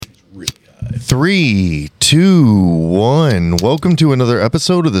3, 2, 1. Welcome to another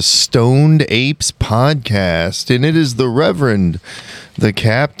episode of the Stoned Apes podcast. And it is the Reverend, the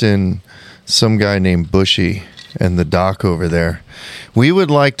Captain, some guy named Bushy, and the Doc over there. We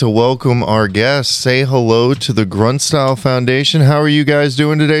would like to welcome our guests. Say hello to the Grunt Foundation. How are you guys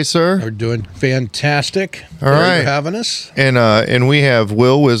doing today, sir? We're doing fantastic. All right. For having us. And we have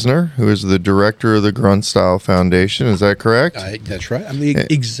Will Wisner, who is the director of the Grunt Foundation. Is that correct? That's right. I'm the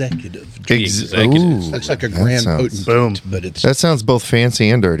executive. Ooh, that's like a grand potent, boom. But it's that sounds both fancy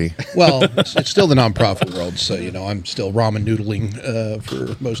and dirty. Well, it's still the nonprofit world, so I'm still ramen noodling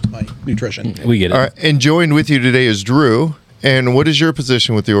for most of my nutrition. We get it. All right, and joined with you today is Drew. And what is your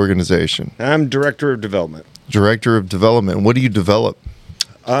position with the organization? I'm Director of Development. Director of Development. What do you develop?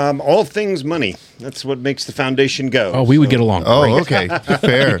 All things money. That's what makes the foundation go. Oh, we would get along. Oh, okay.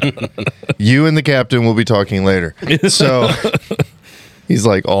 Fair. You and the captain will be talking later. So he's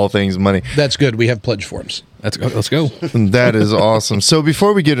like, all things money. That's good. We have pledge forms. Let's go. That is awesome. So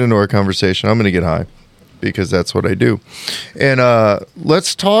before we get into our conversation, I'm going to get high, because that's what I do. And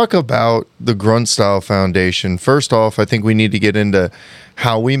let's talk about the Grunt Foundation. First off, I think we need to get into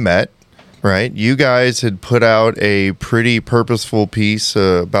how we met, right? You guys had put out a pretty purposeful piece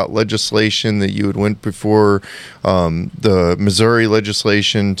about legislation that you had went before the Missouri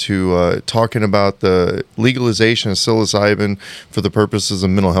legislation to talking about the legalization of psilocybin for the purposes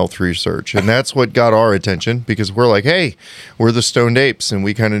of mental health research. And that's what got our attention, because we're like, hey, we're the Stoned Apes, and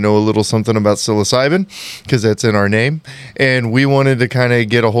we kind of know a little something about psilocybin because that's in our name. And we wanted to kind of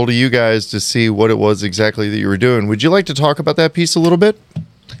get a hold of you guys to see what it was exactly that you were doing. Would you like to talk about that piece a little bit?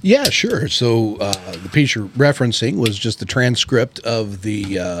 Yeah, sure. So the piece you're referencing was just the transcript of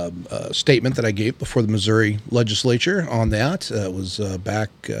the statement that I gave before the Missouri legislature on that. It was back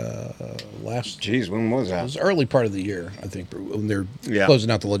last... Jeez, when was that? It was early part of the year, I think, when they're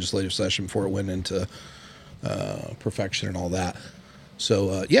closing out the legislative session before it went into perfection and all that.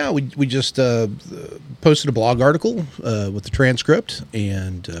 So, we just posted a blog article with the transcript,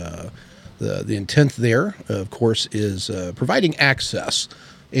 and the intent there, of course, is providing access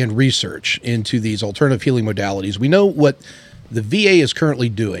and research into these alternative healing modalities. We know what the VA is currently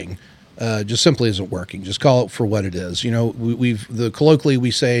doing just simply isn't working. Just call it for what it is. Colloquially we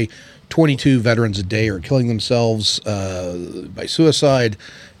say 22 veterans a day are killing themselves by suicide,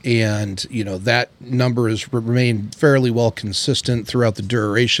 and that number has remained fairly well consistent throughout the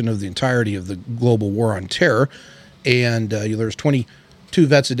duration of the entirety of the global war on terror. And there's 22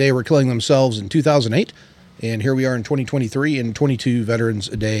 vets a day were killing themselves in 2008. And here we are in 2023, and 22 veterans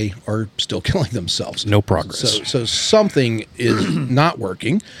a day are still killing themselves. No progress. So something is not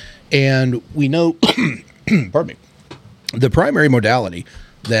working. And we know, pardon me, the primary modality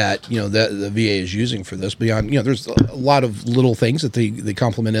that, that the VA is using for this, beyond, there's a lot of little things that they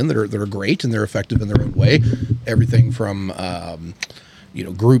complement in that are great, and they're effective in their own way. Everything from,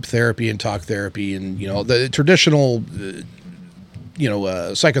 group therapy and talk therapy and, the traditional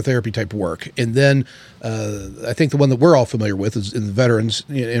psychotherapy type work. And then I think the one that we're all familiar with is in the veterans,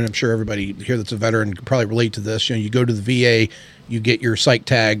 and I'm sure everybody here that's a veteran can probably relate to this. You go to the VA, you get your psych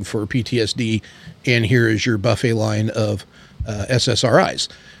tag for PTSD, and here is your buffet line of SSRIs.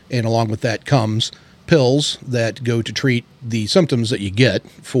 And along with that comes pills that go to treat the symptoms that you get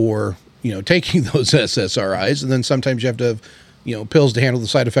for, taking those SSRIs. And then sometimes you have to have pills to handle the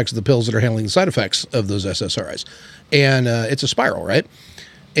side effects of the pills that are handling the side effects of those SSRIs. And it's a spiral, right?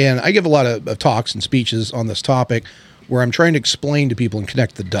 And I give a lot of talks and speeches on this topic where I'm trying to explain to people and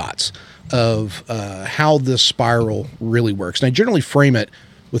connect the dots of how this spiral really works. And I generally frame it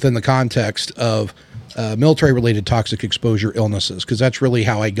within the context of military-related toxic exposure illnesses, because that's really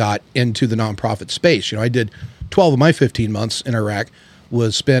how I got into the nonprofit space. I did 12 of my 15 months in Iraq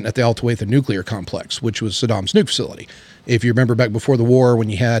was spent at the Al Tuwaitha nuclear complex, which was Saddam's nuke facility. If you remember back before the war, when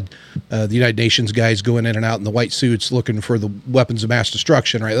you had the United Nations guys going in and out in the white suits looking for the weapons of mass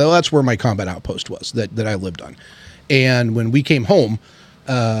destruction, right? Well, that's where my combat outpost was that I lived on. And when we came home,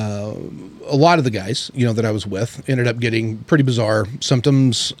 a lot of the guys, that I was with ended up getting pretty bizarre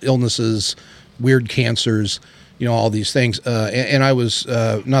symptoms, illnesses, weird cancers, all these things. And I was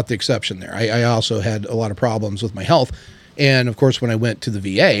not the exception there. I also had a lot of problems with my health. And of course, when I went to the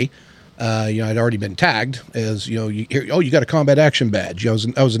VA, I'd already been tagged as, you got a combat action badge. I was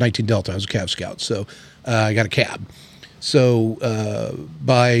a 19 Delta. I was a Cav Scout. So I got a cab. So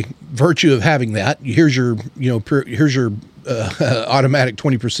by virtue of having that, here's your automatic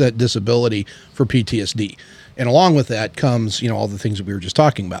 20% disability for PTSD. And along with that comes, all the things that we were just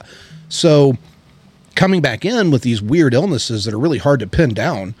talking about. So coming back in with these weird illnesses that are really hard to pin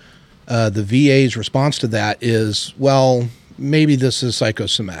down, the VA's response to that is, well, maybe this is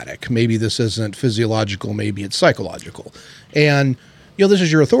psychosomatic, maybe this isn't physiological, maybe it's psychological. And, this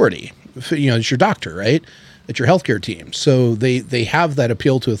is your authority. It's your doctor, right? It's your healthcare team. So they have that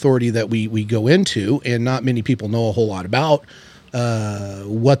appeal to authority that we go into, and not many people know a whole lot about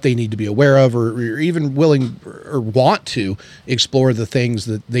what they need to be aware of, or even willing or want to explore the things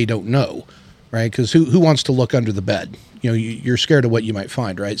that they don't know, right? Because who wants to look under the bed? You're scared of what you might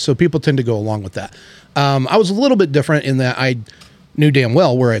find, right? So people tend to go along with that. I was a little bit different in that I knew damn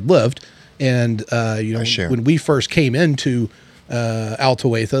well where I'd lived. And, when we first came into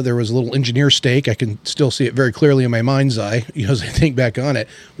Altoetha, there was a little engineer stake. I can still see it very clearly in my mind's eye, as I think back on it.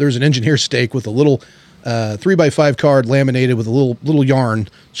 There was an engineer stake with a little 3x5 card laminated with a little yarn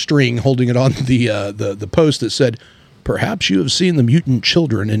string holding it on the post that said, "Perhaps you have seen the mutant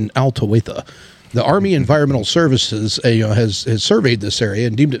children in Altoetha. The Army Environmental Services has surveyed this area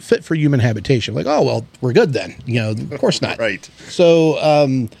and deemed it fit for human habitation." Like, oh, well, we're good then. Of course not. Right.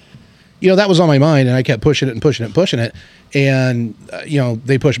 So, that was on my mind, and I kept pushing it and pushing it and pushing it. And,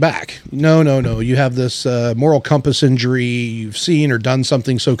 they push back. No. You have this moral compass injury. You've seen or done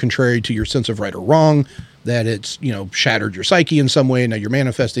something so contrary to your sense of right or wrong that it's, shattered your psyche in some way. Now you're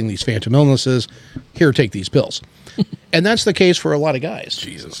manifesting these phantom illnesses. Here, take these pills. And that's the case for a lot of guys.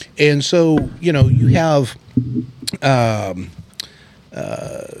 Jesus. And so, you have,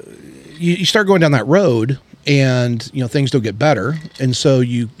 you start going down that road, and, things don't get better. And so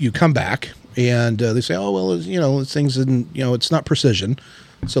you come back, and they say, oh, well, things didn't, it's not precision.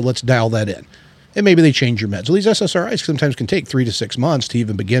 So let's dial that in. And maybe they change your meds. Well, these SSRIs sometimes can take 3 to 6 months to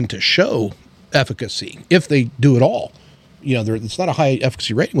even begin to show efficacy, if they do at all. It's not a high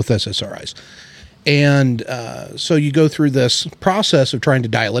efficacy rating with SSRIs. And so you go through this process of trying to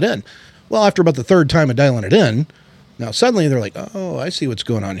dial it in. Well, after about the third time of dialing it in, now suddenly they're like, oh, I see what's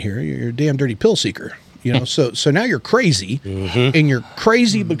going on here. You're a damn dirty pill seeker. So now you're crazy, and you're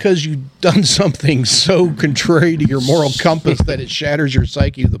crazy because you've done something so contrary to your moral compass that it shatters your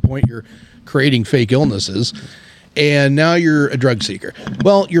psyche to the point you're creating fake illnesses. And now you're a drug seeker.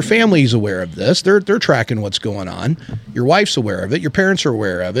 Well, your family's aware of this. They're tracking what's going on. Your wife's aware of it. Your parents are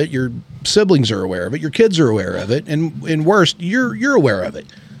aware of it. Your siblings are aware of it. Your kids are aware of it. And worst, you're aware of it.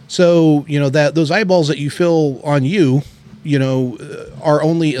 So, that those eyeballs that you feel on you, are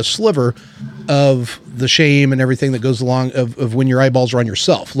only a sliver of the shame and everything that goes along of when your eyeballs are on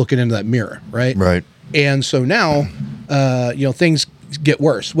yourself, looking into that mirror, right? Right. And so now, things get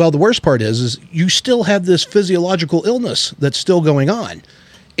worse. Well, the worst part is you still have this physiological illness that's still going on,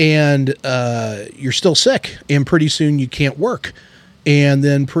 and you're still sick, and pretty soon you can't work, and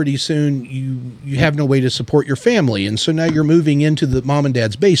then pretty soon you have no way to support your family, and so now you're moving into the mom and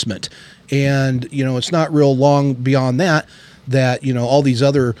dad's basement, and it's not real long beyond that all these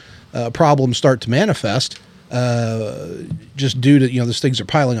other problems start to manifest just due to these things are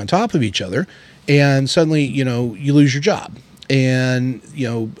piling on top of each other, and suddenly you lose your job. And,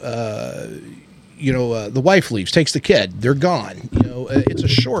 the wife leaves, takes the kid, they're gone. It's a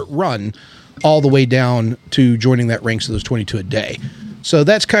short run all the way down to joining that ranks of those 22 a day. So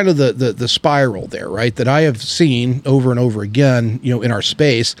that's kind of the spiral there, right? That I have seen over and over again, in our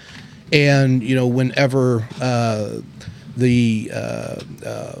space. And, whenever the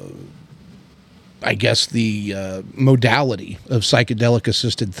modality of psychedelic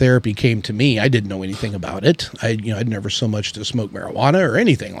assisted therapy came to me, I didn't know anything about it. I'd never so much to smoke marijuana or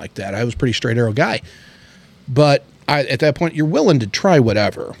anything like that. I was a pretty straight arrow guy. But at that point, you're willing to try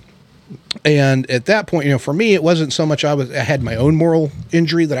whatever. And at that point, for me, it wasn't so much I had my own moral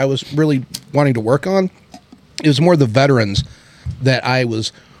injury that I was really wanting to work on. It was more the veterans that I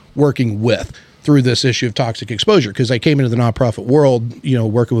was working with through this issue of toxic exposure, because I came into the nonprofit world,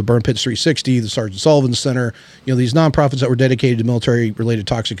 working with Burn Pits 360, the Sergeant Sullivan Center, these nonprofits that were dedicated to military-related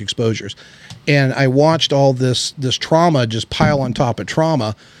toxic exposures. And I watched all this trauma just pile on top of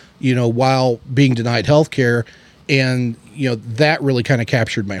trauma, while being denied health care. And, that really kind of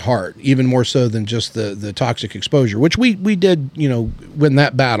captured my heart, even more so than just the toxic exposure, which we did, win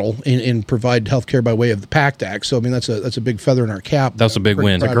that battle and provide health care by way of the PACT Act. So, I mean, that's a big feather in our cap. That's a big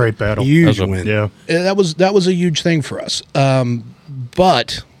win. It's a great battle. Huge win. Yeah. That was a huge thing for us.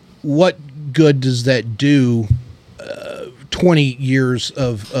 But what good does that do 20 years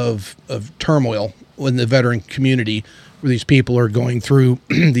of turmoil in the veteran community where these people are going through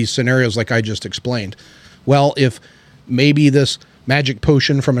these scenarios like I just explained? Well, if maybe this magic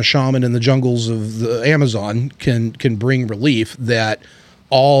potion from a shaman in the jungles of the Amazon can bring relief, that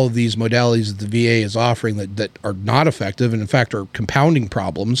all of these modalities that the VA is offering that are not effective and in fact are compounding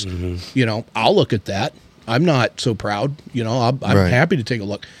problems, I'll look at that. I'm not so proud, I'm Right. happy to take a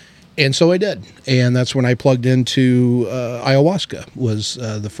look. And so I did. And that's when I plugged into ayahuasca was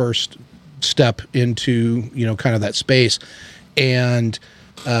the first step into, kind of that space. And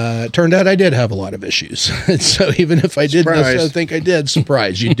it turned out I did have a lot of issues. And so even if I didn't necessarily think I did,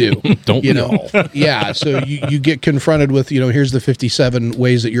 surprise, you do. Don't you know? Yeah. So you get confronted with, here's the 57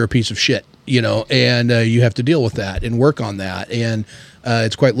 ways that you're a piece of shit, and you have to deal with that and work on that. And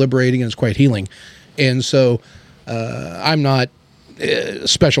it's quite liberating and it's quite healing. And so I'm not a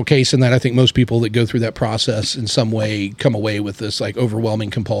special case in that. I think most people that go through that process in some way come away with this like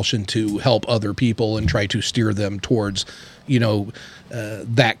overwhelming compulsion to help other people and try to steer them towards,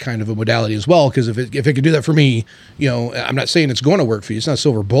 that kind of a modality as well. Because if it could do that for me, I'm not saying it's going to work for you. It's not a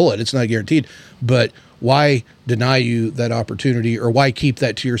silver bullet. It's not guaranteed. But why deny you that opportunity, or why keep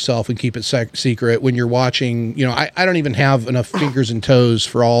that to yourself and keep it secret when you're watching? I don't even have enough fingers and toes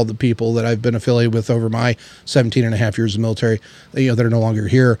for all the people that I've been affiliated with over my 17 and a half years of military, that are no longer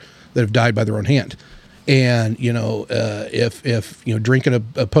here, that have died by their own hand. And if drinking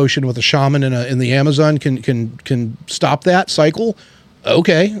a potion with a shaman in the Amazon can stop that cycle,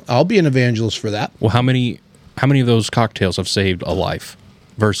 okay, I'll be an evangelist for that. Well, how many of those cocktails have saved a life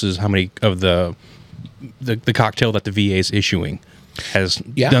versus how many of the cocktail that the VA is issuing has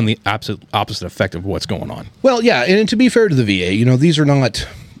done the opposite effect of what's going on? Well, yeah, and to be fair to the VA, these are not,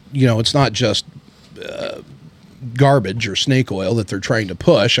 it's not just garbage or snake oil that they're trying to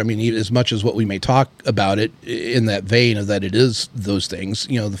push. I mean, as much as what we may talk about it in that vein of that it is those things,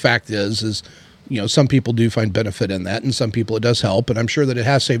 the fact is some people do find benefit in that, and some people it does help. And I'm sure that it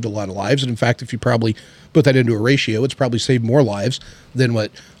has saved a lot of lives. And in fact, if you probably put that into a ratio, it's probably saved more lives than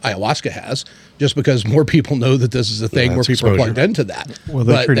what ayahuasca has, just because more people know that this is a thing, more people are plugged into that. Well,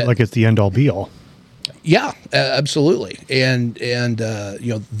 they treat it like it's the end all be all. Yeah, absolutely. And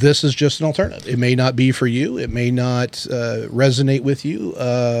this is just an alternative. It may not be for you. It may not resonate with you.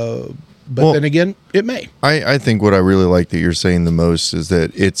 But then again, it may. I think what I really like that you're saying the most is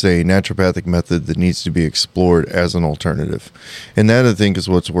that it's a naturopathic method that needs to be explored as an alternative. And that, I think, is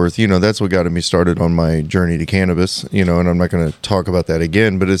what's worth, that's what got me started on my journey to cannabis, and I'm not going to talk about that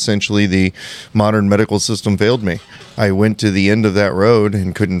again, but essentially the modern medical system failed me. I went to the end of that road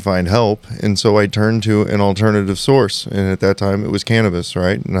and couldn't find help. And so I turned to an alternative source. And at that time it was cannabis,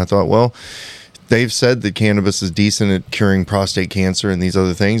 right? And I thought, well, they've said that cannabis is decent at curing prostate cancer and these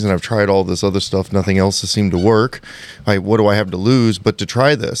other things, and I've tried all this other stuff. Nothing else has seemed to work. What do I have to lose but to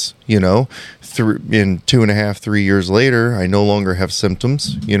try this? In 2.5, 3 years later, I no longer have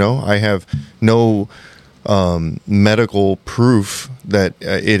symptoms. I have no medical proof that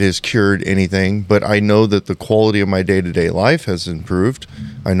it has cured anything, but I know that the quality of my day-to-day life has improved.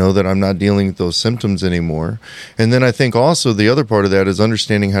 I know that I'm not dealing with those symptoms anymore. And then I think also the other part of that is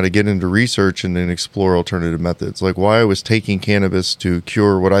understanding how to get into research and then explore alternative methods. Like why I was taking cannabis to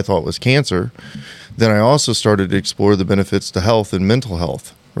cure what I thought was cancer. Then I also started to explore the benefits to health and mental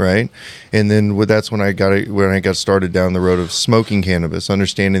health. Right. And then that's when I got started down the road of smoking cannabis,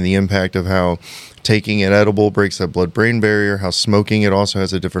 understanding the impact of how taking it edible breaks that blood-brain barrier, how smoking it also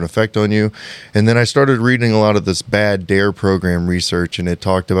has a different effect on you. And then I started reading a lot of this bad DARE program research, and it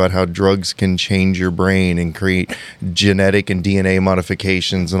talked about how drugs can change your brain and create genetic and DNA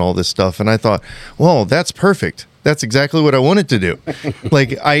modifications and all this stuff. And I thought, well, that's perfect. That's exactly what I wanted to do.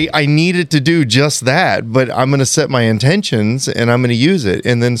 Like I needed to do just that, but I'm going to set my intentions and I'm going to use it.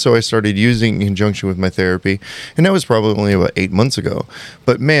 And then so I started using in conjunction with my therapy, and that was probably only about 8 months ago.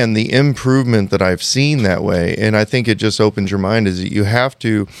 But man, the improvement that I've seen that way, and I think it just opens your mind, is that you have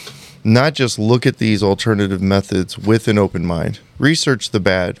to not just look at these alternative methods with an open mind. Research the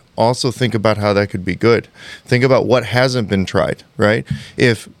bad. Also think about how that could be good. Think about what hasn't been tried, right?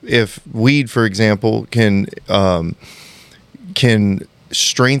 If weed, for example, can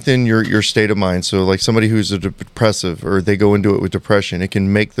strengthen your state of mind. So like somebody who's a depressive, or they go into it with depression, it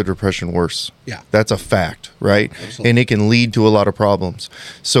can make the depression worse. Yeah. That's a fact, right? Absolutely. And it can lead to a lot of problems.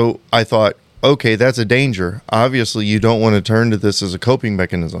 So I thought, okay, that's a danger. Obviously, you don't want to turn to this as a coping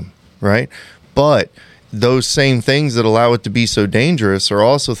mechanism, right? But those same things that allow it to be so dangerous are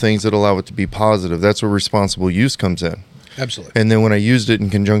also things that allow it to be positive. That's where responsible use comes in. Absolutely. And then when I used it in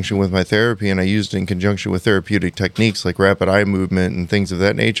conjunction with my therapy, and I used it in conjunction with therapeutic techniques like rapid eye movement and things of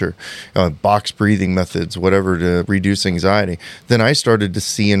that nature, box breathing methods, whatever, to reduce anxiety, then I started to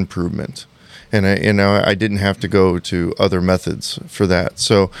see improvement. And I didn't have to go to other methods for that.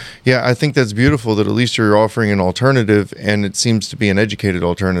 So, yeah, I think that's beautiful that at least you're offering an alternative, and it seems to be an educated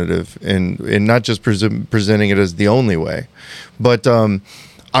alternative, and not just presenting it as the only way. But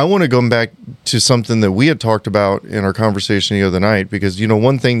I want to go back to something that we had talked about in our conversation the other night, because,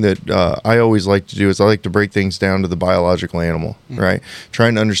 one thing that I always like to do is I like to break things down to the biological animal, right?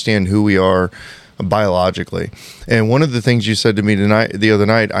 Trying to understand who we are biologically. And one of the things you said to me the other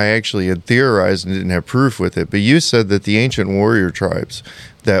night, I actually had theorized and didn't have proof with it, but you said that the ancient warrior tribes,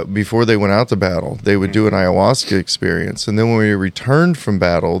 that before they went out to battle, they would do an ayahuasca experience. And then when we returned from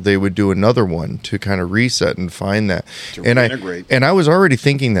battle, they would do another one to kind of reset and find that. And I was already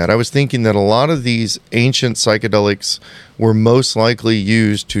thinking that. I was thinking that a lot of these ancient psychedelics were most likely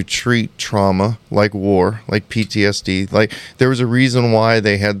used to treat trauma, like war, like PTSD. Like, there was a reason why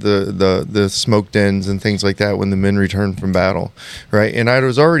they had the smoke dens and things like that when the men returned from battle, right? And I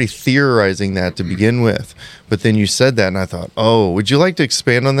was already theorizing that to begin with. But then you said that, and I thought, would you like to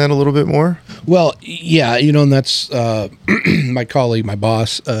expand on that a little bit more? Well, yeah, and that's my colleague, my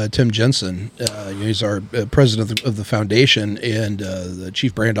boss, Tim Jensen. He's our president of the foundation and the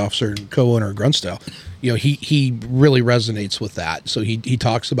chief brand officer and co-owner of Grunt. He really resonates with that. So he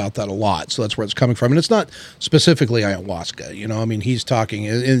talks about that a lot. So that's where it's coming from. And it's not specifically ayahuasca. He's talking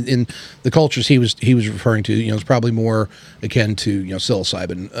in the cultures he was referring to, it's probably more akin to,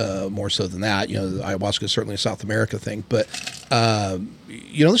 psilocybin, more so than that. Ayahuasca is certainly a South America thing, but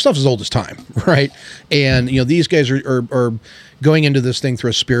this stuff is as old as time, right? And these guys are going into this thing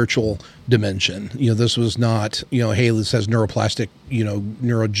through a spiritual dimension. This was not, hey, this has neuroplastic,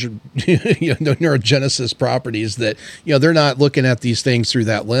 neurogenesis properties that, they're not looking at these things through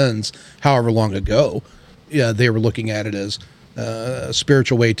that lens. However long ago, they were looking at it as a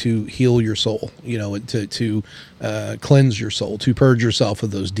spiritual way to heal your soul, to cleanse your soul, to purge yourself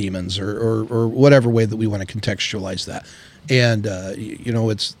of those demons, or whatever way that we want to contextualize that. And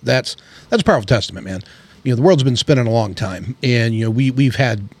that's a powerful testament, man. The world's been spinning a long time, and we've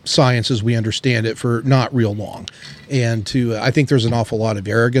had science as we understand it for not real long. And I think there's an awful lot of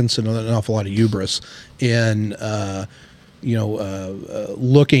arrogance and an awful lot of hubris in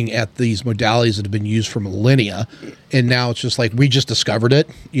looking at these modalities that have been used for millennia, and now it's just like we just discovered it.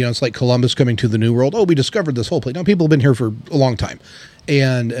 It's like Columbus coming to the New World. Oh, we discovered this whole place. No, people have been here for a long time,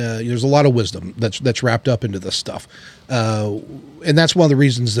 and there's a lot of wisdom that's wrapped up into this stuff. And that's one of the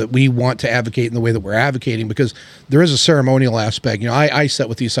reasons that we want to advocate in the way that we're advocating, because there is a ceremonial aspect. I sit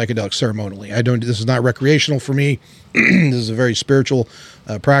with these psychedelics ceremonially. This is not recreational for me. This is a very spiritual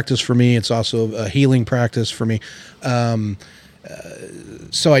practice for me. It's also a healing practice for me. So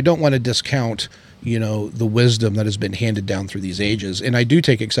I don't want to discount, the wisdom that has been handed down through these ages. And I do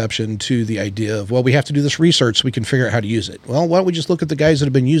take exception to the idea of, we have to do this research so we can figure out how to use it. Well, why don't we just look at the guys that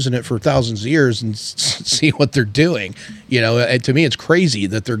have been using it for thousands of years and see what they're doing? To me, it's crazy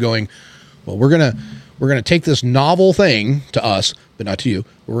that they're going, well, we're going to take this novel thing to us, but not to you.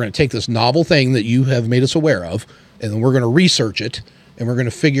 We're going to take this novel thing that you have made us aware of, and then we're going to research it, and we're going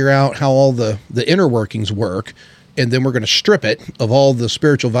to figure out how all the inner workings work. And then we're going to strip it of all the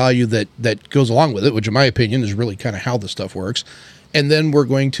spiritual value that goes along with it, which in my opinion is really kind of how this stuff works. And then we're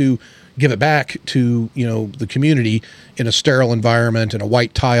going to give it back to, the community in a sterile environment, in a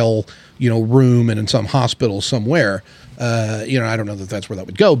white tile, room, and in some hospital somewhere. I don't know that that's where that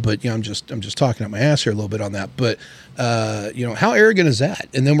would go, but I'm just talking out my ass here a little bit on that. But how arrogant is that?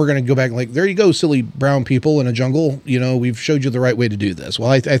 And then we're going to go back and like, there you go, silly brown people in a jungle. We've showed you the right way to do this. Well,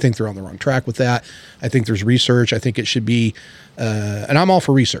 I think they're on the wrong track with that. I think there's research. I think it should be, and I'm all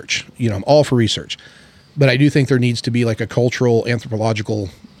for research. I'm all for research, but I do think there needs to be like a cultural, anthropological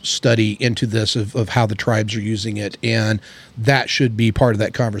study into this of how the tribes are using it, and that should be part of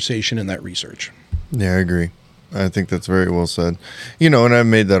that conversation and that research. Yeah, I agree. I think that's very well said. And I've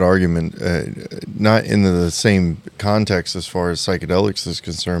made that argument, not in the same context as far as psychedelics is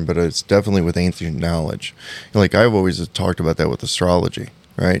concerned, but it's definitely with ancient knowledge. Like, I've always talked about that with astrology,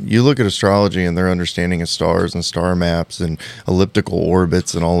 right? You look at astrology and their understanding of stars and star maps and elliptical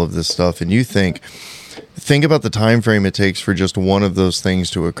orbits and all of this stuff, and you think about the time frame it takes for just one of those things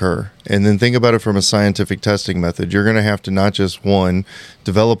to occur. And then think about it from a scientific testing method. You're going to have to not just, one,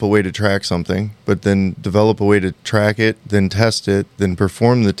 develop a way to track something, but then develop a way to track it, then test it, then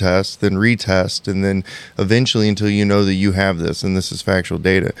perform the test, then retest, and then eventually until you know that you have this and this is factual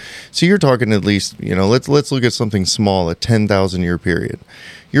data. So you're talking at least, let's look at something small, a 10,000 year period.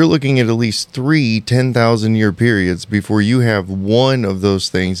 You're looking at least 3 10,000-year periods before you have one of those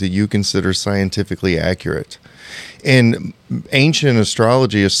things that you consider scientifically accurate. And ancient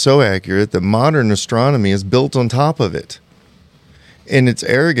astrology is so accurate that modern astronomy is built on top of it. And it's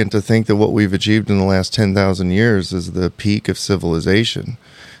arrogant to think that what we've achieved in the last 10,000 years is the peak of civilization.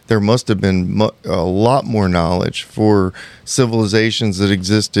 There must have been a lot more knowledge for civilizations that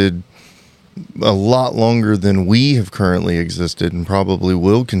existed a lot longer than we have currently existed and probably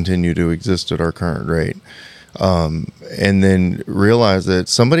will continue to exist at our current rate. And then realize that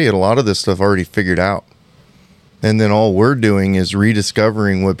somebody had a lot of this stuff already figured out. And then all we're doing is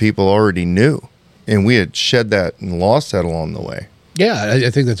rediscovering what people already knew. And we had shed that and lost that along the way. Yeah, I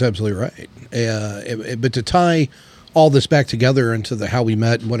think that's absolutely right. But to tie all this back together into how we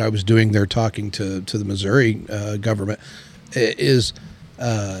met and what I was doing there talking to the Missouri government is,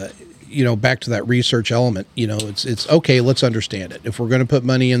 back to that research element. It's okay, let's understand it. If we're going to put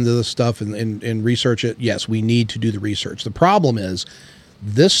money into this stuff and research it, yes, we need to do the research. The problem is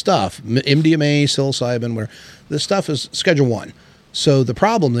this stuff, MDMA, psilocybin, whatever, this stuff is Schedule 1. So the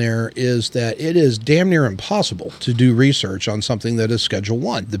problem there is that it is damn near impossible to do research on something that is Schedule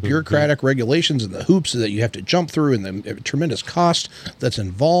 1. The bureaucratic regulations and the hoops that you have to jump through and the tremendous cost that's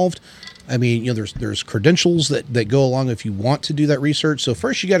involved. I mean, there's credentials that go along if you want to do that research. So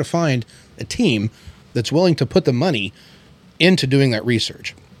first you got to find a team that's willing to put the money into doing that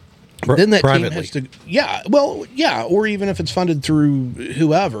research. Then that privately. team has to, or even if it's funded through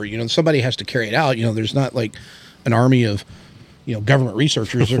whoever, somebody has to carry it out. There's not like an army of government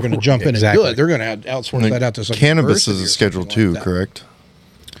researchers are going to jump in and do it. They're going to outsource that out to some cannabis is a Schedule 2, correct?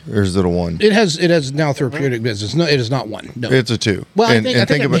 Or is it a 1? It has now therapeutic business. No, it is not 1. No, it's a 2. Well, I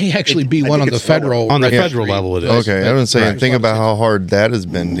think it may actually be one on the federal. On the federal level, it is. Okay, I was saying, think about how hard that has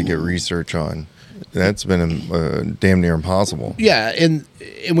been to get research on. That's been damn near impossible. Yeah, and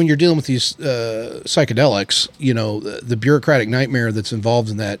when you're dealing with these psychedelics, the bureaucratic nightmare that's involved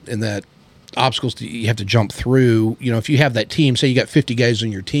in that obstacles you have to jump through. If you have that team, say you got 50 guys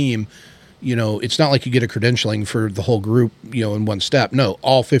on your team, it's not like you get a credentialing for the whole group, in one step. No,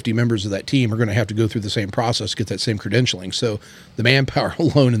 all 50 members of that team are going to have to go through the same process to get that same credentialing. So the manpower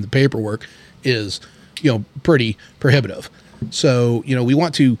alone in the paperwork is, pretty prohibitive. So, we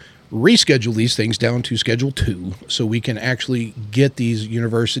want to reschedule these things down to Schedule 2 so we can actually get these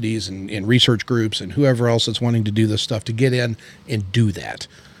universities and research groups and whoever else that's wanting to do this stuff to get in and do that.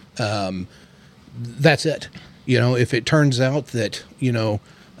 That's it. If it turns out that,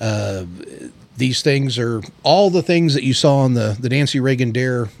 these things are all the things that you saw on the Nancy Reagan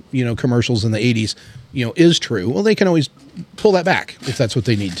Dare, commercials in the 80s, is true. Well, they can always pull that back if that's what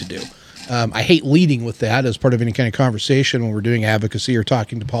they need to do. I hate leading with that as part of any kind of conversation when we're doing advocacy or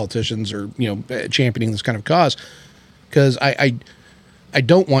talking to politicians or, championing this kind of cause, because I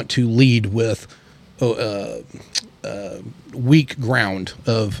don't want to lead with weak ground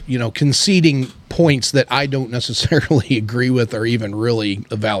of, conceding points that I don't necessarily agree with or even really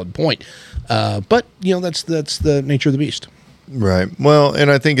a valid point. But, that's the nature of the beast. Right. Well,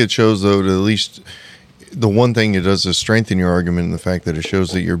 and I think it shows, though, that at least the one thing it does is strengthen your argument in the fact that it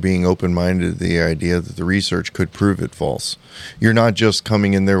shows that you're being open-minded to the idea that the research could prove it false. You're not just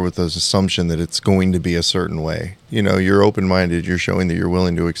coming in there with this assumption that it's going to be a certain way. You're open-minded. You're showing that you're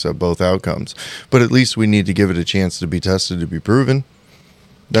willing to accept both outcomes. But at least we need to give it a chance to be tested, to be proven.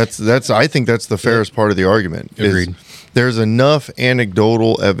 I think that's the fairest part of the argument. Agreed. There's enough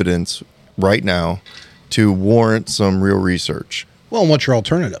anecdotal evidence right now to warrant some real research. Well, and what's your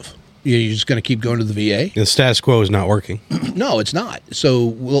alternative? You're just going to keep going to the VA? The status quo is not working. No, it's not. So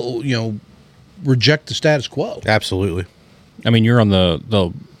we'll, reject the status quo. Absolutely. I mean, you're on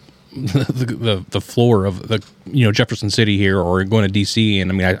the floor of the Jefferson City here, or going to DC,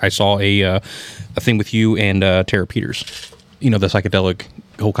 and I mean, I saw a thing with you and Tara Peters. The psychedelic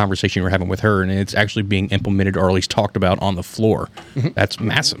whole conversation you were having with her, and it's actually being implemented or at least talked about on the floor. Mm-hmm. That's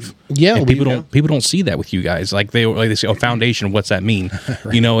massive. Yeah, and people don't see that with you guys. Like they say, foundation. What's that mean?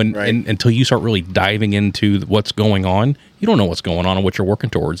 Right. And until you start really diving into what's going on, you don't know what's going on and what you're working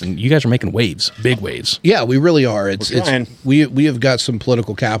towards. And you guys are making waves, big waves. Yeah, we really are. We have got some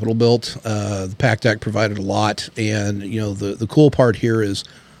political capital built. The PACT Act provided a lot, and the cool part here is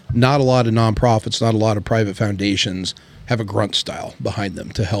not a lot of nonprofits, not a lot of private foundations have a Grunt style behind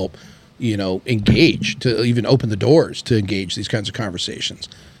them to help, engage, to even open the doors to engage these kinds of conversations.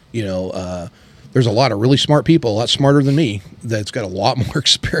 There's a lot of really smart people, a lot smarter than me, that's got a lot more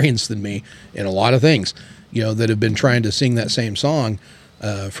experience than me in a lot of things, that have been trying to sing that same song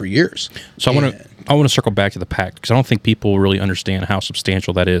for years. So I want to circle back to the PACT, because I don't think people really understand how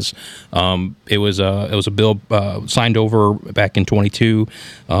substantial that is. It was a bill signed over back in 22.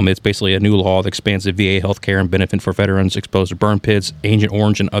 It's basically a new law that expands the VA health care and benefit for veterans exposed to burn pits, Agent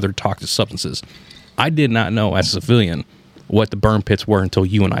Orange, and other toxic substances. I did not know as a civilian what the burn pits were until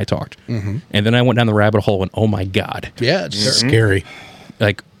you and I talked. Mm-hmm. And then I went down the rabbit hole and, oh my God. Yeah, it's scary.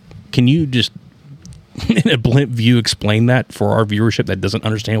 Like, can you just, in a blimp view, explain that for our viewership that doesn't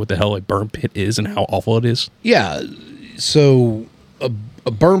understand what the hell a burn pit is and how awful it is? Yeah. So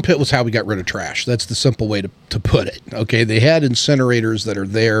a burn pit was how we got rid of trash. That's the simple way to put it. Okay, they had incinerators that are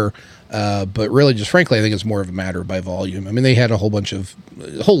there, but really, just frankly, I think it's more of a matter by volume. I mean, they had a whole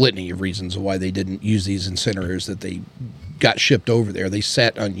litany of reasons why they didn't use these incinerators that they got shipped over there. They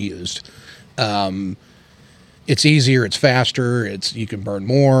sat unused. It's easier, it's faster, you can burn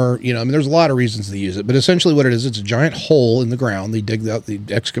more. I mean, there's a lot of reasons to use it, but essentially what it is, it's a giant hole in the ground. They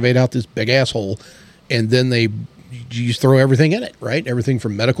excavate out this big ass hole, and then you just throw everything in it, right? Everything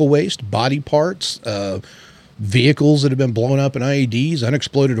from medical waste, body parts, vehicles that have been blown up in IEDs,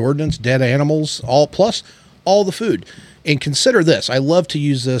 unexploded ordnance, dead animals, plus all the food. And consider this. I love to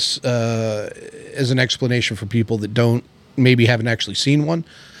use this as an explanation for people that haven't actually seen one,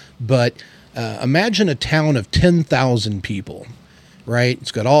 but imagine a town of 10,000 people, right?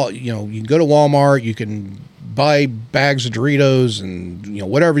 It's got all, you can go to Walmart, you can buy bags of Doritos and,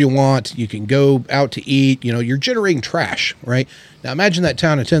 whatever you want. You can go out to eat, you're generating trash, right? Now imagine that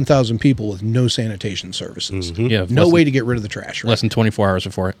town of 10,000 people with no sanitation services. Mm-hmm. Yeah, no way to get rid of the trash, right? Less than 24 hours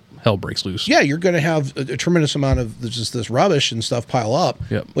before hell breaks loose. Yeah, you're going to have a tremendous amount of just this rubbish and stuff pile up.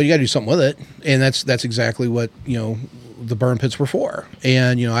 Yep. Well, you got to do something with it. And that's exactly what, the burn pits were for.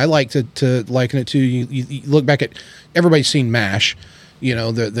 And, I like to liken it to, you look back at, everybody's seen MASH,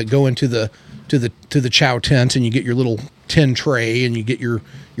 that go into the chow tent, and you get your little tin tray and you get your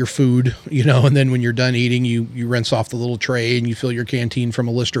food, and then when you're done eating, you rinse off the little tray and you fill your canteen from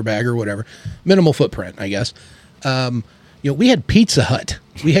a Lister bag or whatever. Minimal footprint, I guess. We had Pizza Hut.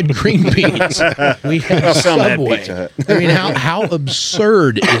 We had Green Beans. We had Subway. I mean, how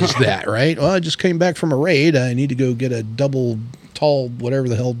absurd is that, right? Well, I just came back from a raid. I need to go get a double tall, whatever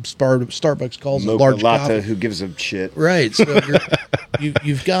the hell Starbucks calls it, large latte. coffee. Who gives a shit? Right. So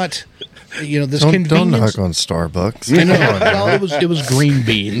you've got, this Don't convenience. knock on Starbucks. I know. Well, it was Green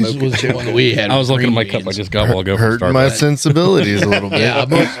Beans was the one that we had. I was looking at my Green cup. I Beans. just gobble. I'll go for Hurting my Starbucks. sensibilities a little bit. Yeah,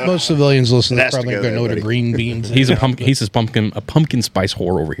 most civilians listening Has to probably go going to know there, what a buddy. green beans is. He's a pumpkin spice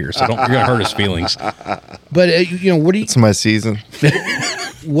whore over here. So you're gonna hurt his feelings. But what do you It's my season.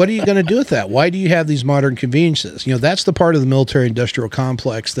 what are you going to do with that? Why do you have these modern conveniences? That's the part of the military industrial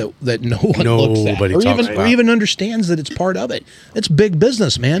complex that no one looks at Nobody or talks even about. or even understands that it's part of it. It's big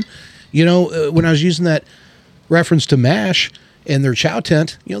business, man. When I was using that reference to MASH and their chow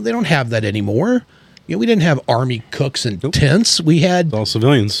tent, they don't have that anymore. We didn't have army cooks and tents. We had It's all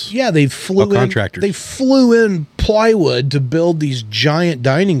civilians. Yeah, they flew All in contractors. They flew in plywood to build these giant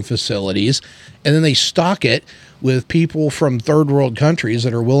dining facilities, and then they stock it with people from third world countries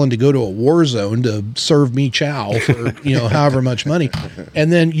that are willing to go to a war zone to serve me chow for however much money.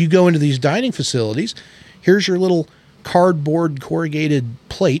 And then you go into these dining facilities. Here's your little cardboard corrugated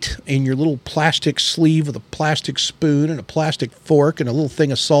plate and your little plastic sleeve with a plastic spoon and a plastic fork and a little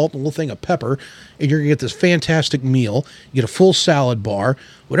thing of salt and a little thing of pepper, and you're gonna get this fantastic meal. You get a full salad bar,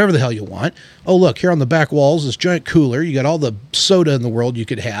 whatever the hell you want. Oh, look, here on the back walls, this giant cooler. You got all the soda in the world you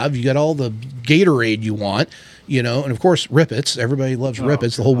could have. You got all the Gatorade you want, and of course Rip-Its. Everybody loves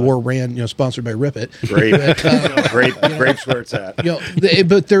Rip-Its. The whole war ran, sponsored by Rip-It. Great, grapes where it's at.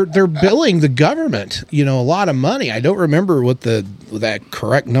 But they're billing the government, a lot of money. I don't remember what that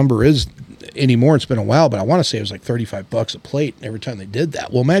correct number is anymore. It's been a while, but I want to say it was like $35 a plate every time they did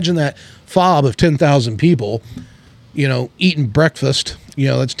that. Well, imagine that fob of 10,000 people, eating breakfast.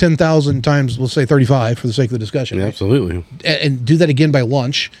 That's 10,000 times, let's say 35 for the sake of the discussion. Yeah, right? absolutely. And do that again by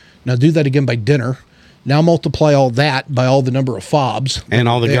lunch. Now do that again by dinner. Now multiply all that by all the number of fobs. And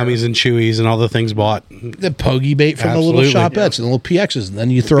all the there. gummies and chewies and all the things bought. The pogey bait from the little Absolutely. shopettes and the little PXs, and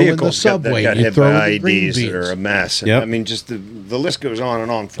then you throw in the Vehicles Subway, got you hit throw by in the green IEDs that are a beans. mess. Yep. I mean, just the list goes on and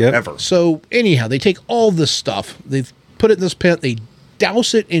on forever. So anyhow, they take all this stuff, they've put it in this pit, they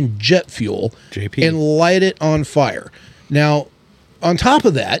douse it in jet fuel JP. and light it on fire. Now, on top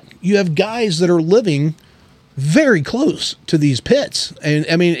of that, you have guys that are living very close to these pits. And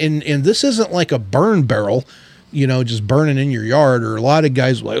I mean, and this isn't like a burn barrel, just burning in your yard, or a lot of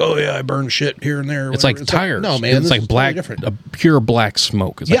guys are like, oh yeah, I burn shit here and there. It's whatever. like tires. No, man, It's this like is black, totally different. a pure black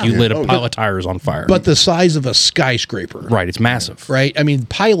smoke. It's Yeah. like you lit a Oh, pile of tires on fire. But the size of a skyscraper. right, it's massive. Right. I mean,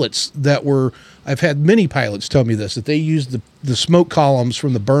 pilots I've had many pilots tell me this, that they use the smoke columns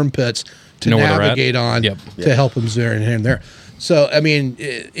from the burn pits to Know where they're at? navigate on Yep. to help them there and there. So, I mean,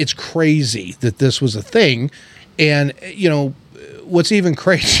 it's crazy that this was a thing. And, what's even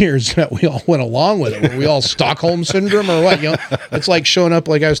crazier is that we all went along with it. Were we all Stockholm syndrome or what? It's like showing up,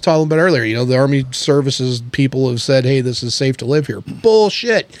 like I was talking about earlier. The Army services people have said, hey, this is safe to live here.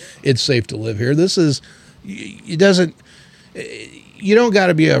 Bullshit. It's safe to live here. This is, it doesn't, you don't got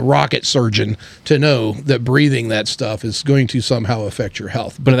to be a rocket surgeon to know that breathing that stuff is going to somehow affect your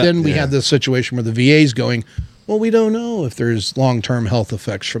health. But then we had this situation where the VA is going, Well, we don't know if there's long-term health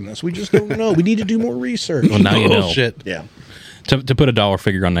effects from this. We just don't know. We need to do more research. Well, now you know. Bullshit. Yeah. To put a dollar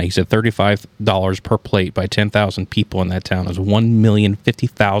figure on that, he said $35 per plate by 10,000 people in that town is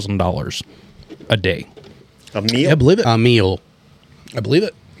 $1,050,000 a day. A meal? Yeah, I believe it. A meal. I believe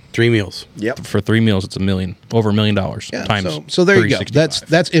it. 3 meals. Yep. For 3 meals, it's over $1 million. Yeah. Times So there you go. 365.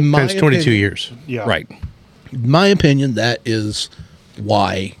 That's in my Times 22 opinion, years. Yeah. right. my opinion, that is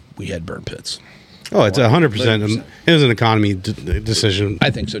why we had burn pits. Oh, it's 100%. It was an economy decision. I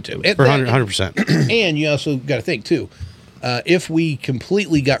think so too. For 100%. And you also got to think too, if we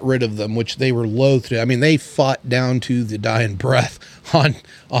completely got rid of them, which they were loath to. I mean, they fought down to the dying breath on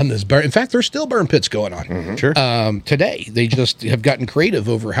this burn. In fact, there's still burn pits going on Sure. today. They just have gotten creative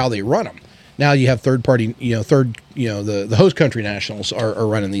over how they run them. Now you have third party, the host country nationals are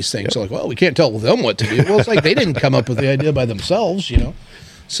running these things. So like, well, we can't tell them what to do. Well, it's like they didn't come up with the idea by themselves,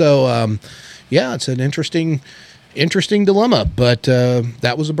 So, yeah, it's an interesting dilemma, but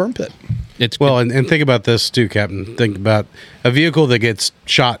that was a burn pit. It's Well, and think about this too, Captain. Think about a vehicle that gets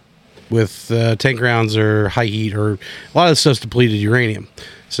shot with tank rounds or high heat, or a lot of stuff's depleted uranium.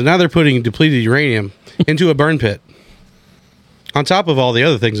 So now they're putting depleted uranium into a burn pit, on top of all the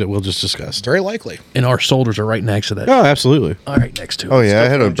other things that we'll just discuss. Very likely. and our soldiers are right next to that. Oh, absolutely. All right, next to it. Oh yeah, I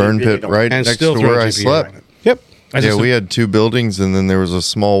had a Still burn throwing pit GPA right And next still to throwing where I GPA slept. on it. Yep. Yeah, we had two buildings, and then there was a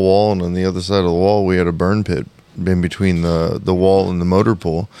small wall, and on the other side of the wall, we had a burn pit in between the wall and the motor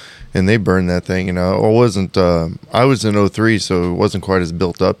pool, and they burned that thing. And I wasn't. I was in '03, so it wasn't quite as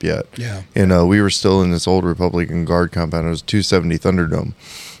built up yet. Yeah. And we were still in this old Republican Guard compound. It was 270 Thunderdome.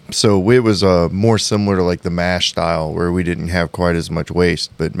 So it was more similar to like the MASH style, where we didn't have quite as much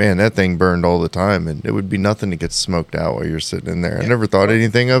waste. But man, that thing burned all the time, and it would be nothing to get smoked out while you're sitting in there. I never thought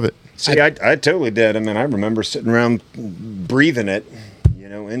anything of it. See, I totally did. I mean, I remember sitting around breathing it,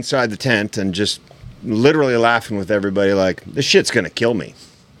 inside the tent and just literally laughing with everybody like, this shit's going to kill me.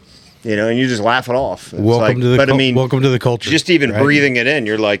 And you just laugh it off. It's Welcome to the but I mean, welcome to the culture. just even right? breathing it in,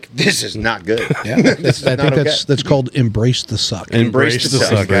 you're like, this is not good. Yeah, I think okay. that's called embrace the suck. Embrace the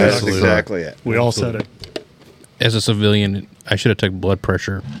suck. That's Absolutely. exactly it. We all said it. As a civilian, I should have taken blood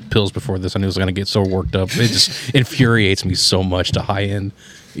pressure pills before this. I knew I was going to get so worked up. It just infuriates me so much to high end,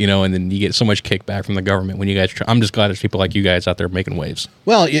 and then you get so much kickback from the government when you guys I'm just glad there's people like you guys out there making waves.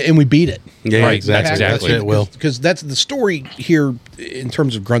 Well, yeah, and we beat it. Yeah, Right, exactly. that's exactly That's it, Will. Because that's the story here in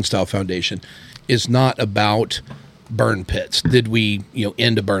terms of Grunt Style Foundation is not about burn pits. Did we,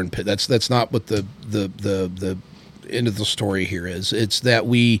 end a burn pit? That's not what the end of the story here is. It's that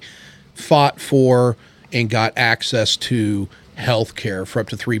we fought for and got access to health care for up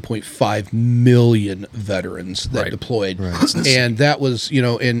to 3.5 million veterans that Right. deployed. And that was,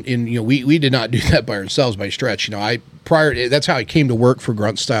 we did not do that by ourselves by stretch. That's how I came to work for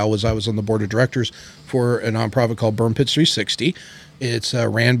Grunt Style. Was I was on the board of directors for a nonprofit called Burn Pits 360. It's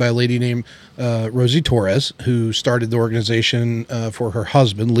ran by a lady named Rosie Torres, who started the organization for her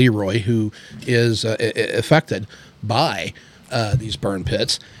husband, Leroy, who is affected by these burn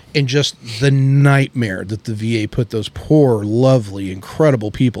pits. And just the nightmare that the VA put those poor, lovely, incredible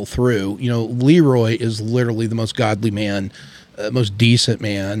people through. Leroy is literally the most godly man, most decent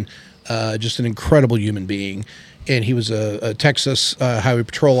man, just an incredible human being. And he was a Texas Highway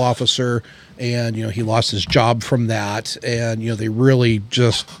Patrol officer, and he lost his job from that. And they really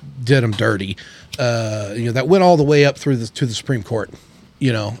just did him dirty. That went all the way up to the Supreme Court.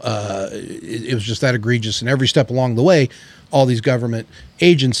 It was just that egregious, and every step along the way, all these government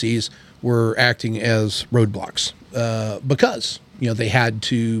agencies were acting as roadblocks because they had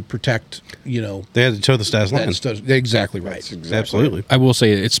to protect. They had to toe the stats line. That's exactly right. Absolutely. I will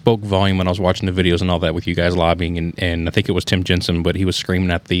say it spoke volume when I was watching the videos and all that with you guys lobbying, and I think it was Tim Jensen, but he was screaming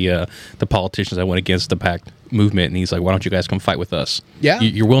at the politicians that went against the PAC movement, and he's like, "Why don't you guys come fight with us? Yeah.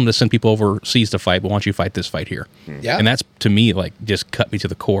 You're willing to send people overseas to fight, but why don't you fight this fight here?" Yeah. And that's to me like just cut me to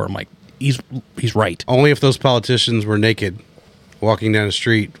the core. I'm like, he's right. Only if those politicians were naked, walking down the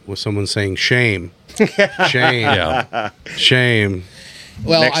street with someone saying "shame, shame, Yeah. shame."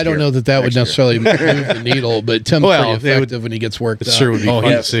 Well, Next I don't year. know that would Next year. necessarily move the needle, but Tim's Well, pretty it would- effective when he gets worked It up. sure would be Oh,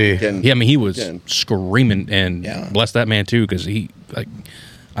 fun yeah. to see. Yeah, I mean, he was Again. screaming, and Yeah. bless that man too, because he like.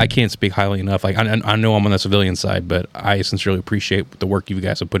 I can't speak highly enough. Like I know I'm on the civilian side, but I sincerely appreciate the work you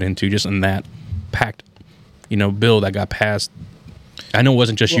guys have put into just in that packed, bill that got passed. I know it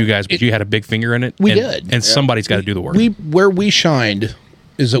wasn't just you guys, but you had a big finger in it. We and, did. and somebody's got to do the work. Where we shined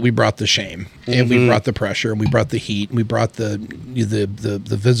is that we brought the shame, and we brought the pressure, and we brought the heat, and we brought the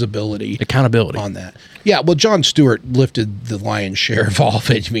visibility, Accountability. on that. Yeah, well, Jon Stewart lifted the lion's share of all of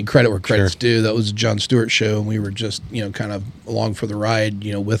it. I mean, credit where credit's due. That was a Jon Stewart show, and we were just kind of along for the ride,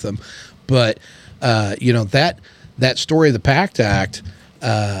 with him. But That story of the PACT Act,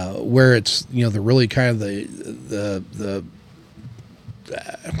 where it's the really kind of the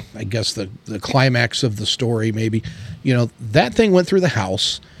I guess the climax of the story, maybe, that thing went through the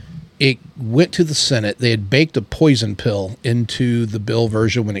House. It went to the Senate. They had baked a poison pill into the bill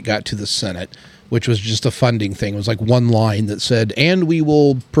version when it got to the Senate, which was just a funding thing. It was like one line that said, and we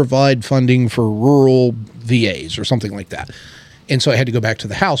will provide funding for rural VAs or something like that. And so I had to go back to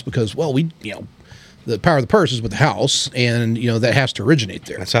the House because, well, the power of the purse is with the House, and that has to originate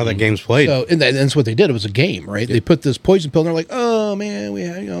there. That's how that game's played. So, and that's what they did. It was a game, right? Yeah. They put this poison pill, and they're like, "Oh man,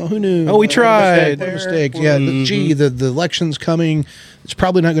 who knew? Oh, we tried. What a mistake. Yeah, the election's coming. It's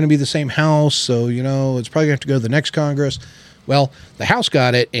probably not going to be the same House, so it's probably going to have to go to the next Congress." Well, the House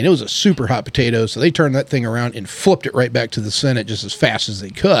got it, and it was a super hot potato, so they turned that thing around and flipped it right back to the Senate just as fast as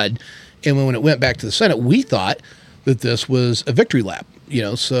they could. And when it went back to the Senate, we thought that this was a victory lap.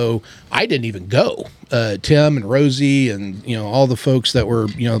 So I didn't even go. Tim and Rosie and, all the folks that were,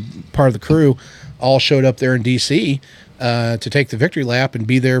 part of the crew all showed up there in D.C. To take the victory lap and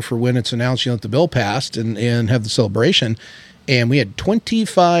be there for when it's announced, that the bill passed and have the celebration. And we had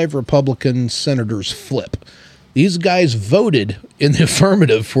 25 Republican senators flip. These guys voted in the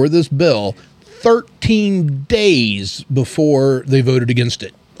affirmative for this bill 13 days before they voted against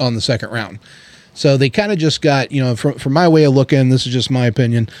it on the second round. So they kind of just got, from my way of looking, this is just my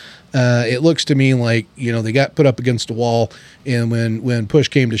opinion, it looks to me like, they got put up against a wall, and when push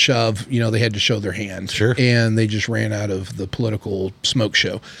came to shove, they had to show their hand. Sure. And they just ran out of the political smoke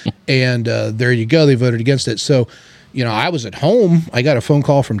show. And there you go. They voted against it. So, I was at home. I got a phone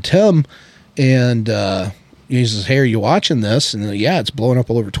call from Tim, and he says, "Hey, are you watching this?" And yeah, it's blowing up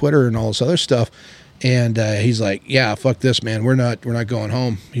all over Twitter and all this other stuff. And he's like, "Yeah, fuck this, man. We're not going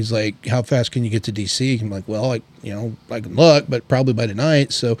home." He's like, "How fast can you get to DC?" I'm like, "Well, I can look, but probably by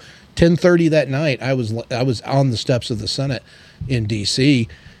tonight." So 10:30 that night, I was on the steps of the Senate in DC,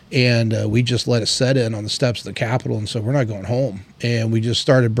 and we just let it set in on the steps of the Capitol, and so we're not going home. And we just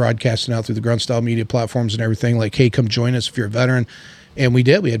started broadcasting out through the Grunt style media platforms and everything, like, "Hey, come join us if you're a veteran." And we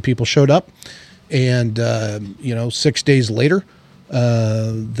did. We had people showed up, and 6 days later,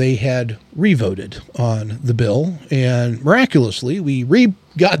 they had revoted on the bill, and miraculously, we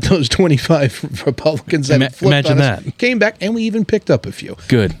got those 25 Republicans that had flipped imagine on us, that. came back, and we even picked up a few.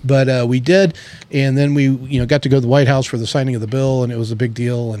 Good. But we did, and then we got to go to the White House for the signing of the bill, and it was a big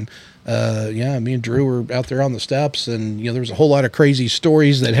deal. And me and Drew were out there on the steps, and there was a whole lot of crazy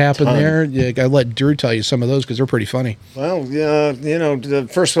stories that happened there. I let Drew tell you some of those because they're pretty funny. Well, the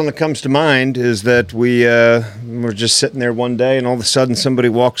first one that comes to mind is that we were just sitting there one day, and all of a sudden somebody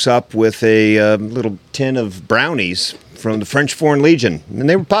walks up with a little tin of brownies from the French Foreign Legion, and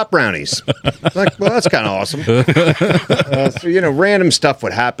they were pop brownies. Like, well, that's kind of awesome. So, random stuff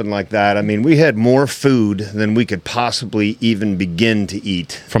would happen like that. I mean, we had more food than we could possibly even begin to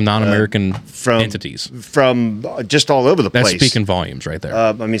eat. From non-American entities. From just all over the place. That's speaking volumes right there.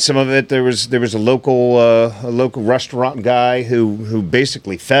 I mean, some of it, there was a local restaurant guy who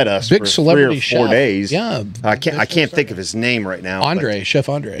basically fed us Big for celebrity 3 or 4 chef. days. Yeah. I can't think of his name right now. Chef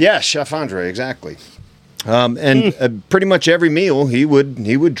Andre. Yeah, Chef Andre, exactly. Pretty much every meal he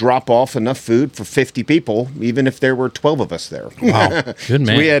would drop off enough food for 50 people, even if there were 12 of us there. Wow, good man.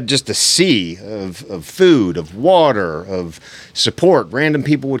 So we had just a sea of food, of water, of support. Random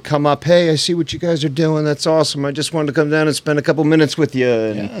people would come up, "Hey, I see what you guys are doing. That's awesome. I just wanted to come down and spend a couple minutes with you."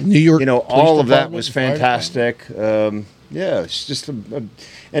 And, New York, all of that was fantastic. It's just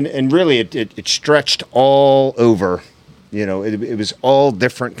and really it stretched all over. It was all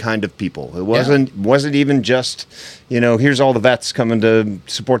different kind of people. It wasn't even just, here's all the vets coming to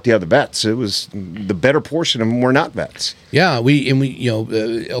support the other vets. It was the better portion of them were not vets. Yeah,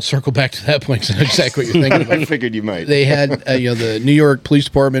 I'll circle back to that point because I know exactly what you're thinking about. I figured you might. They had, the New York Police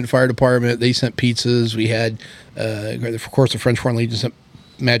Department, Fire Department, they sent pizzas. We had, of course, the French Foreign Legion sent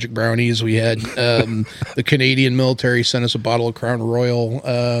magic brownies. We had the Canadian military sent us a bottle of Crown Royal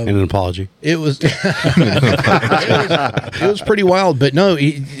and an apology. It was it was pretty wild, but no,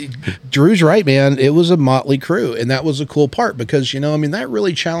 Drew's right, man. It was a motley crew, and that was a cool part because that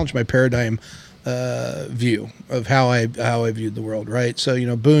really challenged my paradigm view of how I viewed the world. Right, so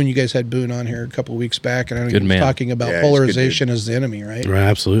Boone, you guys had Boone on here a couple of weeks back, and I know he was talking about polarization as the enemy, right? Right,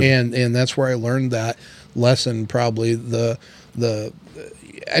 absolutely. And that's where I learned that lesson. Probably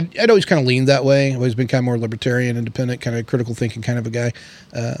I'd always kind of leaned that way. I've always been kind of more libertarian, independent, kind of critical thinking kind of a guy.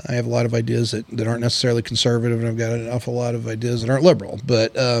 I have a lot of ideas that aren't necessarily conservative, and I've got an awful lot of ideas that aren't liberal.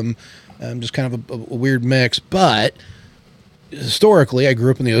 But I'm just kind of a weird mix. But historically, I grew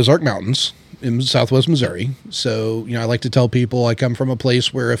up in the Ozark Mountains, in Southwest Missouri. So, I like to tell people I come from a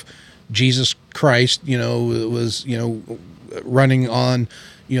place where if Jesus Christ, was, running on,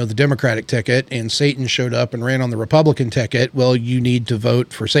 the Democratic ticket and Satan showed up and ran on the Republican ticket, well, you need to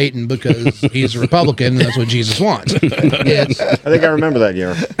vote for Satan because he's a Republican and that's what Jesus wants. I think I remember that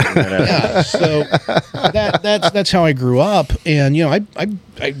year. Yeah, so that's how I grew up, and I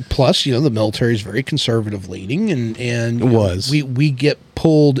plus the military is very conservative leaning, and It was. we get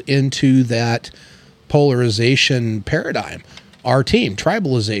pulled into that polarization paradigm. Our team,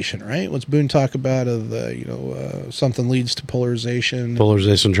 tribalization, right? What's Boone talk about of something leads to polarization,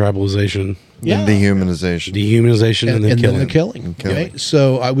 Tribalization, yeah, dehumanization, and then the killing. Right?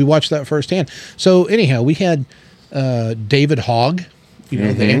 So we watched that firsthand. So anyhow, we had David Hogg, the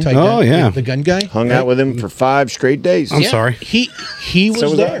anti-gun, the gun guy, Hung out with him for 5 straight days. I'm sorry. He was So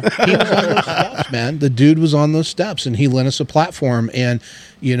was there. He was on those steps, man. The dude was on those steps, and he lent us a platform. And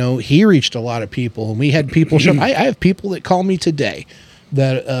he reached a lot of people. And we had people show. I have people that call me today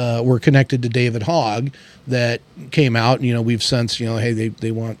that were connected to David Hogg that came out. We've since hey,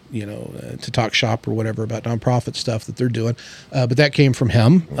 they want to talk shop or whatever about nonprofit stuff that they're doing. But that came from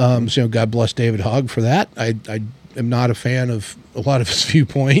him. So God bless David Hogg for that. I am not a fan of a lot of his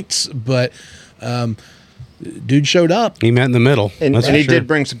viewpoints, but dude showed up. He met in the middle, And that's for he sure. did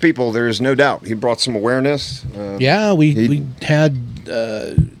bring some people. There is no doubt. He brought some awareness. Yeah, we had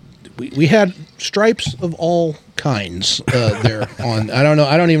we had stripes of all kinds there on. I don't know.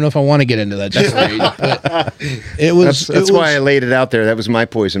 I don't even know if I want to get into that story. But it was. That's why I laid it out there. That was my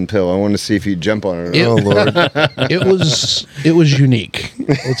poison pill. I wanted to see if you'd jump on it. Oh Lord. It was unique.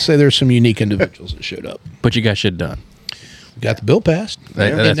 Let's say there's some unique individuals that showed up. But you guys should have done. We got the bill passed,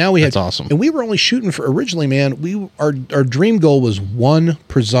 That's awesome. And we were only shooting for originally, man. Our dream goal was one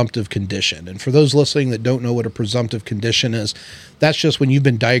presumptive condition. And for those listening that don't know what a presumptive condition is, that's just when you've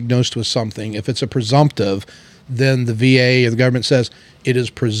been diagnosed with something. If it's a presumptive, then the VA or the government says it is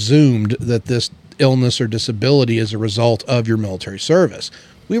presumed that this illness or disability is a result of your military service.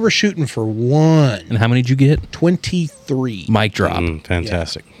 We were shooting for one. And how many did you get? 23. Mic drop.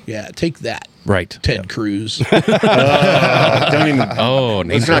 Fantastic. Yeah, take that, Right. Ted Cruz. Don't even. Oh,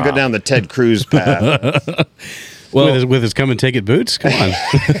 name Let's not go drop. down the Ted Cruz path. Well, with his come and take it boots. Come on.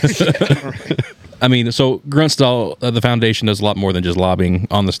 I mean, so Grunt Style, the foundation does a lot more than just lobbying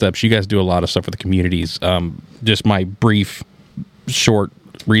on the steps. You guys do a lot of stuff for the communities. Just my brief, short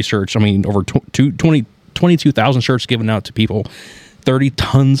research. I mean, over 22,000 shirts given out to people, 30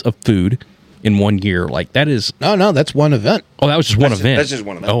 tons of food in 1 year. Like that is. No, that's one event. Oh, that was just one event. That's just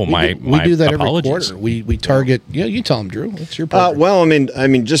one event. Oh, We my do that apologies. every quarter. We target. Yeah, you tell them, Drew. It's your program. Well, I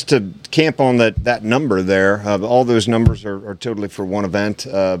mean, just to camp on that number there, all those numbers are totally for one event.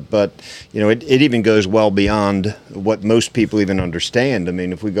 But it even goes well beyond what most people even understand. I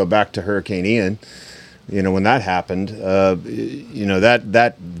mean, if we go back to Hurricane Ian, when that happened,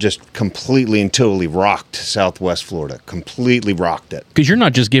 that just completely and totally rocked Southwest Florida. Completely rocked it. Because you're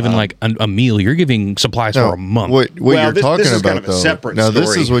not just giving like a meal; you're giving supplies for a month. What you're this talking is about kind of a though? separate Now this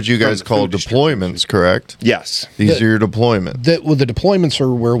story is what you guys from call food distribution. deployments, correct? Yes. These are your deployments. The deployments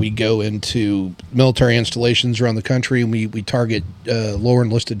are where we go into military installations around the country, and we target lower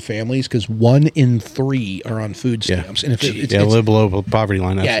enlisted families because 1 in 3 are on food stamps. And if it's live below the poverty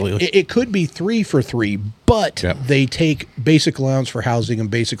line. Absolutely. it could be 3 for 3, but Yep. they take basic allowance for housing and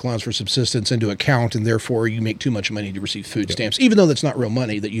basic allowance for subsistence into account, and therefore you make too much money to receive food stamps, even though that's not real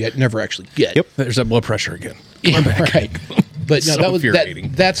money that you never actually get. Yep, there's that blood pressure again. Yeah, right. But no, So that was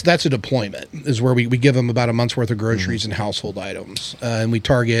infuriating. that's a deployment is where we give them about a month's worth of groceries and household items, and we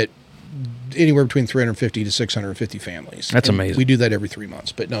target anywhere between 350 to 650 families. That's And amazing. We do that every 3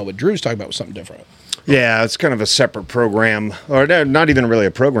 months. But no, what Drew's talking about was something different. Yeah, it's kind of a separate program, or not even really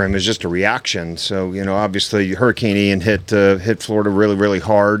a program. It's just a reaction. So obviously, Hurricane Ian hit Florida really, really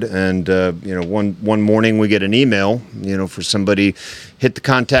hard, and one morning we get an email, for somebody hit the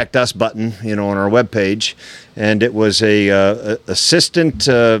contact us button, on our webpage, and it was a assistant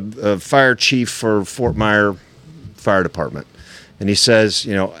fire chief for Fort Myer Fire Department, and he says,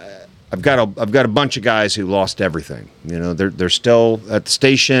 I've got a bunch of guys who lost everything. They're still at the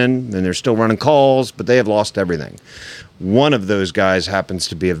station and they're still running calls, but they have lost everything. One of those guys happens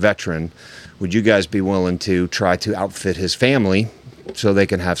to be a veteran. Would you guys be willing to try to outfit his family so they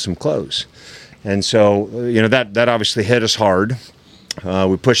can have some clothes? And so, that obviously hit us hard.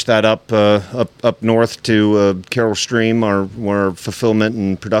 We pushed that up north to Carroll Stream, where our fulfillment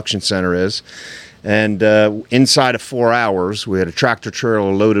and production center is. And inside of 4 hours, we had a tractor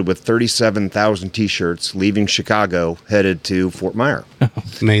trailer loaded with 37,000 T-shirts leaving Chicago, headed to Fort Myer.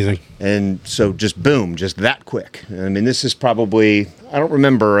 Amazing. And so just boom, just that quick. I mean, this is probably, I don't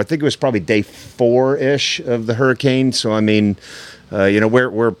remember, I think it was probably day 4-ish of the hurricane. So, I mean,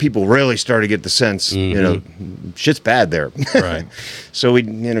 where people really started to get the sense, shit's bad there. Right. So we,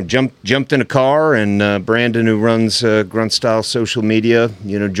 jumped in a car, and Brandon, who runs Grunt Style social media,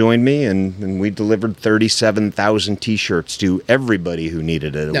 joined me, and we delivered 37,000 T-shirts to everybody who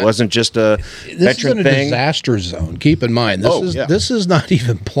needed it. It wasn't just a This veteran is in a thing. disaster zone. Keep in mind, this is not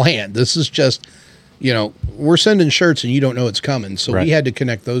even planned. This is just, we're sending shirts and you don't know it's coming. So Right. we had to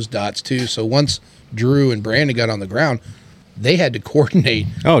connect those dots too. So once Drew and Brandon got on the ground, they had to coordinate.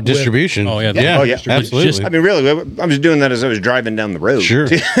 Oh, distribution. Oh, yeah. Yeah. Oh, yeah. Absolutely. I mean, really, I was doing that as I was driving down the road Sure.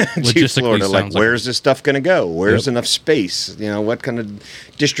 to Logistically Florida. Like, sounds like- where's this stuff going to go? Where's enough space? What kind of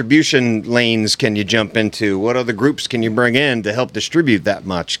distribution lanes can you jump into? What other groups can you bring in to help distribute that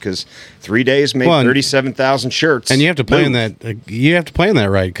much? Because 3 days made Well, and- 37,000 shirts. And you have to plan Boom. that. You have to plan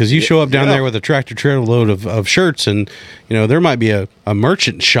that right, because you show up down Yeah. there with a tractor trailer load of shirts, and there might be a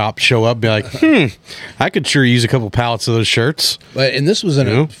merchant shop show up, be like, I could sure use a couple pallets of those shirts. And this was in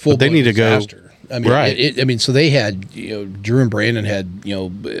You know, a full but they need to go- disaster. I mean, Right. So they had, Drew and Brandon had,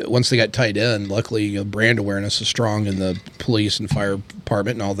 once they got tied in, luckily, brand awareness is strong in the police and fire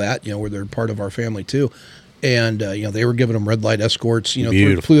department and all that, where they're part of our family too. And, they were giving them red light escorts,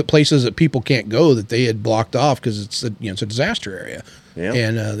 Beautiful. through places that people can't go that they had blocked off because it's a disaster area. Yeah.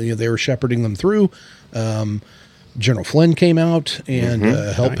 And, they were shepherding them through. General Flynn came out and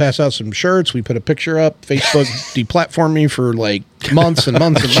helped pass out some shirts. We put a picture up. Facebook deplatformed me for like months and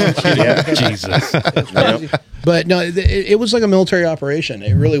months and months. Jesus. But no, it was like a military operation.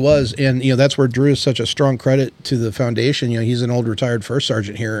 It really was. And, that's where Drew is such a strong credit to the foundation. He's an old retired first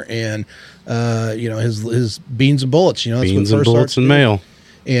sergeant here. And, his beans and bullets, that's Beans what and first bullets and sergeants do. mail.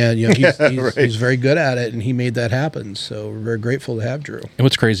 And, he's Right. he's very good at it. And he made that happen. So we're very grateful to have Drew. And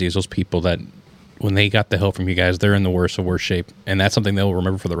what's crazy is those people that, when they got the help from you guys, they're in the worst of worst shape, and that's something they'll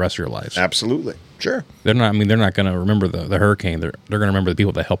remember for the rest of their lives. Absolutely. Sure. They're not going to remember the hurricane. They're going to remember the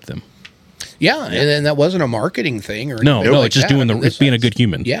people that helped them. Yeah. And then that wasn't a marketing thing or No, anything like it's just that. doing it's being a good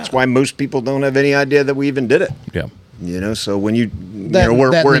human. Yeah. That's why most people don't have any idea that we even did it. Yeah. So when we're and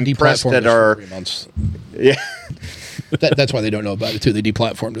they impressed deplatformed at us for our 3 months. yeah. That's why they don't know about it too. They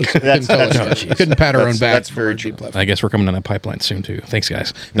deplatformed us. Couldn't tell us. Couldn't pat our own back. That's very for true. deplatform. I guess we're coming on that pipeline soon too. Thanks,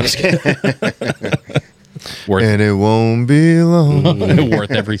 guys. No, just kidding. Worth And it won't be long.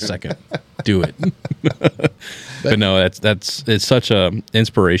 worth every second. Do it. But no, it's such a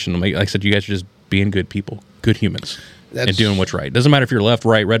inspiration. Like I said, you guys are just being good people, good humans, and doing what's right. Doesn't matter if you're left,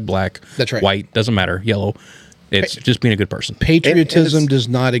 right, red, black, That's right. white. Doesn't matter, yellow. It's just being a good person. Patriotism And does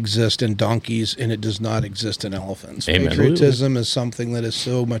not exist in donkeys, and it does not exist in elephants. Amen. Patriotism is something that is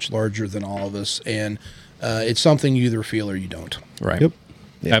so much larger than all of us, and it's something you either feel or you don't. Right. Yep.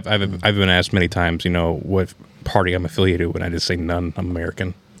 Yeah. I've been asked many times, what party I'm affiliated with, and I just say none. I'm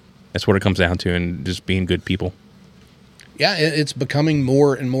American. That's what it comes down to, and just being good people. Yeah, it's becoming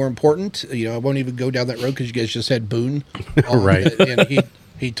more and more important. I won't even go down that road because you guys just had Boone, on, Right. And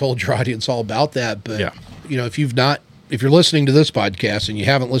he told your audience all about that. But Yeah. if you're listening to this podcast and you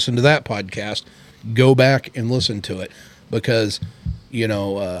haven't listened to that podcast, go back and listen to it because we have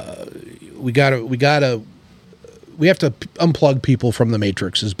to unplug people from the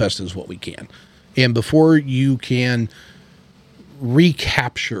matrix as best as what we can, and before you can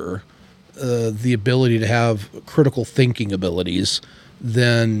recapture the ability to have critical thinking abilities,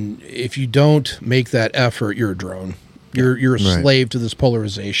 then if you don't make that effort, you're a drone. You're a Right. slave to this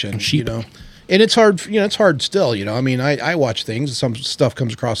polarization, And it's hard, it's hard still, I mean, I watch things, some stuff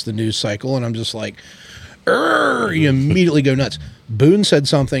comes across the news cycle, and I'm just like, you immediately go nuts. Boone said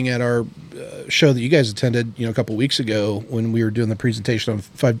something at our show that you guys attended, a couple weeks ago when we were doing the presentation on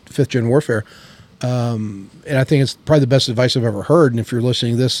 5th Gen Warfare. And I think it's probably the best advice I've ever heard. And if you're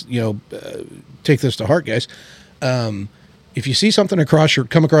listening to this, take this to heart, guys. If you see something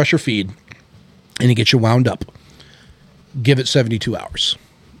come across your feed and it gets you wound up, give it 72 hours.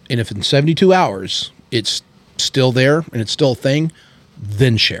 And if in 72 hours it's still there and it's still a thing,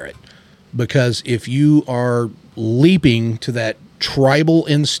 then share it. Because if you are leaping to that tribal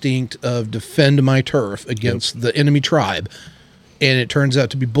instinct of defend my turf against the enemy tribe, and it turns out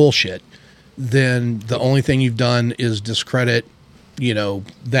to be bullshit, then the only thing you've done is discredit,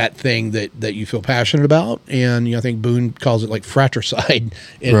 that thing that you feel passionate about. And I think Boone calls it like fratricide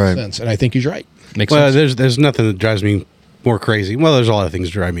in Right. a sense. And I think he's right. Makes Well, sense. there's nothing that drives me more crazy. Well, there's a lot of things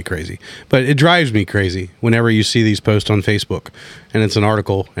that drive me crazy, but it drives me crazy whenever you see these posts on Facebook and it's an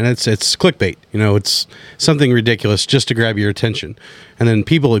article and it's clickbait. You know, it's something ridiculous just to grab your attention. And then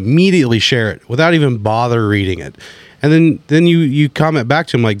people immediately share it without even bother reading it. And then you comment back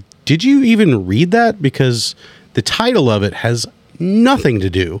to them like, did you even read that? Because the title of it has nothing to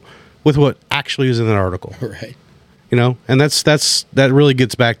do with what actually is in that article. Right. You know, and that really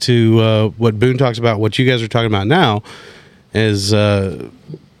gets back to what Boone talks about, what you guys are talking about now, is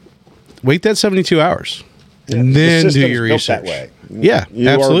wait that 72 hours and then do your research. That way. Yeah, You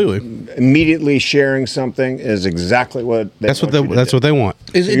absolutely. Immediately sharing something is exactly what That's what they want.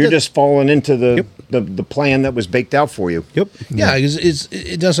 You're just falling into the plan that was baked out for you. Yep. Yeah,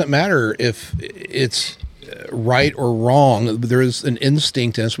 it doesn't matter if it's right or wrong. There is an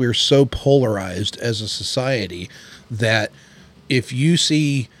instinct in us. We are so polarized as a society that if you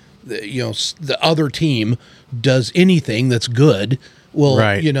see, the other team does anything that's good, well,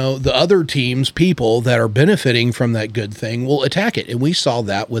 right. The other team's people that are benefiting from that good thing will attack it. And we saw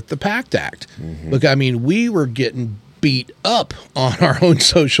that with the PACT Act. Look, I mean, we were getting beat up on our own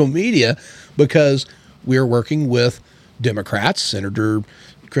social media because we were working with Democrats, Senator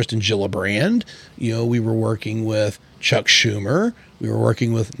Kristen Gillibrand. We were working with Chuck Schumer. We were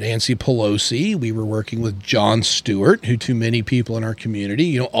working with Nancy Pelosi. We were working with Jon Stewart, who too many people in our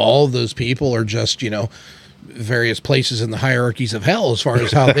community, all of those people are just, various places in the hierarchies of hell as far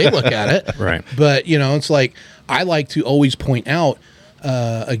as how they look at it. Right. But, it's like, I like to always point out,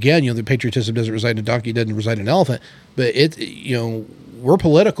 again, the patriotism doesn't reside in a donkey, doesn't reside in an elephant, but we're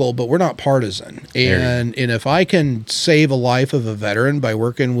political, but we're not partisan. And if I can save a life of a veteran by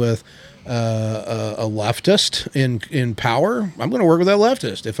working with a leftist in power, I'm going to work with that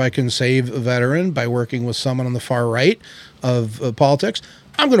leftist. If I can save a veteran by working with someone on the far right of politics,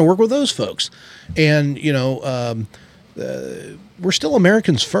 I'm going to work with those folks. And we're still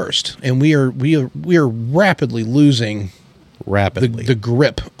Americans first, and we are rapidly losing the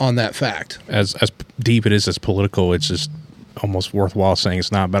grip on that fact. As deep it is as political, it's just almost worthwhile saying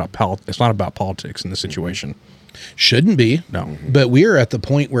it's not about politics in this situation. Shouldn't be. No. But we are at the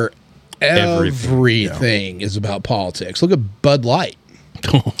point where everything is about politics. Look at Bud Light.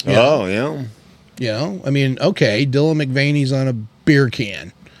 Oh, yeah. I mean, okay, Dylan McVaney's on a beer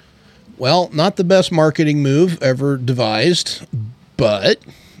can. Well, not the best marketing move ever devised, but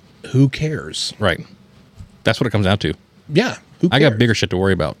who cares? Right. That's what it comes down to. Yeah. Who cares? I got bigger shit to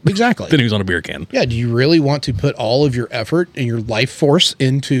worry about. Exactly. Than who's on a beer can. Yeah. Do you really want to put all of your effort and your life force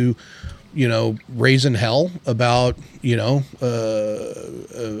into, raising hell about, a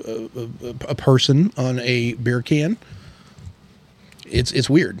person on a beer can? It's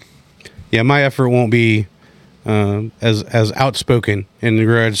weird. Yeah, my effort won't be as outspoken in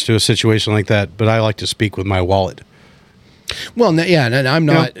regards to a situation like that, but I like to speak with my wallet. Well, yeah, and I'm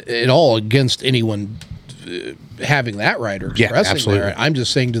not at all against anyone having that right or expressing absolutely. that. I'm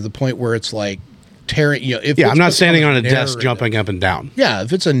just saying to the point where it's like tearing. I'm not standing on a desk jumping up and down. Yeah,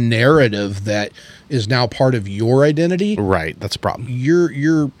 if it's a narrative that is now part of your identity, right, that's a problem.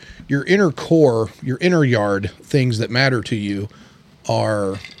 Your inner core, your inner yard, things that matter to you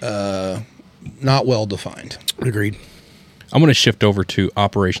are not well defined. Agreed. I'm going to shift over to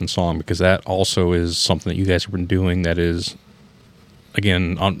Operation Song because that also is something that you guys have been doing that is,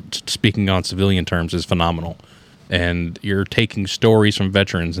 again, speaking on civilian terms, is phenomenal. And you're taking stories from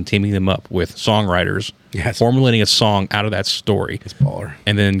veterans and teaming them up with songwriters, formulating a song out of that story. It's baller.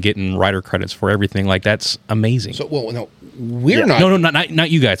 And then getting writer credits for everything. Like, that's amazing. So, we're not. No,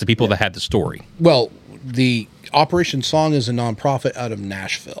 not you guys, the people that had the story. Well, the Operation Song is a nonprofit out of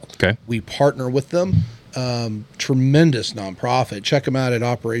Nashville. Okay. We partner with them. Tremendous nonprofit. Check them out at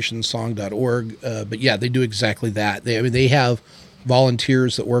operationsong.org. But yeah, they do exactly that. They have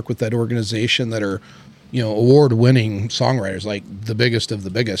volunteers that work with that organization that are, award-winning songwriters, like the biggest of the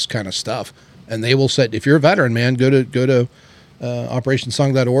biggest kind of stuff. And they will set, if you're a veteran, man, go to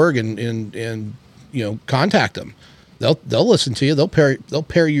operationsong.org and contact them. They'll listen to you. They'll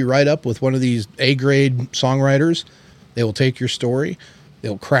pair you right up with one of these A-grade songwriters. They will take your story.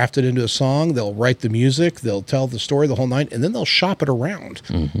 They'll craft it into a song. They'll write the music. They'll tell the story the whole night, and then they'll shop it around.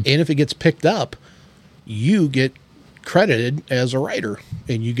 Mm-hmm. And if it gets picked up, you get credited as a writer,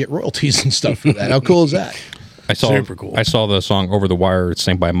 and you get royalties and stuff for that. How cool is that? Super cool. I saw the song Over the Wire. It's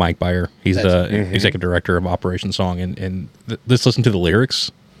sang by Mike Beyer. He's the executive director of Operation Song. And let's listen to the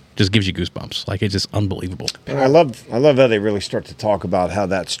lyrics. just gives you goosebumps. Like, it's just unbelievable. And I love how they really start to talk about how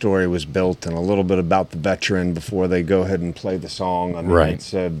that story was built and a little bit about the veteran before they go ahead and play the song. I mean,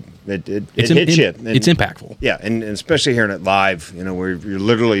 Right. it hits you. And- It's impactful. Yeah, and especially hearing it live, where you're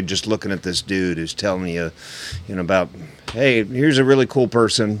literally just looking at this dude who's telling you, about, hey, here's a really cool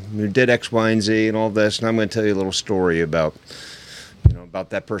person who did X, Y, and Z and all this, and I'm going to tell you a little story about, about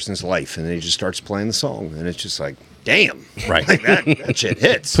that person's life, and then he just starts playing the song, and it's just like, damn, Right. like that shit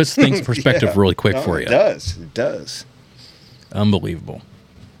hits. Puts things in perspective really quick for you. It does. Unbelievable.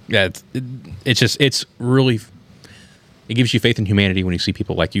 Yeah, it's really, it gives you faith in humanity when you see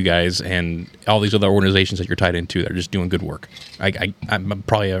people like you guys and all these other organizations that you're tied into that are just doing good work. I'm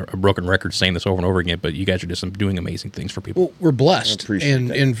probably a broken record saying this over and over again, but you guys are just doing amazing things for people. Well, we're blessed, I appreciate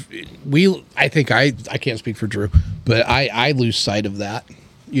that. and I think I can't speak for Drew, but I lose sight of that,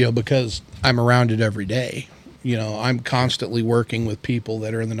 because I'm around it every day. I'm constantly working with people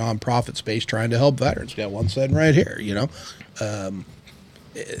that are in the nonprofit space trying to help veterans. Got one sitting right here.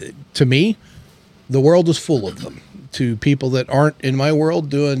 To me, the world is full of them. To people that aren't in my world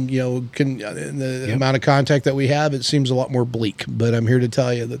doing, the amount of contact that we have, it seems a lot more bleak. But I'm here to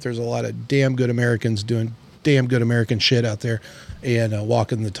tell you that there's a lot of damn good Americans doing damn good American shit out there and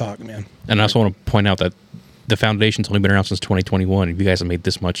walking the talk, man. And I also want to point out that the foundation's only been around since 2021. If you guys have made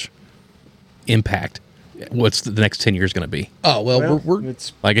this much impact, what's the next 10 years going to be? Oh, well, we're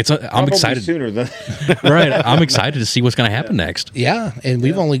it's Like, I'm probably excited. sooner than Right. I'm excited to see what's going to happen next. yeah, and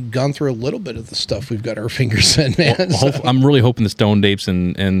we've only gone through a little bit of the stuff we've got our fingers in, man. So- I'm really hoping the Stone Dapes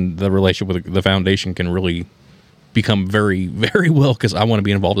and the relationship with the foundation can really become very, very well, because I want to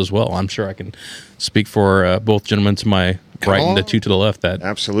be involved as well. I'm sure I can speak for both gentlemen to my right and the two to the left. That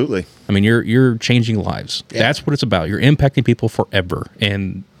absolutely. I mean, you're changing lives. Yeah. That's what it's about. You're impacting people forever,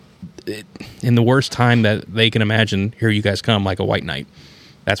 and in the worst time that they can imagine, here you guys come like a white knight.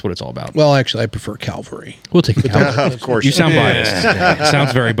 That's what it's all about. well, actually, I prefer Calvary. We'll take it. Of course. You sound biased.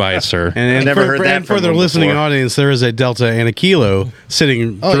 Sounds very biased, sir. And Never heard that and from for the them listening before. audience, there is a Delta and a Kilo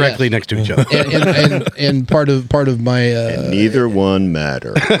sitting Oh, directly yeah. next to each other. and part of my Neither one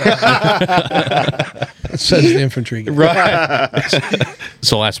matter. says the infantry guy. Right.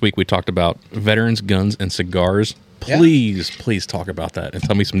 So last week we talked about veterans, guns, and cigars. Yeah. Please talk about that and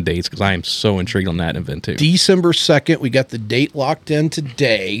tell me some dates, because I am so intrigued on that event too. December 2nd, we got the date locked in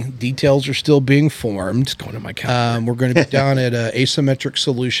today. Details are still being formed. Going to my calendar. We're going to be down at Asymmetric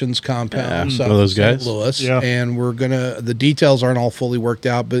Solutions compound, south Know those of St. guys? Louis, Yeah. and the details aren't all fully worked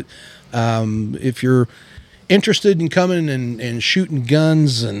out, but if you're interested in coming and shooting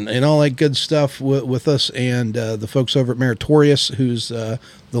guns and all that good stuff with us and the folks over at Meritorious, who's the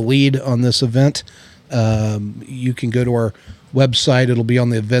lead on this event, you can go to our website. It'll be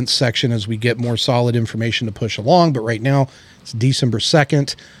on the events section as we get more solid information to push along. But right now, it's December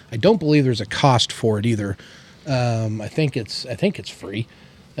 2nd. I don't believe there's a cost for it either. I think it's free.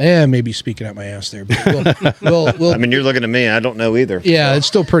 Maybe speaking out my ass there, but we'll I mean, you're looking at me. I don't know either. yeah, it's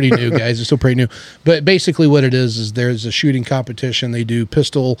still pretty new, guys. It's still pretty new. But basically what it is there's a shooting competition. They do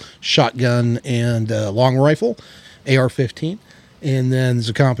pistol, shotgun, and long rifle, AR-15. And then there's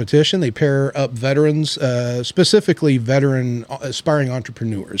a competition. They pair up veterans, specifically veteran aspiring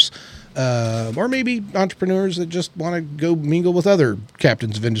entrepreneurs, or maybe entrepreneurs that just want to go mingle with other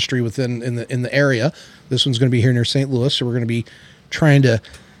captains of industry within in the area. This one's going to be here near St. Louis, so we're going to be trying to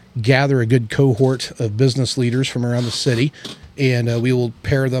gather a good cohort of business leaders from around the city, and we will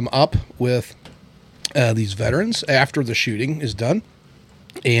pair them up with these veterans after the shooting is done,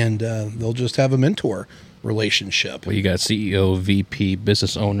 and they'll just have a mentor relationship. Well, you got CEO, VP,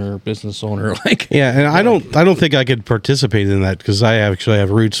 business owner, like Yeah, and I don't think I could participate in that because I actually have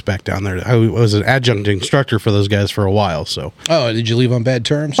roots back down there. I was an adjunct instructor for those guys for a while. So, Oh, did you leave on bad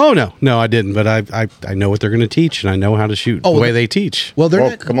terms? oh no, I didn't. But I know what they're going to teach, and I know how to shoot Oh, the way they teach. Well, they're Well,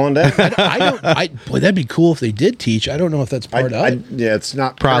 not, come on down. boy, that'd be cool if they did teach. I don't know if that's part of it. Yeah, it's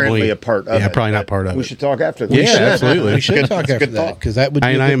not Probably. currently a part of it. Yeah, probably not but part of we it. should talk after We this. should, absolutely. We should talk after that because that would. Be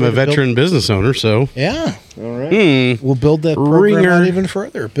I am good a way to build- veteran business owner, so Yeah, All right. we'll build that program Ringer. out even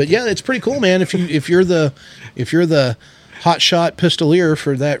further. But yeah, it's pretty cool, man. If you're the hot shot pistolier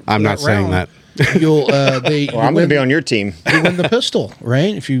for that, I'm not saying round, that. You'll Well, I'm going to be on your team. you win the pistol,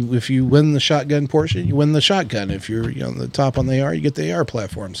 right? If you win the shotgun portion, you win the shotgun. If you're on the top on the AR, you get the AR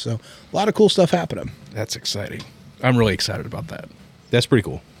platform. So a lot of cool stuff happening. that's exciting. I'm really excited about that. That's pretty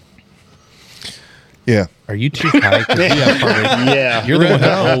cool. Yeah. Are you too high? Yeah. You're the one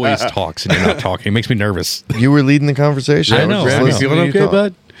that always talks and you're not talking. It makes me nervous. You were leading the conversation. I was know, just I know. listening to Feeling you okay, talk.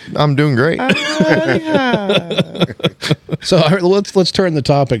 bud? I'm doing great. So all right, let's turn the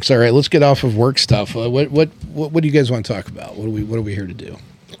topics. All right, let's get off of work stuff. What do you guys want to talk about? What are we here to do?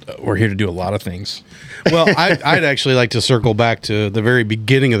 we're here to do a lot of things. Well, I'd actually like to circle back to the very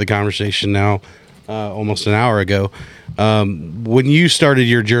beginning of the conversation now, almost an hour ago. When you started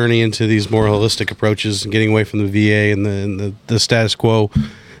your journey into these more holistic approaches and getting away from the VA and the status quo,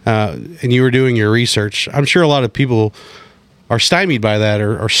 and you were doing your research, I'm sure a lot of people are stymied by that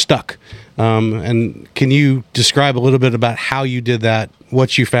or stuck. And can you describe a little bit about how you did that,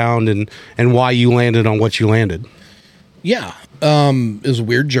 what you found, and why you landed on what you landed? Yeah. It was a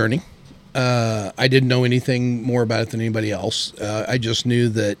weird journey. I didn't know anything more about it than anybody else. I just knew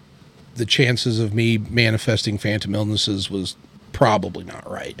that the chances of me manifesting phantom illnesses was probably not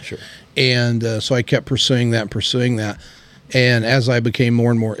right. Sure. And so I kept pursuing that. And as I became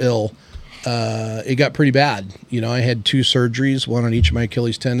more and more ill, it got pretty bad. I had 2 surgeries, one on each of my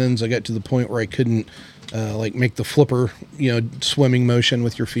Achilles tendons. I got to the point where I couldn't make the flipper, swimming motion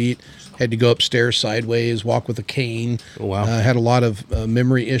with your feet. Had to go upstairs sideways, walk with a cane. Oh, wow. Had a lot of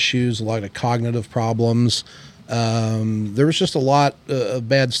memory issues, a lot of cognitive problems. There was just a lot of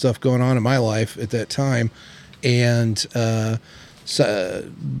bad stuff going on in my life at that time. And so,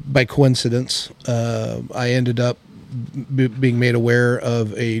 by coincidence, I ended up being made aware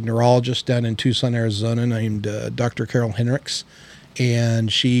of a neurologist down in Tucson, Arizona, named Dr. Carol Hendricks.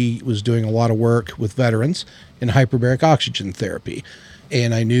 And she was doing a lot of work with veterans in hyperbaric oxygen therapy.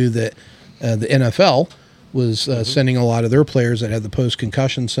 And I knew that the NFL was sending a lot of their players that had the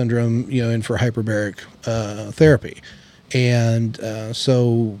post-concussion syndrome, in for hyperbaric therapy. And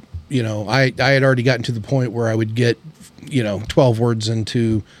so, I had already gotten to the point where I would get, 12 words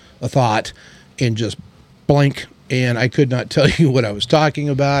into a thought and just blank. And I could not tell you what I was talking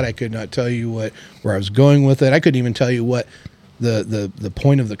about. I could not tell you where I was going with it. I couldn't even tell you what the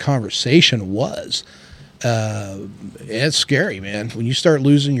point of the conversation was. It's scary, man. When you start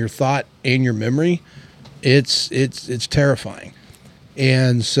losing your thought and your memory, it's terrifying.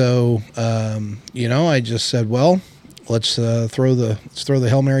 And so, I just said, well, let's throw the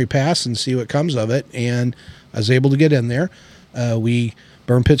Hail Mary pass and see what comes of it. And I was able to get in there. We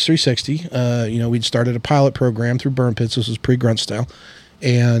Burn Pits 360. We'd started a pilot program through Burn Pits. This was pre-Grunt style,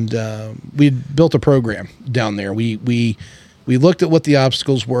 and we'd built a program down there. We looked at what the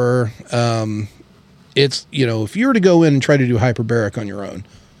obstacles were. It's, if you were to go in and try to do hyperbaric on your own,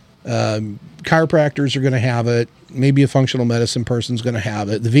 chiropractors are going to have it. Maybe a functional medicine person's going to have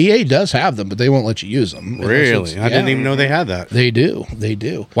it. The VA does have them, but they won't let you use them. Really? I didn't even know they had that. They do.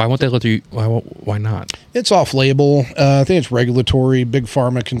 Why won't they let you? Why not? It's off-label. I think it's regulatory, big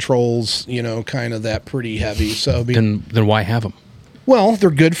pharma controls, kind of that pretty heavy. So Then why have them? Well, they're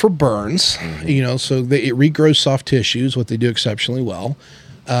good for burns, so it regrows soft tissues, what they do exceptionally well.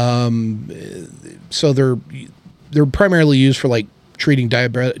 So they're primarily used for treating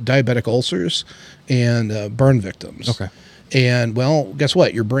diabetic ulcers and burn victims. Okay. And well, guess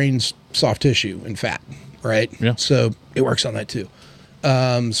what? Your brain's soft tissue and fat, right? Yeah. So it works on that too.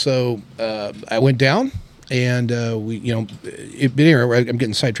 So I went down and but anyway, I'm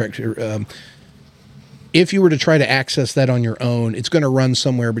getting sidetracked here. If you were to try to access that on your own, it's going to run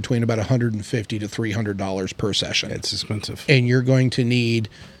somewhere between about $150 to $300 per session. It's expensive. And you're going to need,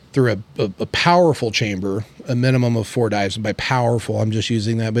 through a powerful chamber, a minimum of 4 dives. And by powerful, I'm just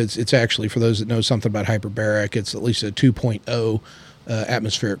using that, but it's actually, for those that know something about hyperbaric, it's at least a 2.0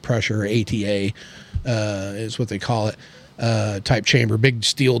 atmospheric pressure, ATA is what they call it, type chamber, big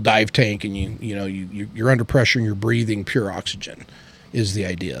steel dive tank, and you're under pressure and you're breathing pure oxygen is the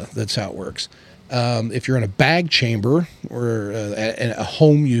idea. That's how it works. If you're in a bag chamber or a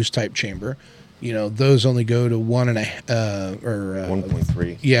home use type chamber, those only go to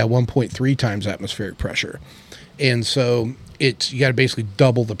 1.3. Yeah, 1.3 times atmospheric pressure. And so you got to basically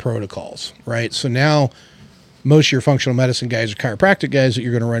double the protocols, right? So now most of your functional medicine guys or chiropractic guys that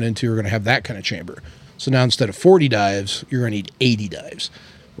you're going to run into are going to have that kind of chamber. So now instead of 40 dives, you're going to need 80 dives.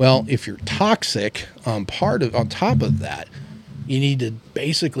 Well, if you're toxic on top of that, you need to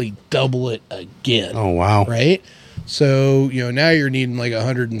basically double it again. Oh, wow. Right? So, now you're needing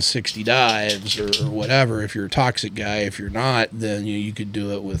 160 dives or whatever if you're a toxic guy. If you're not, then you could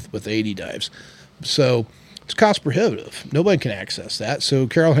do it with 80 dives. So it's cost prohibitive. Nobody can access that. So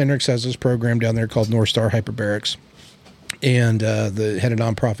Carol Hendricks has this program down there called North Star Hyperbarics, and they had a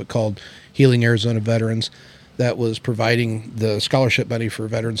nonprofit called Healing Arizona Veterans that was providing the scholarship money for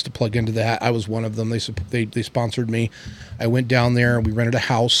veterans to plug into that. I was one of them. They sponsored me. I went down there. We rented a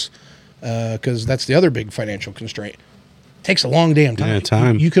house because that's the other big financial constraint. It takes a long damn time. Yeah,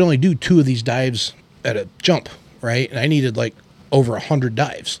 time. You can only do 2 of these dives at a jump, right? And I needed over 100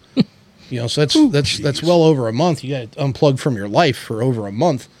 dives. So that's well over a month. You got to unplug from your life for over a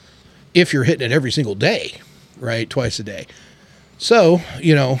month if you're hitting it every single day, right? Twice a day. So,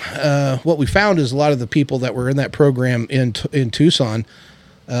 what we found is a lot of the people that were in that program in Tucson,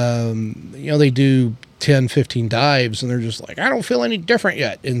 they do 10, 15 dives and they're just like, I don't feel any different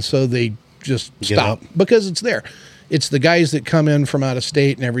yet. And so they just stop because it's there. It's the guys that come in from out of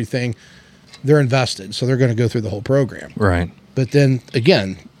state and everything. They're invested. So they're going to go through the whole program. Right. But then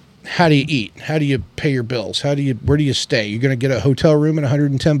again, how do you eat? How do you pay your bills? Where do you stay? You're going to get a hotel room at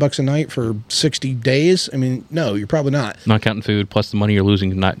 $110 a night for 60 days? I mean, no, you're probably not. Not counting food, plus the money you're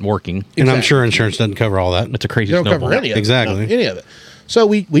losing not working. Exactly. And I'm sure insurance doesn't cover all that. It's a crazy They don't snowball. cover any of it. Exactly. No, any of it. So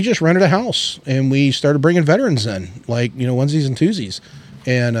we just rented a house and we started bringing veterans in, like, onesies and twosies,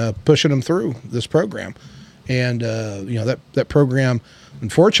 and pushing them through this program. And, that program,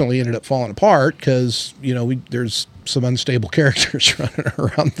 unfortunately, ended up falling apart because, there's some unstable characters running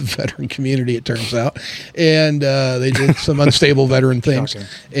around the veteran community, it turns out. And they did some unstable veteran things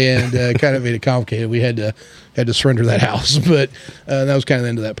and kind of made it complicated. We had to surrender that house, but that was kind of the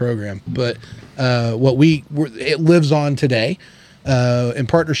end of that program. But it lives on today. In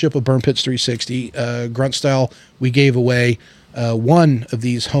partnership with Burn Pits 360, Grunt Style, we gave away one of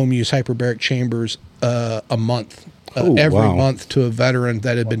these home use hyperbaric chambers a month, every month to a veteran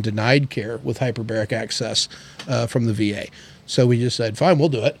that had been denied care with hyperbaric access from the VA. So we just said, fine, we'll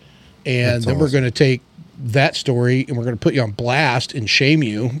do it. And then we're going to take that story and we're going to put you on blast and shame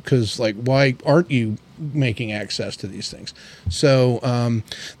you because, like, why aren't you making access to these things? So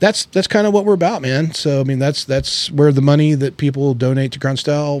that's kind of what we're about, man. So I mean, that's where the money that people donate to Grunt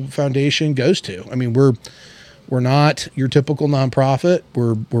Style Foundation goes to. I mean, we're not your typical nonprofit.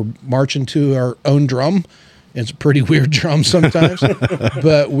 We're marching to our own drum. It's a pretty weird drum sometimes,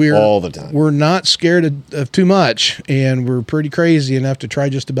 but we're all the time. We're not scared of too much, and we're pretty crazy enough to try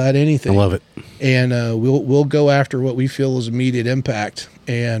just about anything. I love it. And we'll go after what we feel is immediate impact,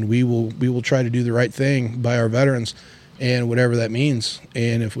 and we will try to do the right thing by our veterans, and whatever that means.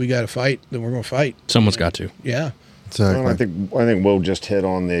 And if we got to fight, then we're going to fight. Someone's got to. Yeah. Exactly. Well, I think Will just hit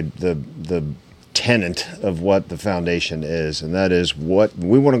on the tenet of what the foundation is, and that is what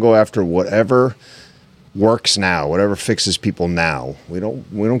we want to go after. Whatever works now, whatever fixes people now. We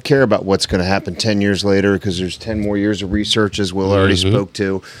don't care about what's going to happen 10 years later because there's 10 more years of research, as Will already spoke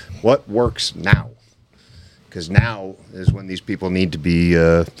to. What works now? Because now is when these people need to be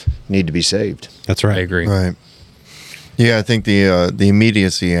saved. That's right. I agree. Right. Yeah, I think the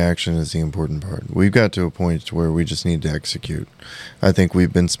immediacy action is the important part. We've got to a point where we just need to execute. I think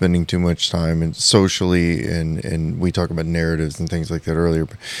we've been spending too much time and socially, and we talk about narratives and things like that earlier,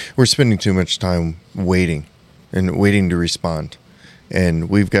 but we're spending too much time waiting to respond. And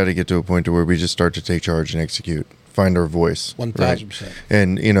we've got to get to a point to where we just start to take charge and execute. Find our voice. 1,000%.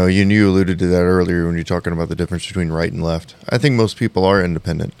 And, you alluded to that earlier when you're talking about the difference between right and left. I think most people are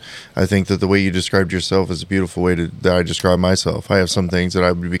independent. I think that the way you described yourself is a beautiful way that I describe myself. I have some things that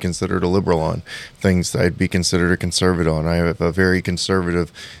I would be considered a liberal on, things that I'd be considered a conservative on. I have a very conservative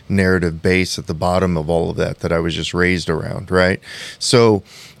narrative base at the bottom of all of that I was just raised around, right? So,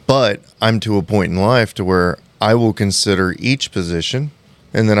 but I'm to a point in life to where I will consider each position,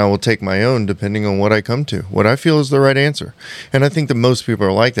 and then I will take my own depending on what I come to, what I feel is the right answer. And I think that most people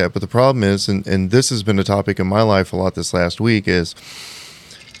are like that. But the problem is, and this has been a topic in my life a lot this last week, is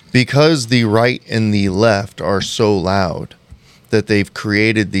because the right and the left are so loud that they've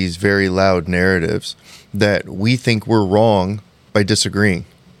created these very loud narratives that we think we're wrong by disagreeing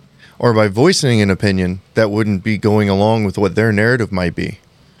or by voicing an opinion that wouldn't be going along with what their narrative might be.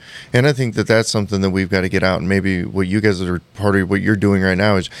 And I think that that's something that we've got to get out. And maybe what you guys are part of what you're doing right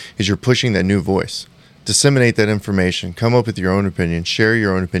now is you're pushing that new voice. Disseminate that information. Come up with your own opinion. Share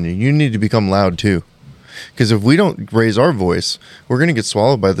your own opinion. You need to become loud too. Because if we don't raise our voice, we're going to get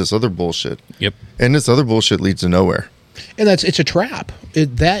swallowed by this other bullshit. Yep. And this other bullshit leads to nowhere. And it's a trap.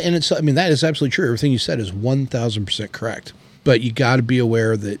 That is absolutely true. Everything you said is 1,000% correct. But you got to be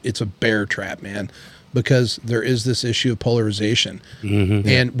aware that it's a bear trap, man. Because there is this issue of polarization. Mm-hmm.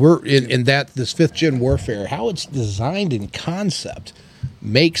 And we're in that this 5th gen warfare, how it's designed in concept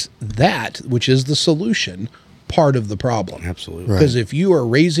makes that, which is the solution, part of the problem. Absolutely. Because if you are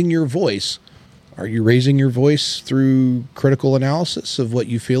raising your voice, are you raising your voice through critical analysis of what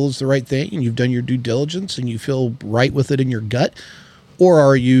you feel is the right thing and you've done your due diligence and you feel right with it in your gut? Or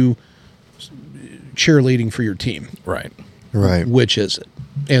are you cheerleading for your team? Right. Right. Which is it?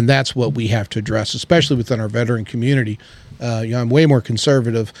 And that's what we have to address, especially within our veteran community. I'm way more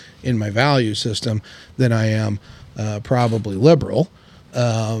conservative in my value system than I am probably liberal.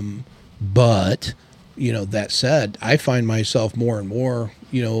 But, that said, I find myself more and more,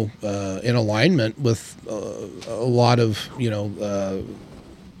 in alignment with a lot of,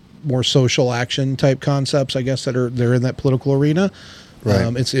 more social action type concepts, I guess, they're in that political arena.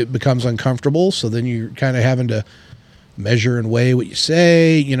 Right. It becomes uncomfortable. So then you're kind of having to measure and weigh what you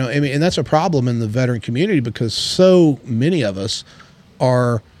say, I mean, and that's a problem in the veteran community because so many of us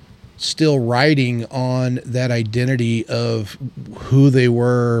are still riding on that identity of who they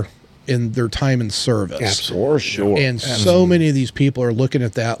were in their time in service. For sure. And so many of these people are looking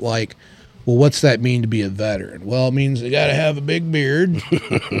at that like, well, what's that mean to be a veteran? Well, it means they got to have a big beard,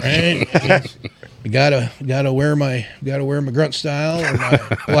 right? You gotta wear my Grunt style or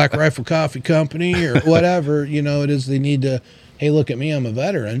my Black Rifle Coffee Company or whatever it is. They need to, hey, look at me, I'm a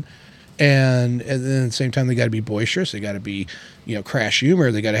veteran, and then at the same time they got to be boisterous. They got to be crash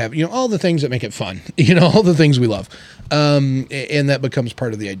humor. They got to have all the things that make it fun. All the things we love, and that becomes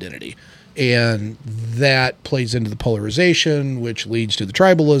part of the identity. And that plays into the polarization, which leads to the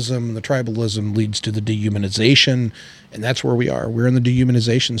tribalism. And the tribalism leads to the dehumanization, and that's where we are. We're in the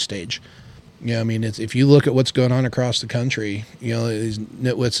dehumanization stage. I mean, if you look at what's going on across the country, these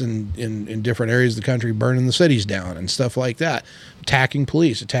nitwits in different areas of the country burning the cities down and stuff like that, attacking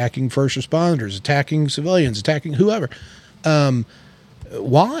police, attacking first responders, attacking civilians, attacking whoever.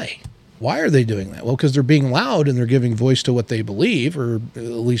 Why? Why are they doing that? Well, because they're being loud and they're giving voice to what they believe, or at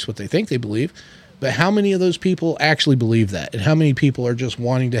least what they think they believe. But how many of those people actually believe that? And how many people are just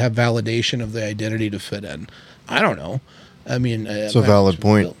wanting to have validation of the identity to fit in? I don't know. I mean, it's a valid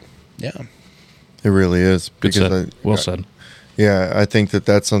point. Yeah. It really is. Good said. Well said. Yeah, I think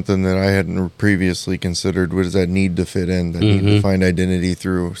that's something that I hadn't previously considered. What is that need to fit in? That need to find identity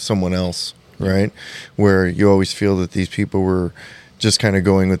through someone else, right? Where you always feel that these people were just kind of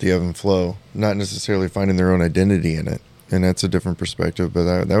going with the ebb and flow, not necessarily finding their own identity in it. And that's a different perspective,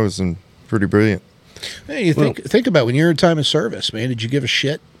 but that was pretty brilliant. Hey, you think about when you're in time of service, man. Did you give a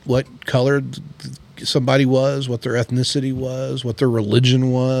shit what color somebody was, what their ethnicity was, what their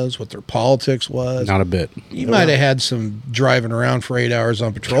religion was, what their politics was? Not a bit. You might have had some driving around for 8 hours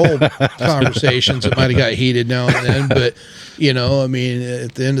on patrol conversations that might have got heated now and then, but I mean,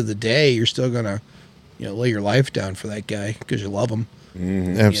 at the end of the day, you're still gonna lay your life down for that guy because you love him.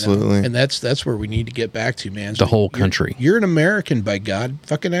 Absolutely. And that's where we need to get back to, man. The whole country. You're an American, by God.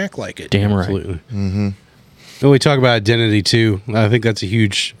 Fucking act like it. Damn right. Absolutely. When we talk about identity too, I think that's a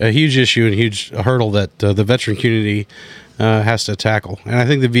huge issue and a huge hurdle that the veteran community has to tackle. And I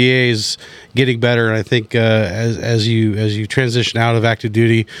think the VA is getting better. And I think as you transition out of active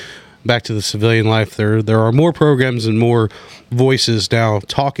duty back to the civilian life, there are more programs and more voices now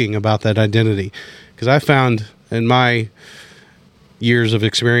talking about that identity. Because I found in my years of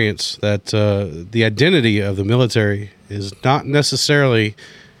experience that the identity of the military is not necessarily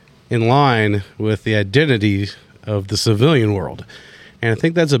in line with the identity of the civilian world. And I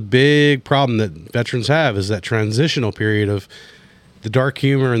think that's a big problem that veterans have, is that transitional period of the dark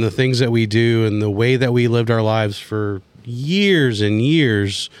humor and the things that we do and the way that we lived our lives for years and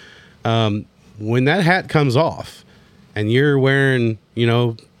years. When that hat comes off and you're wearing,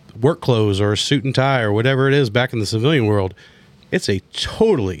 work clothes or a suit and tie or whatever it is back in the civilian world, it's a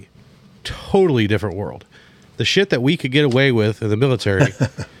totally, totally different world. The shit that we could get away with in the military,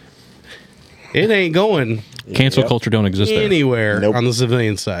 it ain't going Cancel culture don't exist anywhere on the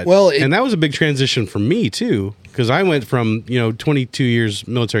civilian side. Well, and that was a big transition for me too, because I went from 22 years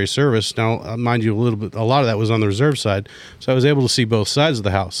military service. Now, mind you, a lot of that was on the reserve side, so I was able to see both sides of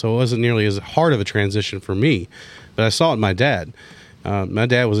the house. So it wasn't nearly as hard of a transition for me, but I saw it in my dad. My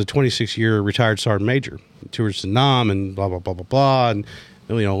dad was a 26-year retired sergeant major, toured Vietnam and blah blah blah blah blah, and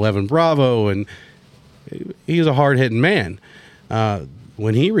 11 Bravo, and he was a hard-hitting man.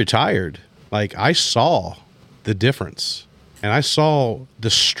 When he retired, I saw the difference, and I saw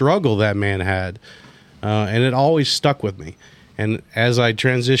the struggle that man had, and it always stuck with me. And as I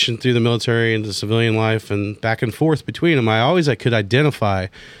transitioned through the military into civilian life and back and forth between them, I could identify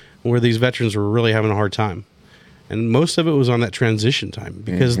where these veterans were really having a hard time. And most of it was on that transition time,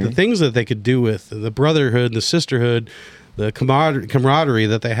 because the things that they could do with the brotherhood, the sisterhood, the camaraderie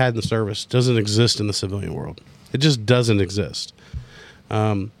that they had in the service doesn't exist in the civilian world. It just doesn't exist.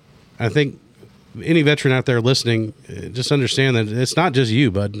 I think any veteran out there listening, just understand that it's not just you,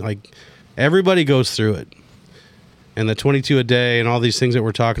 bud. Everybody goes through it. And the 22 a day and all these things that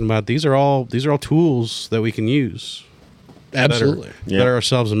we're talking about, these are all tools that we can use. Absolutely. Better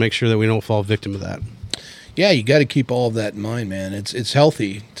ourselves and make sure that we don't fall victim to that. Yeah, you got to keep all of that in mind, man. It's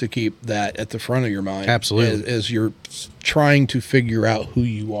healthy to keep that at the front of your mind. Absolutely. As you're trying to figure out who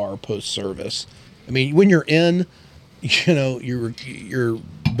you are post-service. I mean, when you're in, you're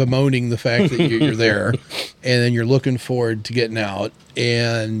bemoaning the fact that you're there, and then you're looking forward to getting out.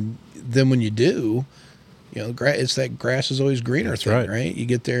 And then when you do, You know, it's that grass is always greener That's thing, right. right? You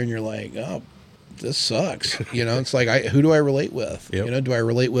get there and you're like, oh, this sucks. You know, it's like, who do I relate with? Yep. You know, do I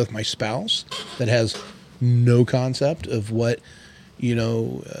relate with my spouse that has no concept of what, you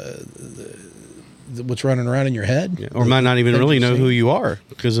know, what's running around in your head? Yeah. Or might not even really know who you are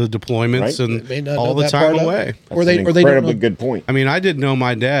because of deployments Right. They and not all know the that time part of it. away. Or That's they an don't incredibly know. good point. I mean, I didn't know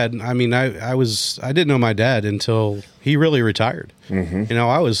my dad. I mean, I didn't know my dad until he really retired. You know,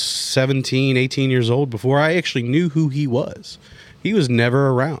 I was 17, 18 years old before I actually knew who he was. He was never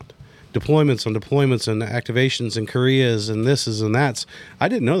around. Deployments on deployments and activations and Koreas and thises and that's. I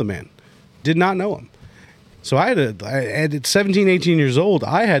didn't know the man. Did not know him. So at 17, 18 years old,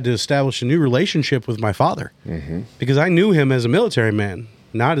 I had to establish a new relationship with my father because I knew him as a military man,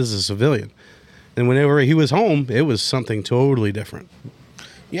 not as a civilian. And whenever he was home, it was something totally different.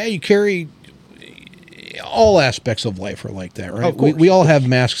 Yeah, you carry all aspects of life are like that, right? Of course. We all have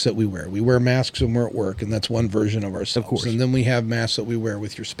masks that we wear. We wear masks when we're at work, and that's one version of ourselves. Of course. And then we have masks that we wear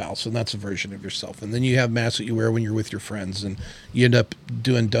with your spouse, and that's a version of yourself. And then you have masks that you wear when you're with your friends, and you end up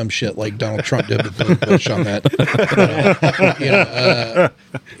doing dumb shit like Donald Trump did with Billy Bush on that.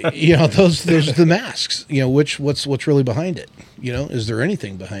 You know, those are the masks. You know, what's really behind it? You know, is there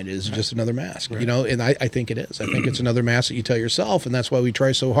anything behind it? Is it just another mask? You know, and I think it is. I think it's another mask that you tell yourself, and that's why we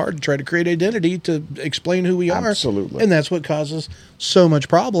try so hard to try to create identity to explain who we are. Absolutely. And that's what causes so much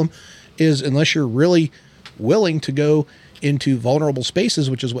problem is unless you're really willing to go into vulnerable spaces,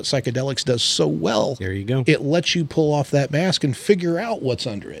 which is what psychedelics does so well. There you go. It lets you pull off that mask and figure out what's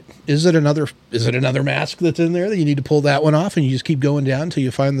under it. Is it another mask that's in there that you need to pull that one off and you just keep going down until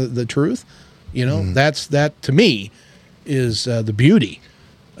you find the truth? You know, that to me is the beauty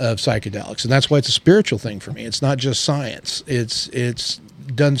of psychedelics. And that's why it's a spiritual thing for me. It's not just science. It's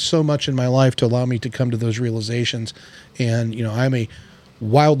done so much in my life to allow me to come to those realizations. And, you know, I'm a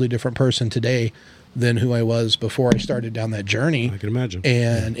wildly different person today than who I was before I started down that journey. I can imagine.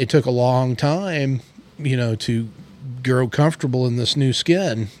 And it took a long time, you know, to grow comfortable in this new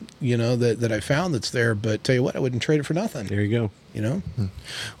skin, you know, that I found that's there. But tell you what, I wouldn't trade it for nothing. There you go. You know?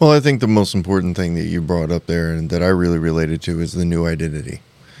 Well, I think the most important thing that you brought up there and that I really related to is the new identity,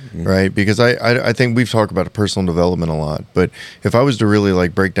 right? Because I think we've talked about personal development a lot, but if I was to really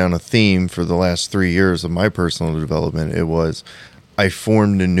like break down a theme for the last 3 years of my personal development, it was I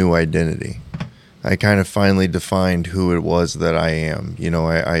formed a new identity. I kind of finally defined who it was that I am. You know,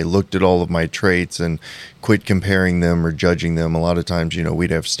 I looked at all of my traits and quit comparing them or judging them. A lot of times, you know,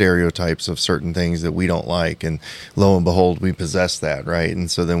 we'd have stereotypes of certain things that we don't like. And lo and behold, we possess that, right? And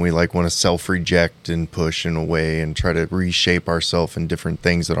so then we like want to self-reject and push in a way and try to reshape ourselves in different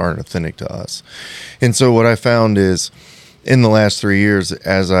things that aren't authentic to us. And so what I found is in the last 3 years,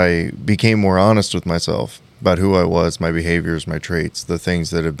 as I became more honest with myself about who I was, my behaviors, my traits, the things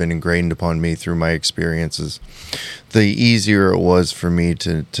that have been ingrained upon me through my experiences, the easier it was for me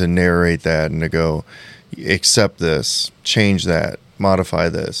to narrate that and to go, accept this, change that, modify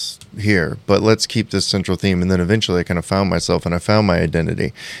this here, but let's keep this central theme. And then eventually I kind of found myself and I found my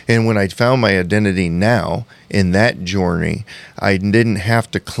identity. And when I found my identity now in that journey, I didn't have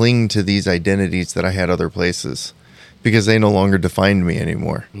to cling to these identities that I had other places because they no longer defined me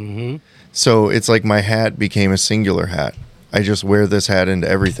anymore. Mm-hmm. So it's like my hat became a singular hat. I just wear this hat into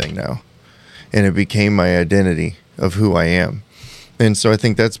everything now. And it became my identity of who I am. And so I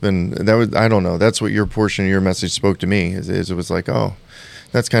think I don't know, that's what your portion of your message spoke to me, is it was like, oh,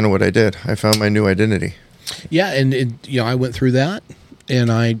 that's kind of what I did. I found my new identity. Yeah, and you know, I went through that, and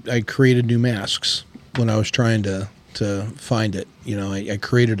I created new masks when I was trying to find it. You know, I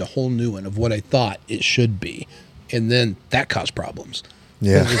created a whole new one of what I thought it should be, and then that caused problems.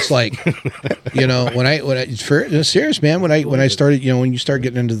 Yeah, it's like, you know, when I serious, man, when I started, you know, when you start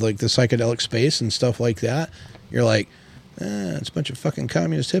getting into like the psychedelic space and stuff like that, you're like, it's a bunch of fucking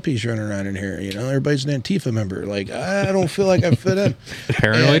communist hippies running around in here. You know, everybody's an Antifa member. Like, I don't feel like I fit in.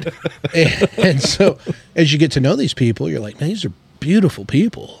 Paranoid. And so as you get to know these people, you're like, man, these are beautiful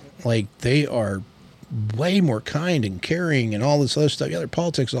people. Like, they are way more kind and caring and all this other stuff. Yeah, their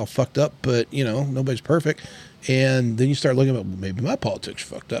politics is all fucked up, but, you know, nobody's perfect. And then you start looking at, well, maybe my politics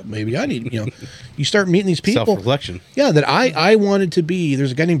fucked up. Maybe I need, you know, you start meeting these people. Self-reflection. Yeah, that I wanted to be.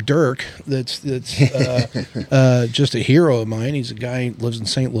 There's a guy named Dirk that's just a hero of mine. He's a guy who lives in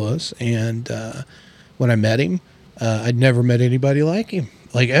St. Louis. And when I met him, I'd never met anybody like him,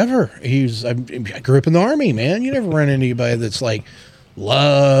 like ever. I grew up in the Army, man. You never run into anybody that's like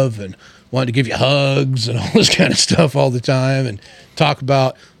love and wanted to give you hugs and all this kind of stuff all the time and talk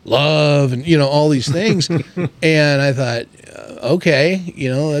about love and, you know, all these things. And I thought, okay, you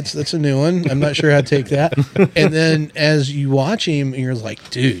know, that's a new one. I'm not sure how to take that. And then as you watch him, you're like,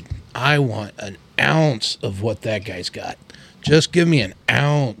 dude, I want an ounce of what that guy's got. Just give me an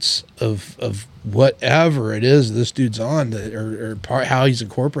ounce of whatever it is this dude's on, or how he's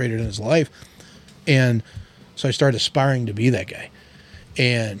incorporated in his life. And so I started aspiring to be that guy.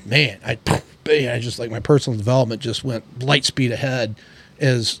 And man, I just, like, my personal development just went light speed ahead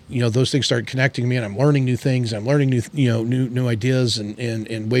as, those things started connecting me, and I'm learning new things. I'm learning new ideas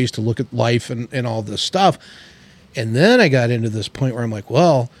and ways to look at life and all this stuff. And then I got into this point where I'm like,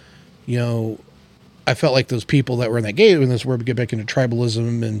 well, I felt like those people that were in that gate, when this is where we get back into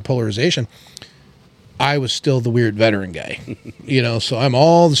tribalism and polarization, I was still the weird veteran guy, so I'm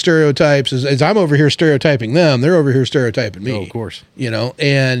all the stereotypes. As I'm over here stereotyping them, they're over here stereotyping me. Oh, of course.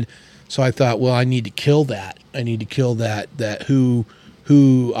 And so I thought, well, I need to kill that. I need to kill that who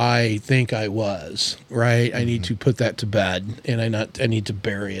I think I was, right? I need to put that to bed, and I need to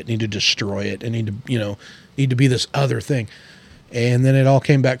bury it, need to destroy it. I need to be this other thing. And then it all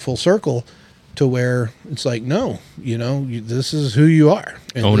came back full circle to where it's like, no, this is who you are,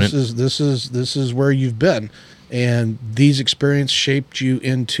 and Own this it. this is where you've been, and these experiences shaped you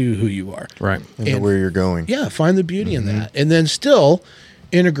into who you are, Right. And where you're going. yeah, find the beauty in that, and then still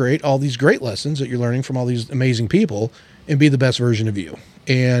integrate all these great lessons that you're learning from all these amazing people, and be the best version of you.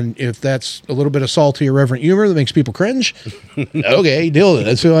 And if that's a little bit of salty, irreverent humor that makes people cringe, okay, deal with it.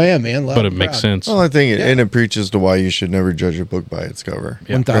 That's who I am, man. Loud But it and makes proud. sense. Well, I think and it preaches to why you should never judge a book by its cover.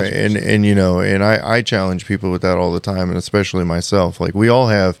 1,000%. And I challenge people with that all the time, and especially myself. Like, we all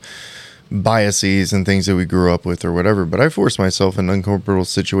have biases and things that we grew up with or whatever, but I force myself in uncomfortable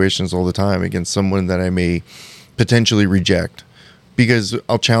situations all the time against someone that I may potentially reject, because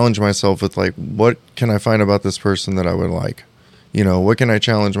I'll challenge myself with, like, what can I find about this person that I would like? What can I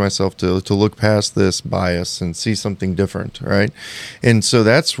challenge myself to look past this bias and see something different, right? And so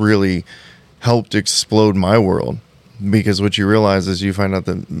that's really helped explode my world, because what you realize is you find out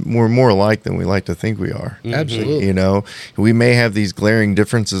that we're more alike than we like to think we are. Absolutely. We may have these glaring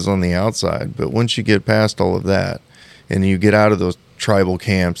differences on the outside, but once you get past all of that and you get out of those tribal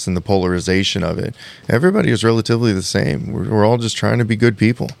camps and the polarization of it, everybody is relatively the same. We're all just trying to be good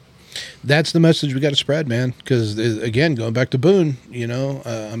people. That's the message we got to spread, man. Because, again, going back to Boone,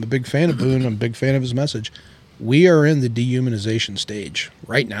 I'm a big fan of Boone. I'm a big fan of his message. We are in the dehumanization stage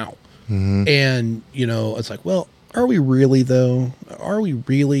right now. Mm-hmm. And, it's like, well, are we really, though? Are we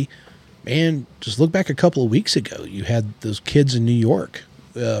really? Man, just look back a couple of weeks ago. You had those kids in New York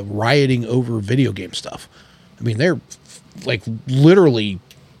rioting over video game stuff. I mean, they're like literally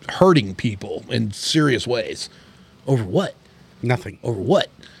hurting people in serious ways. Over what? Nothing. Over what?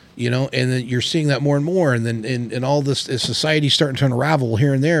 And then you're seeing that more and more, and then in all this society's starting to unravel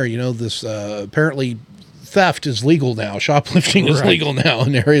here and there. This apparently theft is legal now, shoplifting is legal now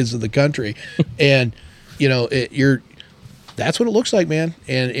in areas of the country, and that's what it looks like, man.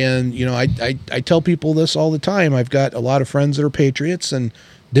 And I tell people this all the time. I've got a lot of friends that are patriots and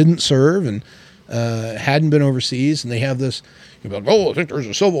didn't serve and hadn't been overseas, and they have this. You're like, I think there's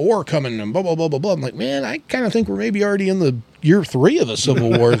a civil war coming, and blah, blah, blah, blah, blah. I'm like, man, I kind of think we're maybe already in the year 3 of a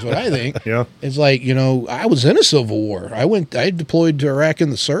civil war is what I think. Yeah. It's like, I was in a civil war. I deployed to Iraq in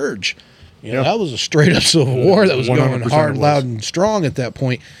the surge. That was a straight up civil war that was going 100% hard, it was. loud, and strong at that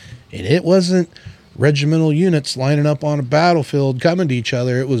point. And it wasn't regimental units lining up on a battlefield coming to each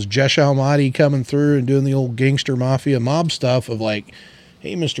other. It was Jesh al-Mahdi coming through and doing the old gangster mafia mob stuff of like,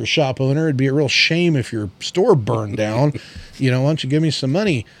 hey, Mr. Shop Owner, it'd be a real shame if your store burned down. Why don't you give me some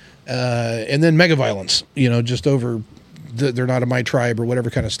money? And then mega violence, just over they're not of my tribe or whatever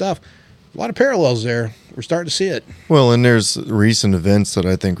kind of stuff. A lot of parallels there. We're starting to see it. Well, and there's recent events that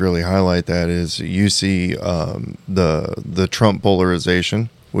I think really highlight that. Is you see the Trump polarization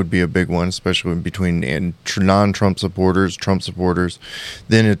would be a big one, especially between non-Trump supporters, Trump supporters.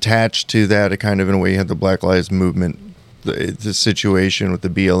 Then attached to that, it kind of in a way you had the Black Lives Movement, the situation with the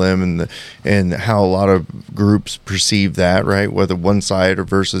BLM and how a lot of groups perceive that, right? Whether one side or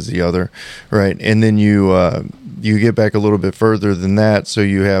versus the other, right? And then you get back a little bit further than that, so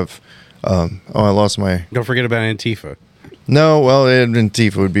you have. I lost my. Don't forget about Antifa. No, well,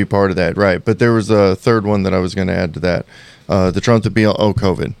 Antifa would be part of that, right? But there was a third one that I was going to add to that. The Trump to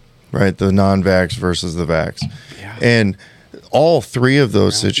COVID, right? The non-vax versus the vax. Yeah. And all 3 of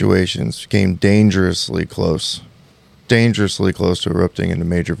those situations came dangerously close to erupting into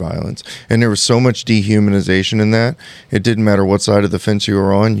major violence. And there was so much dehumanization in that, it didn't matter what side of the fence you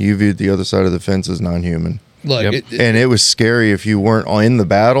were on, you viewed the other side of the fence as non-human. Look, Yep. And it was scary if you weren't in the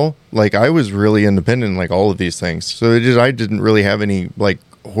battle. Like, I was really independent in like all of these things. So I didn't really have any like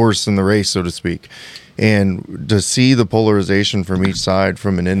horse in the race, so to speak. And to see the polarization from each side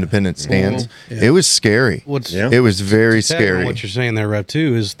from an independent stance, it was scary. It was very scary. What you're saying there, Rev,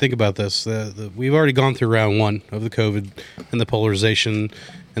 too, is think about this. We've already gone through round 1 of the COVID and the polarization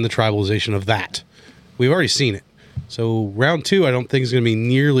and the tribalization of that. We've already seen it. So round 2, I don't think is going to be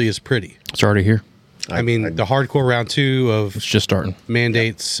nearly as pretty. It's already here. I mean, the hardcore round 2 of It's just starting.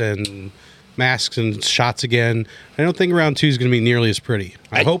 mandates and masks and shots again. I don't think round 2 is going to be nearly as pretty.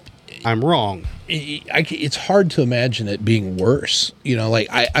 I hope I'm wrong. It's hard to imagine it being worse. You know, like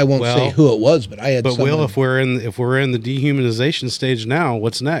I won't say who it was, but I had. But Will, if we're in the dehumanization stage now,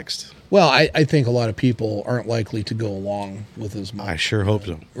 what's next? Well, I think a lot of people aren't likely to go along with as much. I sure hope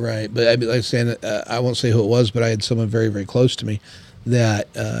so. Right, but I mean, like I said, I won't say who it was, but I had someone very, very close to me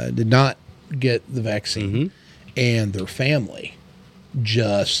that did not get the vaccine, and their family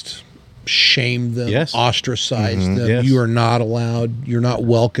just shamed them, ostracized them. Yes. You are not allowed. You're not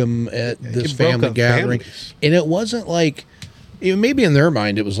welcome at this family gathering. Families. And it wasn't like, maybe in their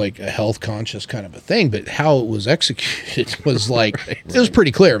mind it was like a health conscious kind of a thing, but how it was executed was like, it was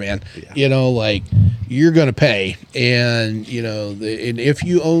pretty clear, man. Yeah. You know, like, you're going to pay. And, you know, and if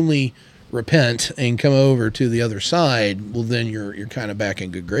you only repent and come over to the other side, well, then you're kind of back in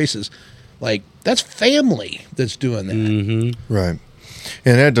good graces. Like, that's family that's doing that. Mm-hmm. Right.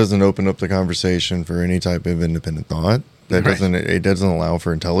 And that doesn't open up the conversation for any type of independent thought. That doesn't. It doesn't allow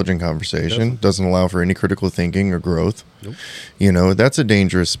for intelligent conversation. Doesn't allow for any critical thinking or growth. Nope. You know, that's a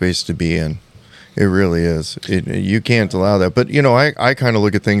dangerous space to be in. It really is. You can't allow that. But, you know, I kind of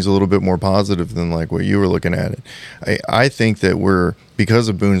look at things a little bit more positive than like what you were looking at it. I think that because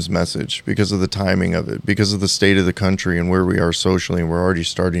of Boone's message, because of the timing of it, because of the state of the country and where we are socially, and we're already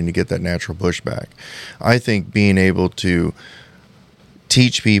starting to get that natural pushback. I think being able to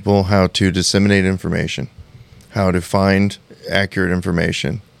teach people how to disseminate information, how to find accurate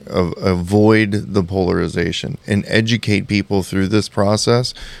information, avoid the polarization, and educate people through this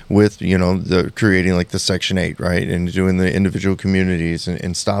process with, you know, the creating like the Section 8, right, and doing the individual communities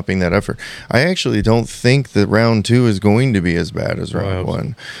and stopping that effort. I actually don't think that round 2 is going to be as bad as round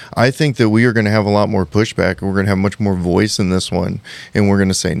 1. I think that we are going to have a lot more pushback, and we're going to have much more voice in this one, and we're going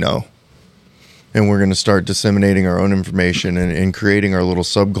to say no. And we're going to start disseminating our own information and creating our little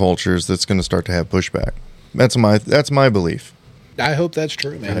subcultures that's going to start to have pushback. That's my belief. I hope that's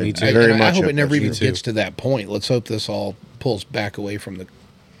true, man. Me too. I hope it never even gets to that point. Let's hope this all pulls back away from the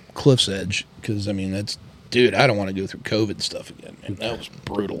cliff's edge, because, I mean, dude, I don't want to go through COVID stuff again. And that was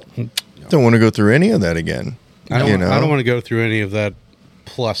brutal. Don't want to go through any of that again. I don't want to go through any of that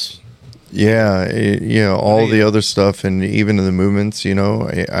plus. Yeah, all the other stuff, and even in the movements, you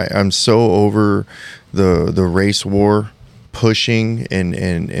know, I'm so over the race war pushing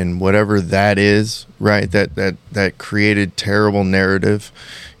and whatever that is, right? That created terrible narrative.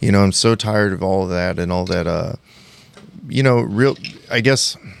 You know, I'm so tired of all of that and all that. You know, I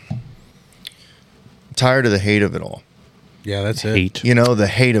guess tired of the hate of it all. Yeah, that's Hate. You know, the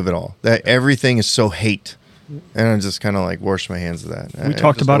hate of it all. That everything is so hate. And I just kind of like wash my hands of that. We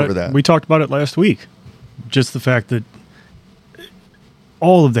talked about it. We talked about it last week. Just the fact that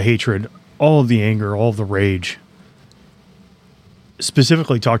all of the hatred, all of the anger, all of the rage,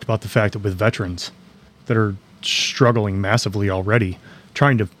 specifically talked about the fact that with veterans that are struggling massively already,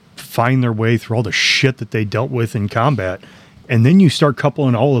 trying to find their way through all the shit that they dealt with in combat, and then you start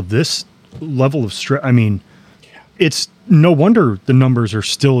coupling all of this level of stress. I mean, it's no wonder the numbers are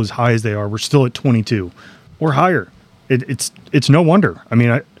still as high as they are. We're still at 22. Or higher. It's no wonder. I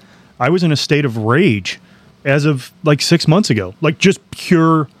mean, I was in a state of rage as of like 6 months ago, like just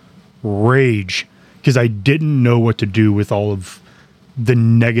pure rage, because I didn't know what to do with all of the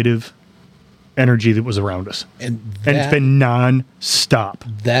negative energy that was around us. And it's been non-stop.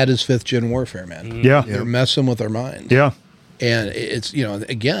 That is 5th gen warfare, man. Yeah. They're messing with our minds. Yeah. And it's, you know,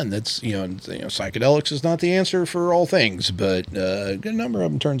 again, that's, you know, psychedelics is not the answer for all things, but a good number of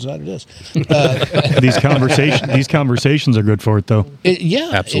them turns out it is. These conversations are good for it, though.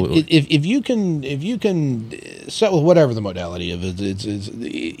 Absolutely. If you can set with whatever the modality of it, it's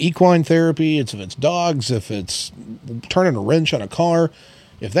equine therapy, if it's dogs, if it's turning a wrench on a car,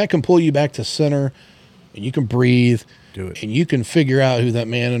 if that can pull you back to center and you can breathe, do it, and you can figure out who that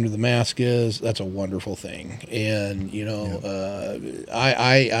man under the mask is, that's a wonderful thing. And, you know,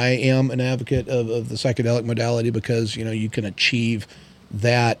 I am an advocate of the psychedelic modality because, you know, you can achieve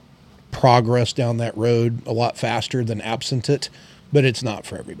that progress down that road a lot faster than absent it, but it's not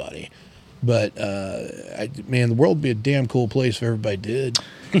for everybody. But, man, the world would be a damn cool place if everybody did.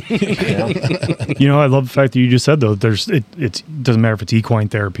 You know, I love the fact that you just said, though, it doesn't matter if it's equine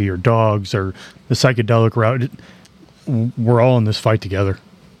therapy or dogs or the psychedelic route. We're all in this fight together.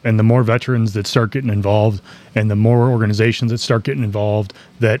 And the more veterans that start getting involved, and the more organizations that start getting involved,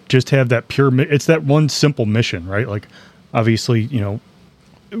 that just have that it's that one simple mission, right? Like, obviously,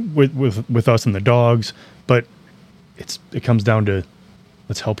 with us and the dogs, but it comes down to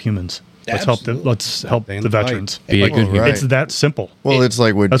let's help humans. Let's help the veterans. Be a good human. It's that simple. Well, it's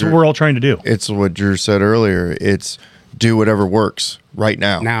like That's what we're all trying to do. It's what Drew said earlier. It's do whatever works right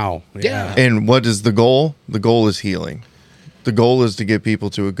now. Now. Yeah. And what is the goal? The goal is healing. The goal is to get people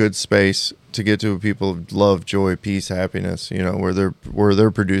to a good space, to get to a people of love, joy, peace, happiness, where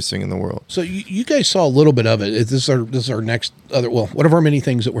they're producing in the world. So you guys saw a little bit of it. This is our next one of our many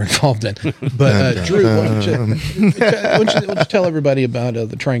things that we're involved in. But Drew, why don't you tell everybody about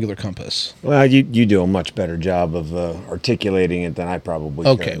the triangular compass? Well, you do a much better job of articulating it than I probably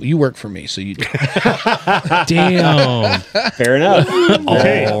Okay, could. you work for me, so you do. Damn. Fair enough.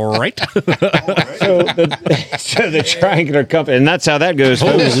 All right. So the triangular compass, and that's how that goes.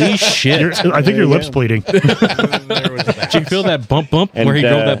 folks. Holy shit. I think your lips bleeding. Did you feel that bump And, where he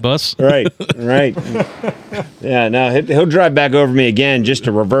drove that bus? Right. Yeah, no, he'll drive back over me again just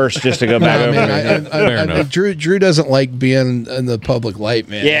to reverse, just to go back over me. Fair enough. Drew doesn't like being in the public light,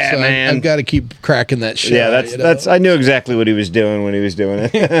 man. Yeah, so man. I've got to keep cracking that shit. Yeah, that's. I knew exactly what he was doing when he was doing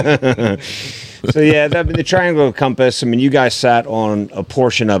it. So yeah, the triangular compass. I mean, you guys sat on a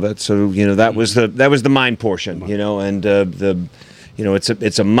portion of it, so that was the mind portion. And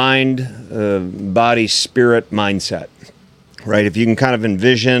it's a mind, body, spirit mindset, right? If you can kind of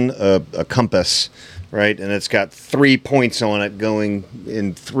envision a compass, right, and it's got 3 points on it going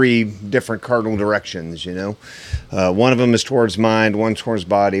in 3 different cardinal directions. One of them is towards mind, one towards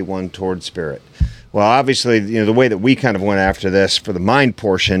body, one towards spirit. Well, obviously, the way that we kind of went after this for the mind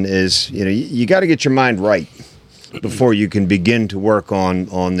portion is, you got to get your mind right before you can begin to work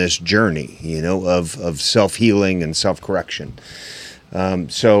on this journey, of self-healing and self-correction.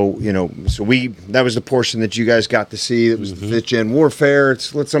 So that was the portion that you guys got to see. That was the 5th gen warfare.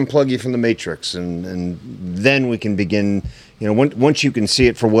 Let's unplug you from the matrix, and then we can begin. Once you can see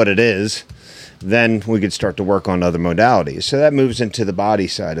it for what it is, then we could start to work on other modalities. So that moves into the body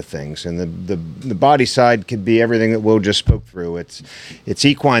side of things, and the body side could be everything that Will just spoke through. It's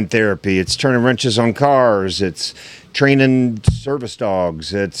equine therapy. It's turning wrenches on cars. It's training service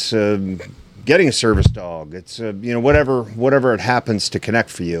dogs. It's getting a service dog. It's whatever it happens to connect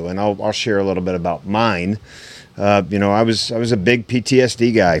for you. And I'll share a little bit about mine. I was a big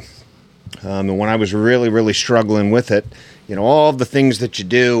PTSD guy, and when I was really, really struggling with it, all of the things that you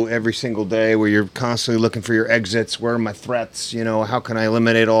do every single day where you're constantly looking for your exits, where are my threats, how can I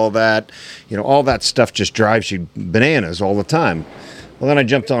eliminate all that? All that stuff just drives you bananas all the time. Well, then I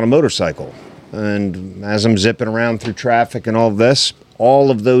jumped on a motorcycle, and as I'm zipping around through traffic and all of this, all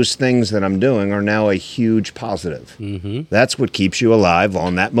of those things that I'm doing are now a huge positive. That's what keeps you alive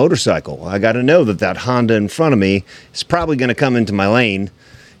on that motorcycle. I got to know that Honda in front of me is probably going to come into my lane,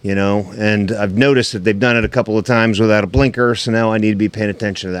 and I've noticed that they've done it a couple of times without a blinker, so now I need to be paying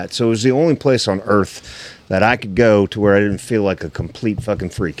attention to that. So it was the only place on earth that I could go to where I didn't feel like a complete fucking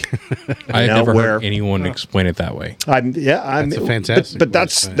freak. I've never heard anyone explain it that way. That's a fantastic But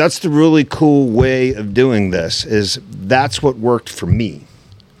that's the really cool way of doing this. Is that's what worked for me.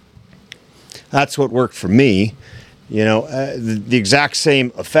 That's what worked for me. The exact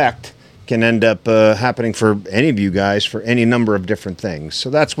same effect can end up happening for any of you guys for any number of different things. So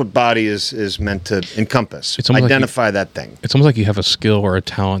that's what body is meant to encompass. Identify that thing. It's almost like you have a skill or a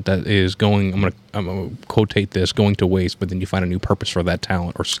talent that is going, I'm gonna quotate this, going to waste, but then you find a new purpose for that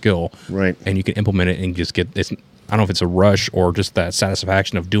talent or skill. Right. And you can implement it and just get this, I don't know if it's a rush or just that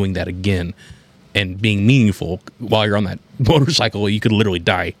satisfaction of doing that again and being meaningful while you're on that motorcycle. You could literally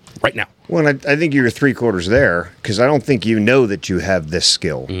die right now. Well, I think you're 3/4 there, because I don't think you know that you have this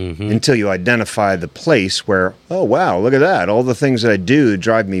skill until you identify the place where, oh, wow, look at that. All the things that I do that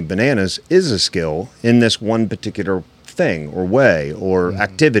drive me bananas is a skill in this one particular thing or way or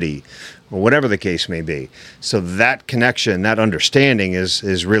activity or whatever the case may be. So that connection, that understanding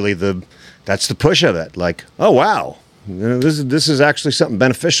is really that's the push of it. Like, oh, wow. This is actually something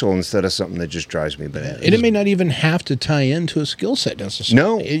beneficial instead of something that just drives me bananas. And it may not even have to tie into a skill set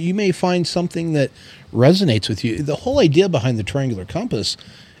necessarily. No. You may find something that resonates with you. The whole idea behind the triangular compass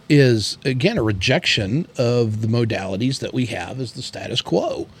is, again, a rejection of the modalities that we have as the status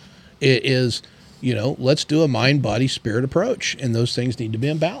quo. It is, let's do a mind, body, spirit approach, and those things need to be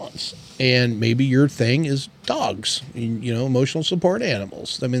in balance. And maybe your thing is dogs, emotional support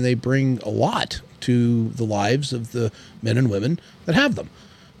animals. I mean, they bring a lot to the lives of the men and women that have them.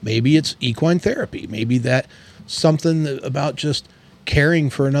 Maybe it's equine therapy. Maybe that something about just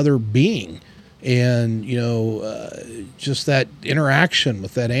caring for another being and just that interaction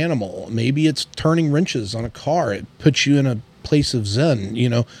with that animal. Maybe it's turning wrenches on a car. It puts you in a place of zen.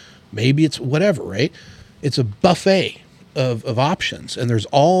 Maybe it's whatever, right? It's a buffet of options, and there's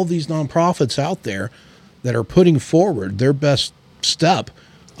all these nonprofits out there that are putting forward their best step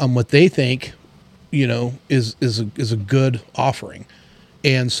on what they think is a good offering.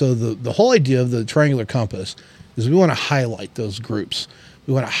 And so the whole idea of the triangular compass is we want to highlight those groups,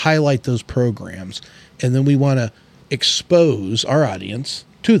 we want to highlight those programs, and then we want to expose our audience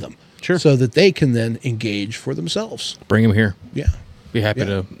to them, so that they can then engage for themselves. Bring them here. Yeah. Be happy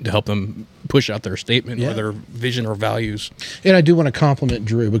to help them push out their statement or their vision or values. And I do want to compliment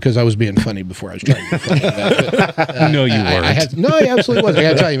Drew, because I was being funny before I was trying to be funny. No, you weren't. No, I absolutely was. I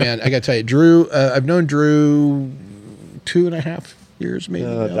got to tell you, man. I got to tell you, Drew. I've known Drew 2.5 years, maybe.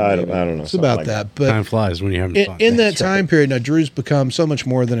 I don't know. It's about like that. But Time flies when you're having fun. in that time period, now Drew's become so much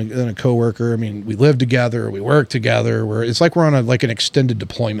more than a coworker. I mean, we live together, we work together. It's like we're on an extended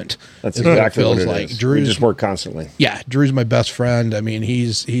deploment. That's exactly what it like. is. Drew's We just work constantly. Yeah, Drew's my best friend. I mean,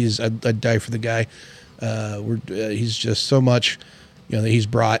 I'd die for the guy. He's just so much, that he's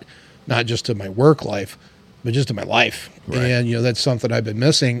brought not just to my work life, but just to my life. Right. And that's something I've been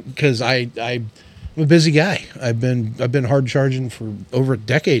missing, because I'm a busy guy. I've been hard charging for over a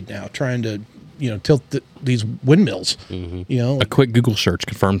decade now, trying to tilt these windmills. A quick Google search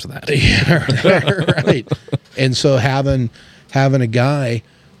confirms that. Yeah, right. And so having a guy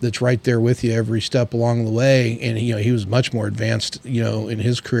that's right there with you every step along the way, and he was much more advanced in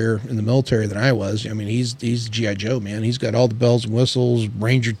his career in the military than I was. I mean, he's GI Joe, man. He's got all the bells and whistles: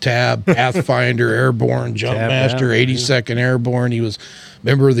 Ranger Tab, Pathfinder, Airborne, Jumpmaster, 82nd Airborne. He was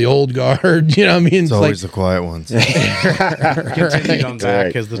member of the old guard. It's always the quiet ones. Continued on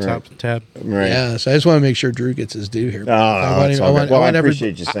back as the top tab. Right. Yeah, so I just want to make sure Drew gets his due here. I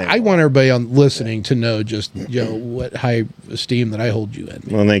appreciate you saying I that. want everybody on listening to know just what high esteem that I hold you in.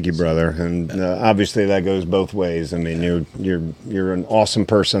 Well, thank you, brother. And obviously that goes both ways. I mean, you're an awesome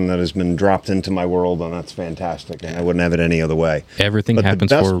person that has been dropped into my world, and that's fantastic. And I wouldn't have it any other way. Everything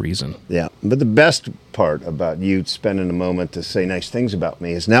happens for a reason. Yeah, but the best part about you spending a moment to say nice things about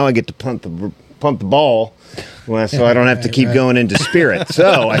me is now I get to punt the ball, so I don't have to keep going into spirit.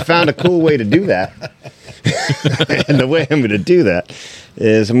 So I found a cool way to do that. And the way I'm going to do that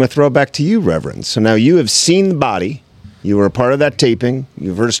is I'm going to throw it back to you, Reverend. So now you have seen the body. You were a part of that taping.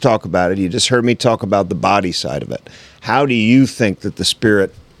 You've heard us talk about it. You just heard me talk about the body side of it. How do you think that the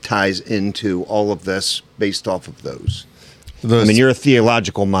spirit ties into all of this based off of those? I mean, you're a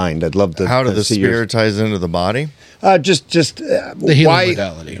theological mind. I'd love to. How do the spirit ties into the body? The healing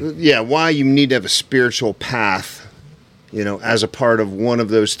modality. Yeah, why you need to have a spiritual path, as a part of one of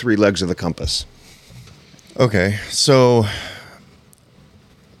those three legs of the compass. Okay, so,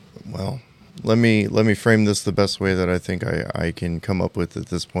 well, let me frame this the best way that I think I can come up with at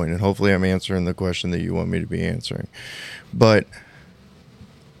this point, and hopefully I'm answering the question that you want me to be answering. But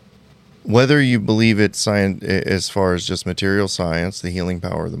whether you believe it's science as far as just material science, the healing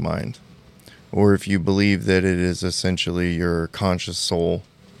power of the mind, or if you believe that it is essentially your conscious soul,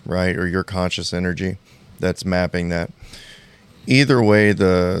 right, or your conscious energy that's mapping that. Either way,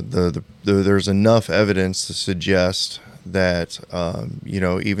 there's enough evidence to suggest that,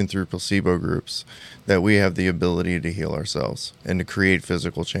 even through placebo groups, that we have the ability to heal ourselves and to create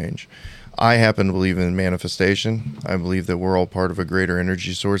physical change. I happen to believe in manifestation. I believe that we're all part of a greater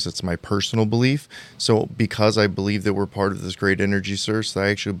energy source. It's my personal belief. So because I believe that we're part of this great energy source, I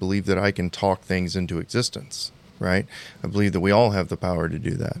actually believe that I can talk things into existence, right? I believe that we all have the power to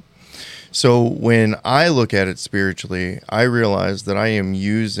do that. So when I look at it spiritually, I realize that I am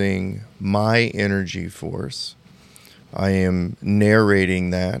using my energy force. I am narrating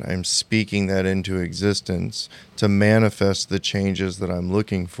that. I'm speaking that into existence to manifest the changes that I'm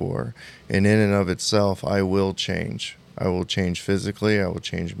looking for. And in and of itself, I will change. I will change physically. I will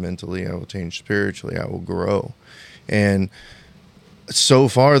change mentally. I will change spiritually. I will grow. And so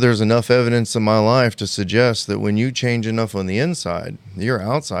far, there's enough evidence in my life to suggest that when you change enough on the inside, your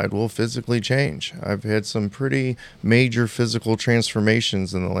outside will physically change. I've had some pretty major physical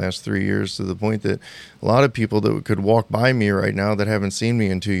transformations in the last 3 years, to the point that a lot of people that could walk by me right now that haven't seen me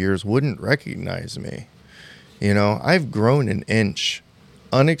in 2 years wouldn't recognize me. I've grown an inch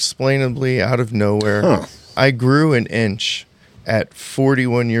unexplainably out of nowhere. Huh. I grew an inch at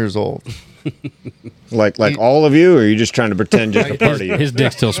 41 years old. Like all of you, or are you just trying to pretend just a part of you? His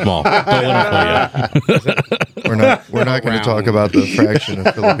dick's still small. Don't let him fool you. We're not going to talk about the fraction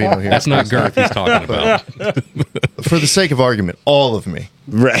of Filipino here. That's not girth he's talking about. for the sake of argument, all of me.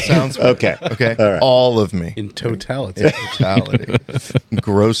 Right. Sounds good. Okay. Okay. All right. All of me. In totality. Totality.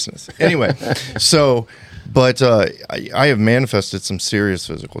 Grossness. Anyway, so, but I have manifested some serious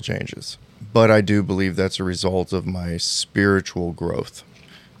physical changes, but I do believe that's a result of my spiritual growth.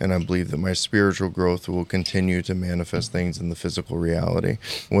 And I believe that my spiritual growth will continue to manifest things in the physical reality,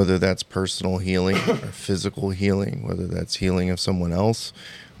 whether that's personal healing or physical healing, whether that's healing of someone else.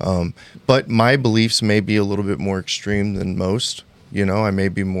 But my beliefs may be a little bit more extreme than most. You know, I may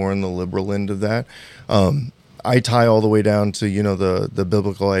be more on the liberal end of that. I tie all the way down to, you know, the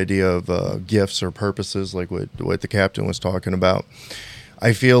biblical idea of gifts or purposes, like what the captain was talking about.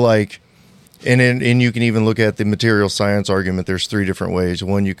 I feel like, and you can even look at the material science argument. There's 3 different ways.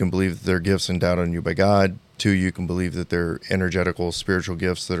 1, you can believe that they're gifts endowed on you by God. 2, you can believe that they're energetical, spiritual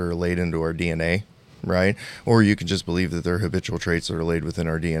gifts that are laid into our DNA, right? Or you can just believe that they're habitual traits that are laid within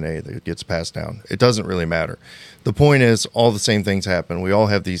our DNA that gets passed down. It doesn't really matter. The point is, all the same things happen. We all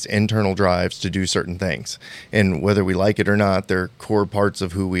have these internal drives to do certain things. And whether we like it or not, they're core parts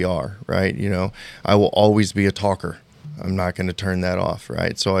of who we are, right? You know, I will always be a talker. I'm not going to turn that off,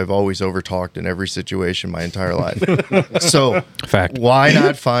 right? So I've always overtalked in every situation my entire life. So Fact. Why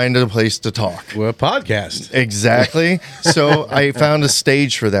not find a place to talk? Well, a podcast. Exactly. So I found a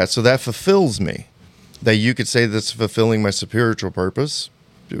stage for that. So that fulfills me. That you could say that's fulfilling my spiritual purpose,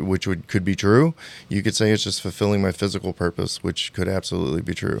 which could be true. You could say it's just fulfilling my physical purpose, which could absolutely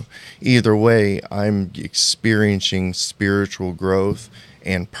be true. Either way, I'm experiencing spiritual growth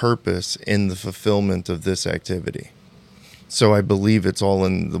and purpose in the fulfillment of this activity. So I believe it's all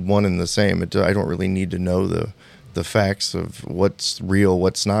in the one and the same. I don't really need to know the facts of what's real,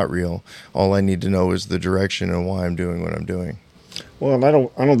 what's not real. All I need to know is the direction and why I'm doing what I'm doing. Well, and I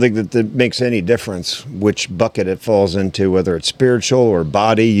don't think that it makes any difference which bucket it falls into, whether it's spiritual or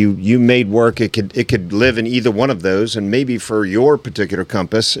body. You made work. It could live in either one of those, and maybe for your particular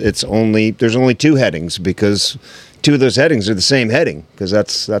compass, there's only 2 headings, because 2 of those headings are the same heading, because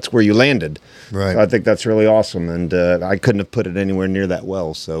that's where you landed. Right. So I think that's really awesome, and I couldn't have put it anywhere near that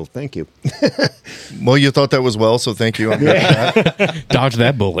well. So thank you. Well, you thought that was well, so thank you. I'm good with that. Dodge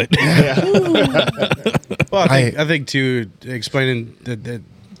that bullet. Well, I think too, explaining that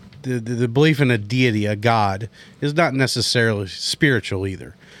the belief in a deity, a god, is not necessarily spiritual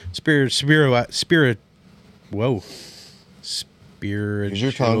either. Whoa.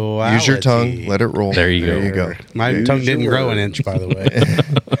 Spirituality. Use your tongue. Let it roll. There you There go. you go. My Use tongue your didn't grow word. an inch, by the way.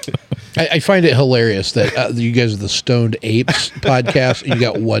 I find it hilarious that you guys are the Stoned Apes podcast, and you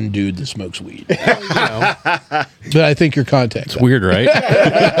got one dude that smokes weed. But I think your context. Weird, right?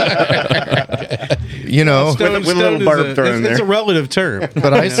 You know, With a little Stoned barb is thrown in it's there. a relative term.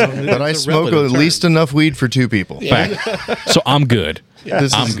 but I It's a smoke at relative term. least enough weed for 2 people. Fact. So I'm good.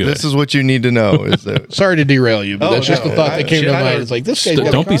 I'm good. This is what you need to know. Is that Sorry to derail you, but Oh, that's just no. the thought that came to I mind. don't- It's like this guy's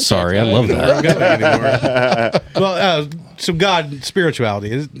got Don't be context. sorry. I love that. Anymore. Well, so God,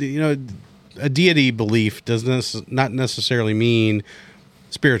 spirituality is, a deity belief does not necessarily mean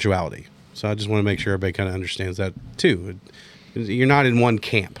spirituality. So I just want to make sure everybody kind of understands that too. You're not in one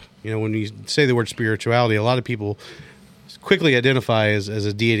camp. When you say the word spirituality, a lot of people quickly identify as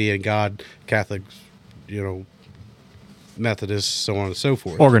a deity and God, Catholics, Methodists, so on and so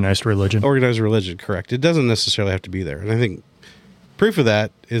forth. Organized religion. Organized religion, correct. It doesn't necessarily have to be there. And I think proof of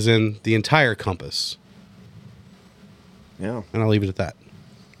that is in the entire compass. Yeah. And I'll leave it at that.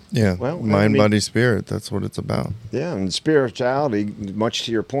 yeah, Well, I mind, mean- body, spirit. That's what it's about. Yeah, and spirituality, much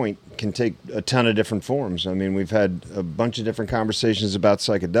to your point, can take a ton of different forms. I mean, we've had a bunch of different conversations about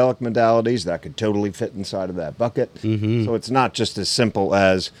psychedelic modalities that could totally fit inside of that bucket. Mm-hmm. So it's not just as simple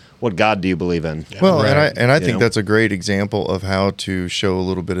as, what God do you believe in? Well, and I You think know? that's a great example of how to show a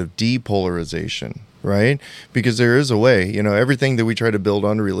little bit of depolarization, right? Because there is a way, everything that we try to build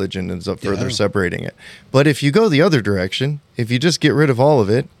on religion ends up further separating it. But if you go the other direction, if you just get rid of all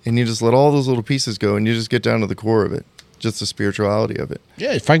of it and you just let all those little pieces go and you just get down to the core of it, just the spirituality of it.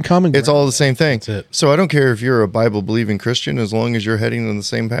 Yeah, find common ground. It's all the same thing. That's it. So I don't care if you're a Bible-believing Christian, as long as you're heading on the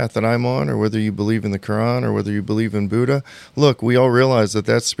same path that I'm on, or whether you believe in the Quran, or whether you believe in Buddha. Look, we all realize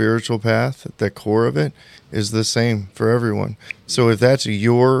that spiritual path, that core of it, is the same for everyone. So if that's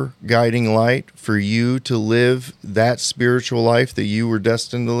your guiding light for you to live that spiritual life that you were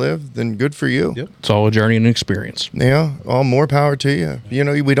destined to live, then good for you. Yep. It's all a journey and an experience. Yeah, all more power to you.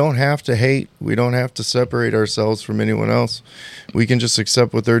 We don't have to hate. We don't have to separate ourselves from anyone else. We can just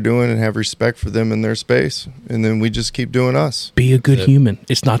accept what they're doing and have respect for them in their space. And then we just keep doing us. Be a good human.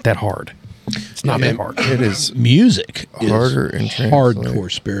 It's not that hard. It's not that hard. It is music harder is and hardcore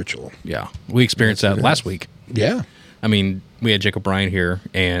spiritual. Yeah. We experienced that last week. Yeah. I mean, we had Jacob Bryant here,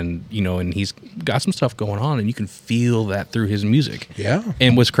 and and he's got some stuff going on, and you can feel that through his music. Yeah.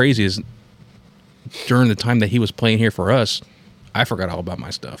 And what's crazy is during the time that he was playing here for us, I forgot all about my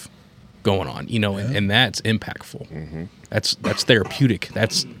stuff going on, and that's impactful. Mm-hmm. That's therapeutic.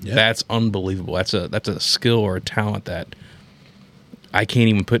 That's unbelievable. That's a skill or a talent that I can't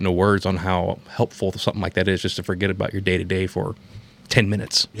even put into words on how helpful something like that is, just to forget about your day to day for 10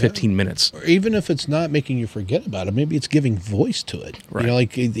 minutes, 15 minutes. Or even if it's not making you forget about it, maybe it's giving voice to it. Right.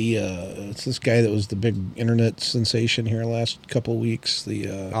 Like it's this guy that was the big internet sensation here last couple of weeks.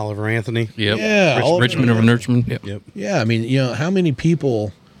 The Oliver Anthony. Yep. Yeah, Oliver Richmond over Richmond. Yep. yeah, I mean, how many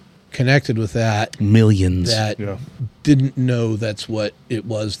people connected with that Millions. that didn't know that's what it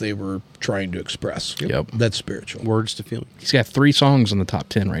was they were trying to express. Yep. That's spiritual. Words to feeling. He's got 3 songs in the top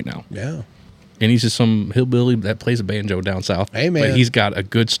 10 right now. Yeah. And he's just some hillbilly that plays a banjo down south. Hey, man. But he's got a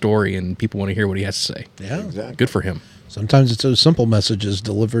good story, and people want to hear what he has to say. Yeah. Exactly. Good for him. Sometimes it's those simple messages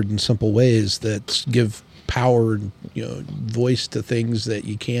delivered in simple ways that give power and voice to things that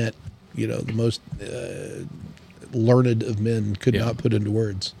you can't, the most learned of men could not put into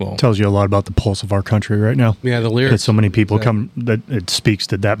words. Well, Tells you a lot about the pulse of our country right now. Yeah, the That lyrics. so many people that it speaks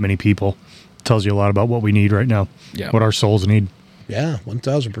to that many people. Tells you a lot about what we need right now. Yeah. What our souls need. Yeah,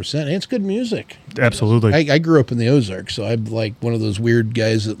 1,000%. And it's good music. Absolutely. I grew up in the Ozarks, so I'm like one of those weird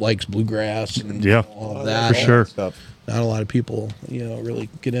guys that likes bluegrass and all of that. for sure. Stuff. Not a lot of people, really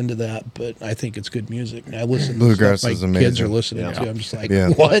get into that, but I think it's good music. And I listen to Bluegrass stuff is my kids amazing. are listening to. I'm just like, Yeah.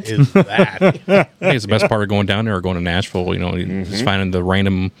 what? Is that? I think it's the best part of going down there or going to Nashville, just finding the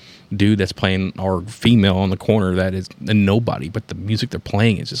random dude that's playing or female on the corner that is a nobody, but the music they're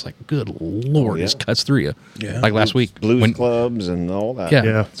playing is just like, good Lord, yeah. just cuts through you. Yeah. Like last week. Blues clubs and all that. Yeah.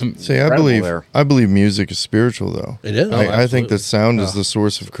 Yeah. See, Incredible there. I believe music is spiritual, though. It is. I think that sound is the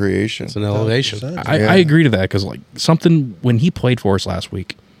source of creation. It's an elevation. 1,000%. I agree to that because like something when he played for us last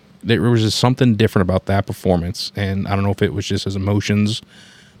week, there was just something different about that performance, and I don't know if it was just his emotions,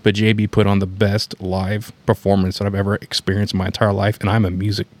 but JB put on the best live performance that I've ever experienced in my entire life, and I'm a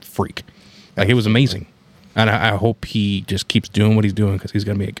music freak. Like it was amazing, and I hope he just keeps doing what he's doing because he's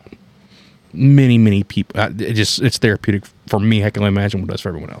gonna make many people. It's therapeutic for me. I can only imagine what it does for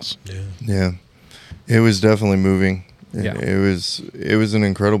everyone else. Yeah, it was definitely moving. Yeah. It was an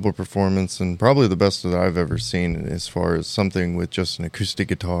incredible performance and probably the best that I've ever seen as far as something with just an acoustic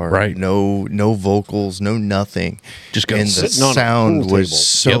guitar, Right. No vocals, no nothing. Just go and the sitting on a sound pool was table.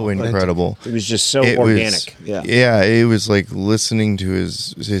 so Yep. incredible. It was just so It was- organic. it was like listening to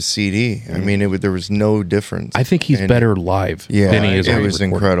his CD. I mean, there was no difference. I think he's And- better live Yeah, than he is. it on was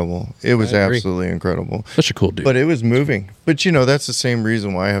recording. incredible. It was I agree. absolutely incredible. Such a cool dude. But it was moving. But that's the same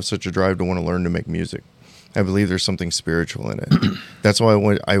reason why I have such a drive to want to learn to make music. I believe there's something spiritual in it. That's why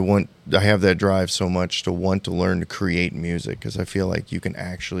I have that drive so much to want to learn to create music, because I feel like you can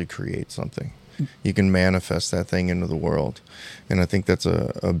actually create something. You can manifest that thing into the world. And I think that's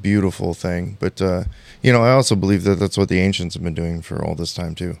a beautiful thing. But, I also believe that that's what the ancients have been doing for all this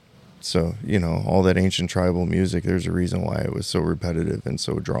time too. So, all that ancient tribal music, there's a reason why it was so repetitive and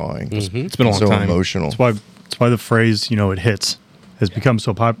so drawing. It's been a long so time. emotional. That's why the phrase, it hits, has become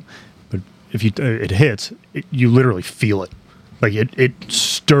so popular. But if it hits, you literally feel it. Like it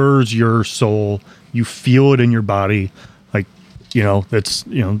stirs your soul. You feel it in your body. Like, that's,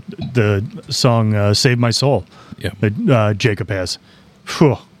 the song Save My Soul Yeah. that Jacob has.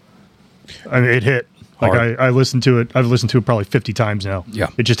 Phew. I mean, it hit. Like Hard. I listened to it. I've listened to it probably 50 times now. Yeah.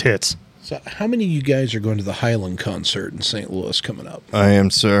 It just hits. So how many of you guys are going to the Highland concert in St. Louis coming up? I am,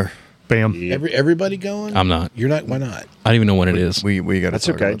 sir. Bam. Everybody going? I'm not. You're not? Why not? I don't even know when it is. We got to That's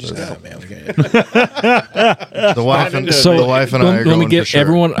talk okay, about just this. Oh, man. Okay. The wife and So the wife and I are let going me get for sure.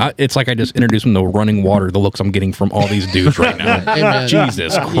 everyone. It's like I just introduced them to running water. The looks I'm getting from all these dudes right now. Hey, man.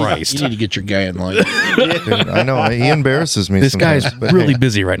 Jesus You Christ! need to get your guy in line. Dude, I know he embarrasses me. This sometimes, guy's but really hey,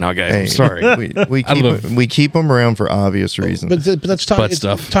 busy right now, guys. hey, I'm sorry. we keep him around for obvious reasons. But that's Butt it's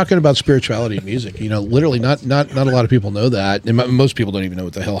stuff. talking about spirituality and music. Literally, not a lot of people know that, and most people don't even know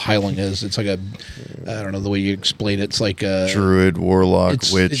what the hell Highland is. It's like I don't know the way you explain it. It's like a Druid, warlock,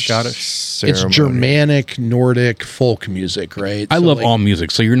 It's- witch, it's- ceremony. It's Germanic, Nordic folk music, right? I So, love like, all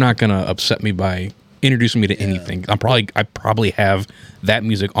music, so you're not gonna upset me by introducing me to anything. I probably have that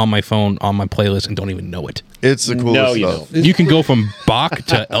music on my phone, on my playlist, and don't even know it. It's the coolest No, you stuff. don't. You can go from Bach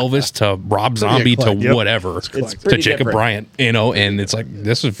to Elvis to Rob Zombie to eclectic. whatever to pretty Jacob different. Bryant, and it's like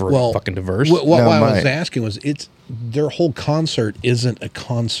this is fucking diverse. What Now, I was my- asking was, their whole concert isn't a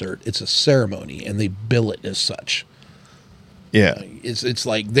concert; it's a ceremony, and they bill it as such. Yeah. It's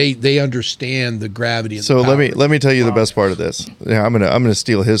like they understand the gravity. And So the let me tell you the best part of this. Yeah, I'm gonna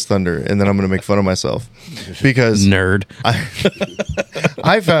steal his thunder, and then I'm gonna make fun of myself because Nerd.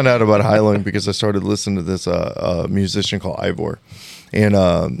 I found out about Heilung because I started listening to this musician called Ivor, and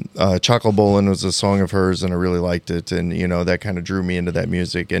Chocolate Bolin was a song of hers, and I really liked it, and that kind of drew me into that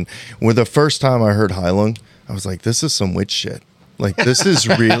music. And when the first time I heard Heilung, I was like, this is some witch shit. Like, this is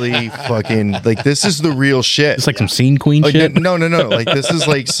really fucking, like, this is the real shit. It's like some scene queen Like, shit. no. Like, this is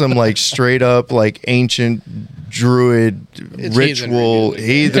like some, like, straight up, like, ancient druid It's ritual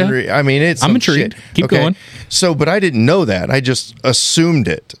heathenry. Okay. I mean, it's I'm some intrigued. shit. Keep going. So, but I didn't know that. I just assumed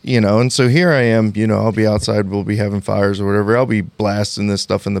it, and so here I am, I'll be outside, we'll be having fires or whatever. I'll be blasting this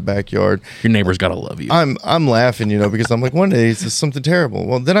stuff in the backyard. Your neighbor's got to love you. I'm laughing, because I'm like, one day it's something terrible.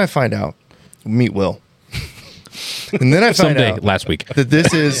 Well, then I find out, meet Will. And then I find Someday, out last week. that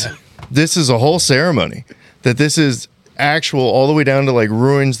this is a whole ceremony, that this is actual all the way down to like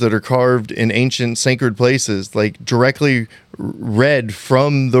ruins that are carved in ancient sacred places, like directly read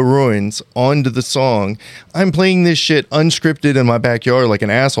from the ruins onto the song. I'm playing this shit unscripted in my backyard like an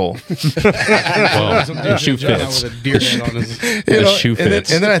asshole. Well, the shoe fits. With a deer head on his. The shoe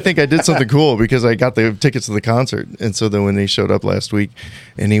fits. And then I think I did something cool because I got the tickets to the concert. And so then when they showed up last week,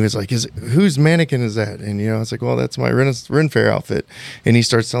 and he was like, whose mannequin is that? And, I was like, well, that's my Ren Fair outfit. And he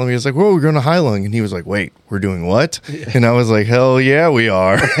starts telling me, he's like, well, we're going to Heilung. And he was like, wait, we're doing what? And I was like, hell yeah, we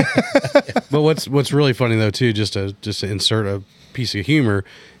are. But what's really funny though too, just to insert a piece of humor,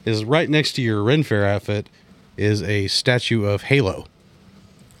 is right next to your Ren Fair outfit is a statue of Halo.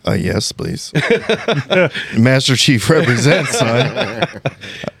 Yes, please. Master Chief represents, son.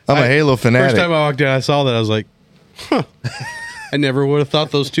 I'm a Halo fanatic. First time I walked in, I saw that. I was like, huh. I never would have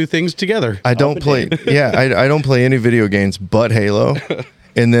thought those two things together. I don't play. Yeah, I don't play any video games but Halo.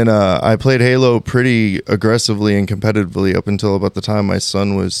 And then I played Halo pretty aggressively and competitively up until about the time my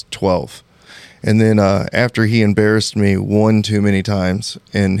son was 12. And then after he embarrassed me one too many times,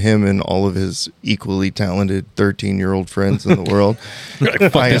 and him and all of his equally talented 13-year-old friends in the world,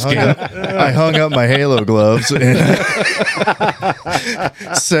 I hung up my Halo gloves and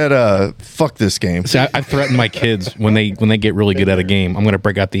said, fuck this game. See, I threaten my kids when they get really good at a game. I'm going to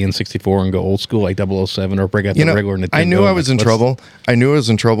break out the N64 and go old school like 007, or break out the regular Nintendo. I knew I was in trouble. I knew I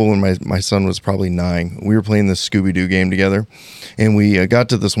was in trouble when my son was probably 9. We were playing this Scooby-Doo game together, and we got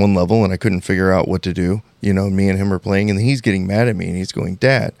to this one level, and I couldn't figure out what to do. Me and him are playing, and he's getting mad at me, and he's going,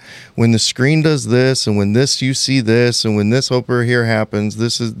 Dad, when the screen does this, and when this you see this, and when this over here happens,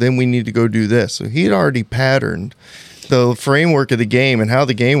 then we need to go do this. So he had already patterned the framework of the game and how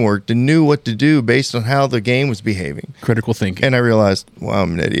the game worked, and knew what to do based on how the game was behaving. Critical thinking. And I realized, wow,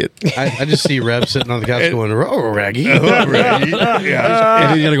 I'm an idiot. I just see Rev sitting on the couch going, "Oh, Raggy." And then you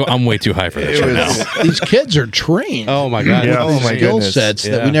got to go, I'm way too high for this right now. These kids are trained. Oh my god! Yeah. Oh my skill goodness. sets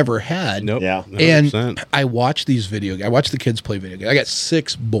that Yeah. we never had. Nope. Yeah. 100%. And I watch these I watch the kids play video games. I got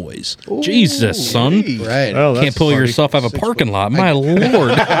 6 boys. Jesus, son. Right. Oh, that's Can't pull funny. yourself out of a parking lot. My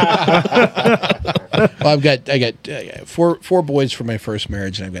Lord. Well, I got 4 boys from my first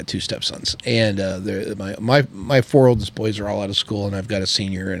marriage, and I've got 2 stepsons. And my 4 oldest boys are all out of school, and I've got a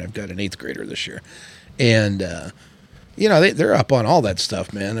senior, and I've got an 8th grader this year. And they're up on all that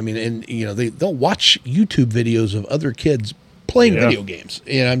stuff, man. I mean, and they'll watch YouTube videos of other kids playing video games,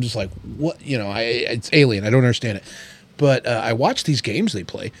 and I'm just like, what? It's alien. I don't understand it. But I watch these games they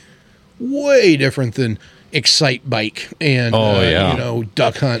play, way different than Excite Bike and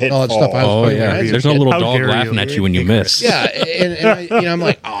Duck Hunt and all that stuff. I was Oh, playing when yeah. I was a There's no kid. little How dog dare laughing you. at you when you miss. Yeah, and I'm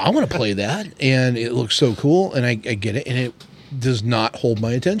like, oh, I want to play that, and it looks so cool, and I get it, and it does not hold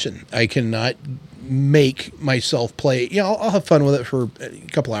my attention. I cannot make myself play. I'll have fun with it for a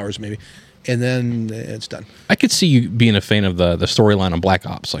couple hours maybe, and then it's done. I could see you being a fan of the storyline on Black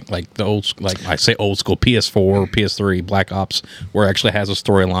Ops, like the old, like I say, old school PS4, PS3 Black Ops, where it actually has a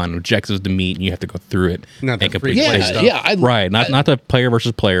storyline, objectives to meet, and you have to go through it Not the and complete free play play stuff. stuff. Right, not the player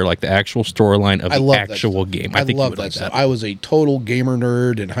versus player, like the actual storyline of I the love that actual stuff. game. I think you love would that like stuff. that. I was a total gamer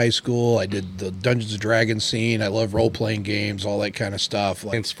nerd in high school. I did the Dungeons and Dragons scene. I love role playing games, all that kind of stuff.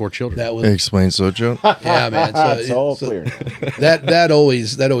 Like Against 4 children. that was Explain so, Joe. yeah, man. It's all so clear. that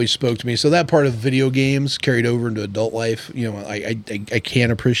always spoke to me. So that part of video games carried over into adult life. I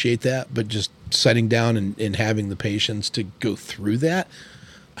can't appreciate that, but just sitting down and having the patience to go through that,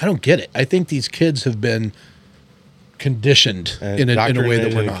 I don't get it. I think these kids have been conditioned in a way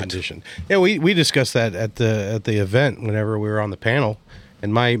that we're not. Conditioned. Yeah, we discussed that at the event whenever we were on the panel,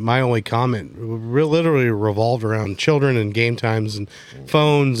 and my only comment literally revolved around children and game times and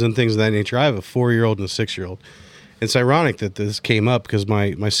phones and things of that nature. I have a 4-year-old and a 6-year-old. It's ironic that this came up because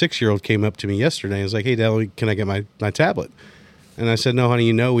my 6-year-old came up to me yesterday and was like, "Hey, Dad, can I get my tablet?" And I said, no, honey,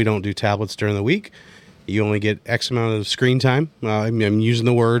 you know we don't do tablets during the week. You only get X amount of screen time. I'm using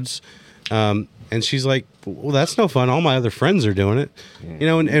the words. And she's like, well, that's no fun. All my other friends are doing it. You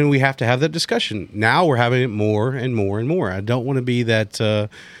know, and we have to have that discussion. Now we're having it more and more and more. I don't want to be that...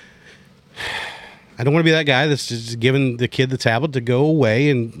 I don't want to be that guy that's just giving the kid the tablet to go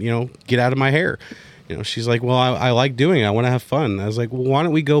away and, you know, get out of my hair. You know, she's like, well, I like doing it. I want to have fun. I was like, well, why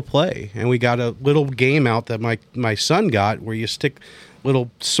don't we go play? And we got a little game out that my son got where you stick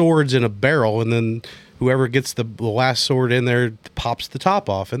little swords in a barrel and then whoever gets the last sword in there pops the top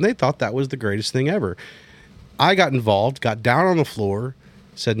off. And they thought that was the greatest thing ever. I got involved, got down on the floor,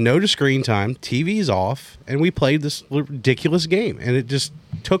 said no to screen time, TV's off, and we played this ridiculous game. And it just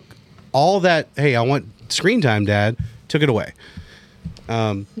took all that, hey, I want screen time, Dad, took it away.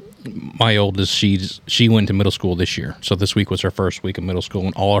 My oldest, she went to middle school this year. So this week was her first week of middle school,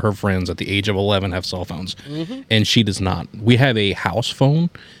 and all of her friends at the age of 11 have cell phones. And she does not. We have a house phone,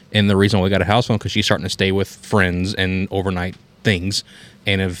 and the reason we got a house phone because she's starting to stay with friends and overnight things.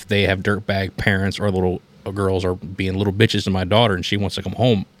 And if they have dirtbag parents or little girls are being little bitches to my daughter and she wants to come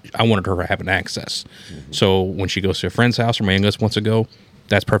home, I wanted her to have an access. So when she goes to a friend's house or my youngest wants to go,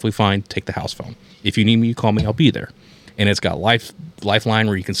 that's perfectly fine. Take the house phone. If you need me, you call me. I'll be there. And it's got Lifeline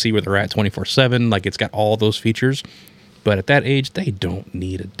where you can see where they're at 24/7. Like it's got all those features. But at that age, they don't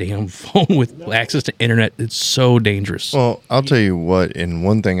need a damn phone with access to internet. It's so dangerous. Well, I'll tell you what, and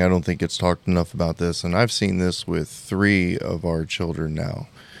one thing I don't think it's talked enough about this, and I've seen this with 3 of our children now,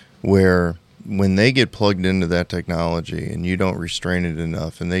 where when they get plugged into that technology and you don't restrain it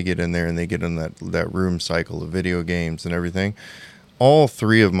enough and they get in there and they get in that room cycle of video games and everything, all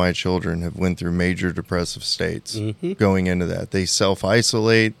 3 of my children have went through major depressive states going into that. They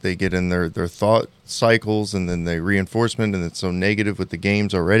self-isolate, they get in their thought cycles, and then they reinforcement, and it's so negative with the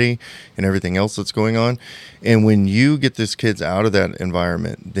games already and everything else that's going on. And when you get these kids out of that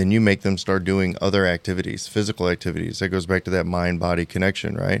environment, then you make them start doing other activities, physical activities. That goes back to that mind-body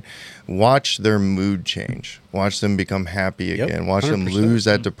connection, right? Watch their mood change. Watch them become happy again. Watch 100%. Them lose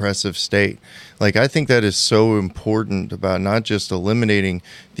that depressive state. Like, I think that is so important about not just eliminating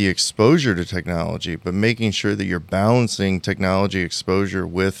the exposure to technology, but making sure that you're balancing technology exposure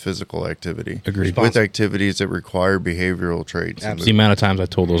with physical activity. Agreed. With activities that require behavioral traits. That's the amount of times I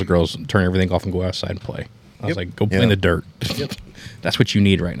told those girls, turn everything off and go outside and play. I was like, go play in the dirt. That's what you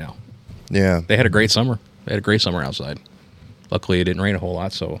need right now. Yeah. They had a great summer. They had a great summer outside. Luckily, it didn't rain a whole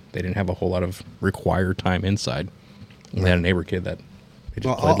lot, so they didn't have a whole lot of required time inside. And they had a neighbor kid that they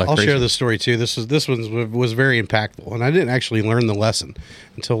just played like I'll crazy. share this story too. This one was very impactful, and I didn't actually learn the lesson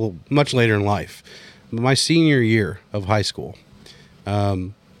until much later in life. My senior year of high school,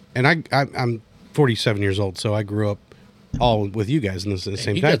 and I'm 47 years old, so I grew up all with you guys in the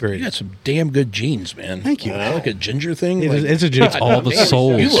same time period. You got some damn good genes, man. Thank you. Like a ginger thing. It's all the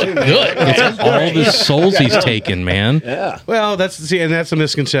souls. You look good. It's all the souls he's taken, man. Yeah. Well, that's a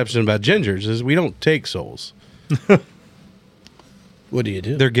misconception about gingers is we don't take souls. What do you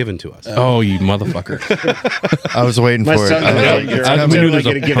do? They're given to us. Oh, you motherfucker. I was waiting My for son, it. you're I knew totally there's a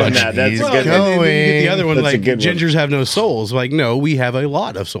going to give him punch. that. That's He's a good going. one. And then you get the other one, That's a like, good one. gingers have no souls. Like, no, we have a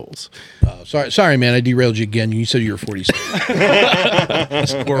lot of souls. Sorry, man. I derailed you again. You said you were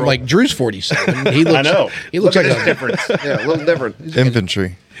 47. Or like Drew's 47. He looks, I know. He looks Look like at a this difference. Yeah, a little different.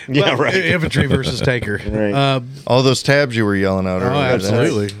 Infantry. Yeah, right. Infantry versus taker. Right. All those tabs you were yelling out earlier.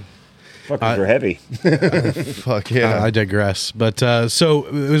 Absolutely. Fuckers are heavy. Fuck yeah. I digress. But so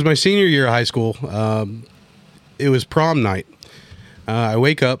it was my senior year of high school. It was prom night. I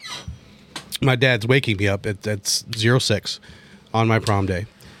wake up. My dad's waking me up at 06 on my prom day.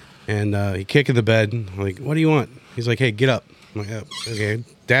 And he kicked in the bed. I'm like, what do you want? He's like, hey, get up. I'm like, oh, okay.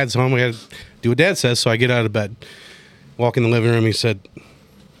 Dad's home. I got to do what Dad says. So I get out of bed. Walk in the living room. He said,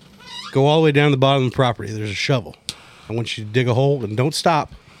 go all the way down to the bottom of the property. There's a shovel. I want you to dig a hole and don't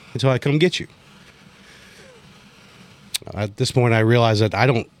stop until I come get you. At this point, I realize that I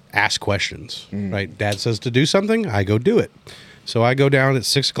don't ask questions, right? Dad says to do something, I go do it. So I go down at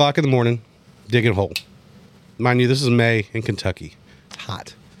 6 o'clock in the morning, digging a hole. Mind you, this is May in Kentucky. It's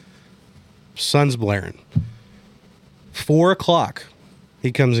hot. Sun's blaring. 4 o'clock,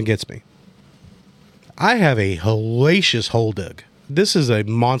 he comes and gets me. I have a hellacious hole dug. This is a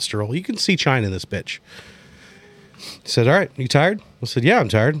monster hole. You can see China in this bitch. He said, all right, you tired? I said, yeah, I'm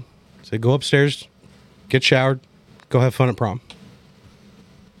tired. He said, go upstairs, get showered, go have fun at prom.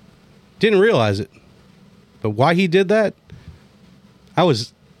 Didn't realize it. But why he did that, I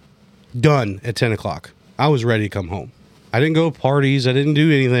was done at 10 o'clock. I was ready to come home. I didn't go to parties. I didn't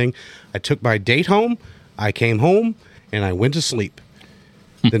do anything. I took my date home. I came home, and I went to sleep.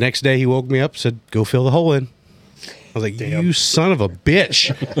 The next day, he woke me up, said, go fill the hole in. I was like, you son of a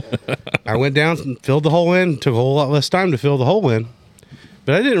bitch. I went down and filled the hole in. Took a whole lot less time to fill the hole in.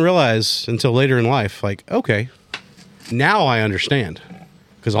 But I didn't realize until later in life, like, okay, now I understand.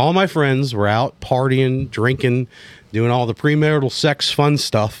 Because all my friends were out partying, drinking, doing all the premarital sex fun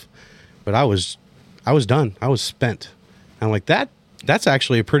stuff. But I was done. I was spent. I'm like, that's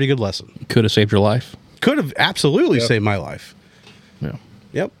actually a pretty good lesson. Could have saved your life. Could have absolutely saved my life. Yeah.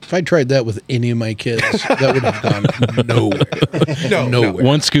 Yep. If I tried that with any of my kids, that would have gone nowhere. Nowhere.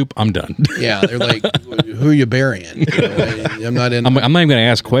 One scoop, I'm done. Yeah, they're like, "Who are you burying?" You know, I'm not in. I'm not even going to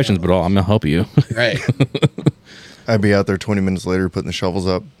ask questions, but I'm going to help you. Right. I'd be out there 20 minutes later putting the shovels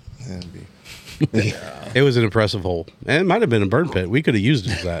up. It was an impressive hole. And it might have been a burn pit. We could have used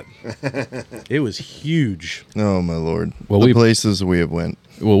it for that. It was huge. Oh, my Lord. Well, the places we have went.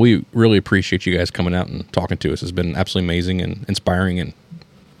 Well, we really appreciate you guys coming out and talking to us. It's been absolutely amazing and inspiring, and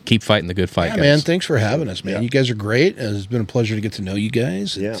keep fighting the good fight, Yeah, guys. man. Thanks for having us, man. Yeah. You guys are great. It's been a pleasure to get to know you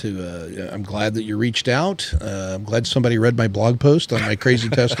guys. Yeah. I'm glad that you reached out. I'm glad somebody read my blog post on my crazy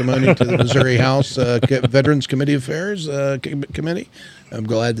testimony to the Missouri House Veterans Committee Affairs Committee. I'm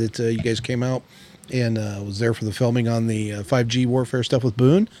glad that you guys came out and was there for the filming on the 5G warfare stuff with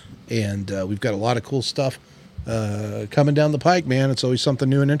Boone. And we've got a lot of cool stuff coming down the pike, man. It's always something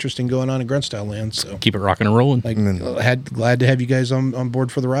new and interesting going on in Grunt Style Land. So Keep it rocking and rolling. glad to have you guys on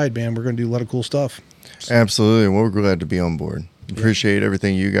board for the ride, man. We're going to do a lot of cool stuff. Absolutely. We're glad to be on board. Appreciate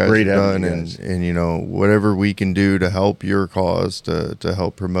everything you guys Great have having done, you guys. and you know, whatever we can do to help your cause, to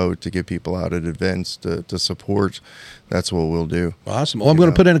help promote, to get people out at events, to support, that's what we'll do. Awesome. Well, I'm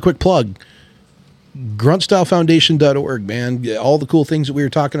going to put in a quick plug. GruntStyleFoundation.org, man. All the cool things that we were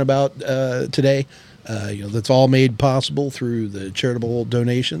talking about today, that's all made possible through the charitable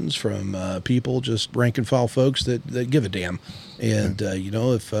donations from people, just rank and file folks that give a damn. And,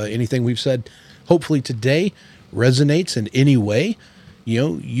 if anything we've said, hopefully today resonates in any way,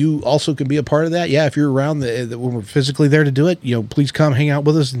 you also can be a part of that. Yeah, if you're around when we're physically there to do it, please come hang out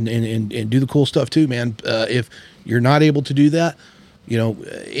with us and do the cool stuff too, man. If you're not able to do that,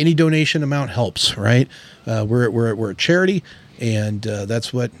 any donation amount helps, right? We're a charity, and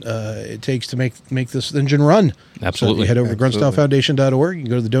that's what it takes to make this engine run. Absolutely. So if you head over to gruntstylefoundation.org, you can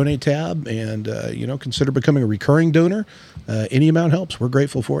go to the donate tab and, consider becoming a recurring donor. Any amount helps. We're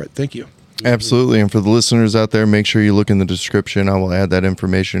grateful for it. Thank you. Absolutely. And for the listeners out there, make sure you look in the description. I will add that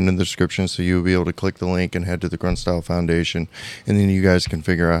information in the description so you'll be able to click the link and head to the Grunt Style Foundation. And then you guys can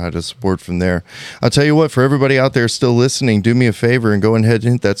figure out how to support from there. I'll tell you what, for everybody out there still listening, do me a favor and go ahead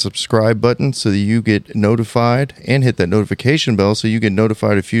and hit that subscribe button so that you get notified, and hit that notification bell so you get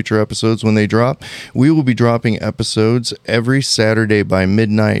notified of future episodes when they drop. We will be dropping episodes every Saturday by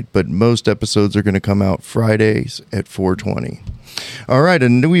midnight, but most episodes are going to come out Fridays at 4:20. All right,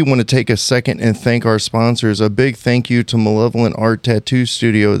 and we want to take a second and thank our sponsors. A big thank you to Malevolent Art Tattoo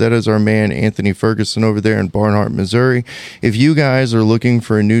Studio. That is our man, Anthony Ferguson, over there in Barnhart, Missouri. If you guys are looking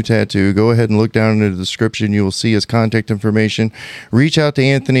for a new tattoo, go ahead and look down in the description. You will see his contact information. Reach out to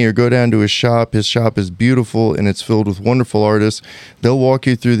Anthony or go down to his shop. His shop is beautiful, and it's filled with wonderful artists. They'll walk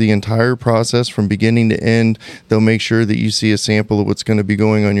you through the entire process from beginning to end. They'll make sure that you see a sample of what's going to be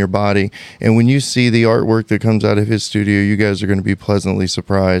going on your body. And when you see the artwork that comes out of his studio, you guys are going to be pleasantly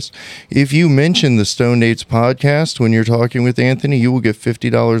surprised. If you mention the Stone Dates podcast when you're talking with Anthony, you will get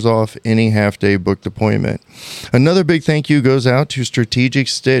 $50 off any half-day booked appointment. Another big thank you goes out to Strategic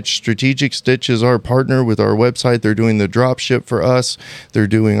Stitch. Strategic Stitch is our partner with our website. They're doing the drop ship for us. They're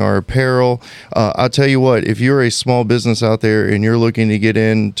doing our apparel. I'll tell you what, if you're a small business out there and you're looking to get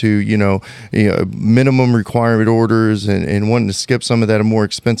into, minimum requirement orders and wanting to skip some of that more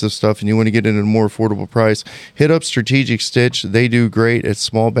expensive stuff, and you want to get it at a more affordable price, hit up Strategic Stitch. They do great at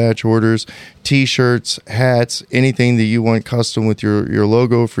small batch orders, t-shirts, hats, anything that you want custom with your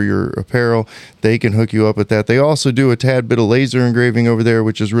logo for your apparel. They can hook you up with that. They also do a tad bit of laser engraving over there,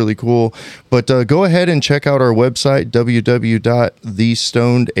 which is really cool. But go ahead and check out our website,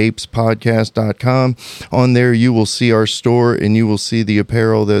 www.thestonedapespodcast.com. On there, you will see our store and you will see the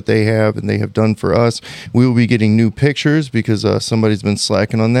apparel that they have and they have done for us. We will be getting new pictures because somebody's been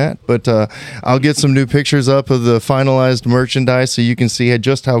slacking on that. But I'll get some new pictures up of the finalized merchandise so you can see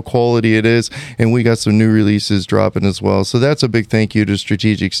just how quality it is. And we got some new releases dropping as well. So that's a big thank you to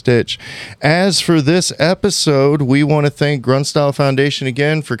Strategic Stitch. As for this episode, we want to thank Grunt Style Foundation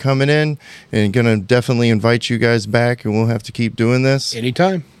again for coming in, and going to definitely invite you guys back, and we'll have to keep doing this.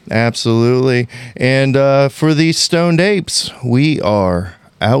 Anytime. Absolutely. And for these Stoned Apes, we are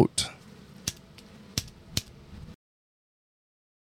out.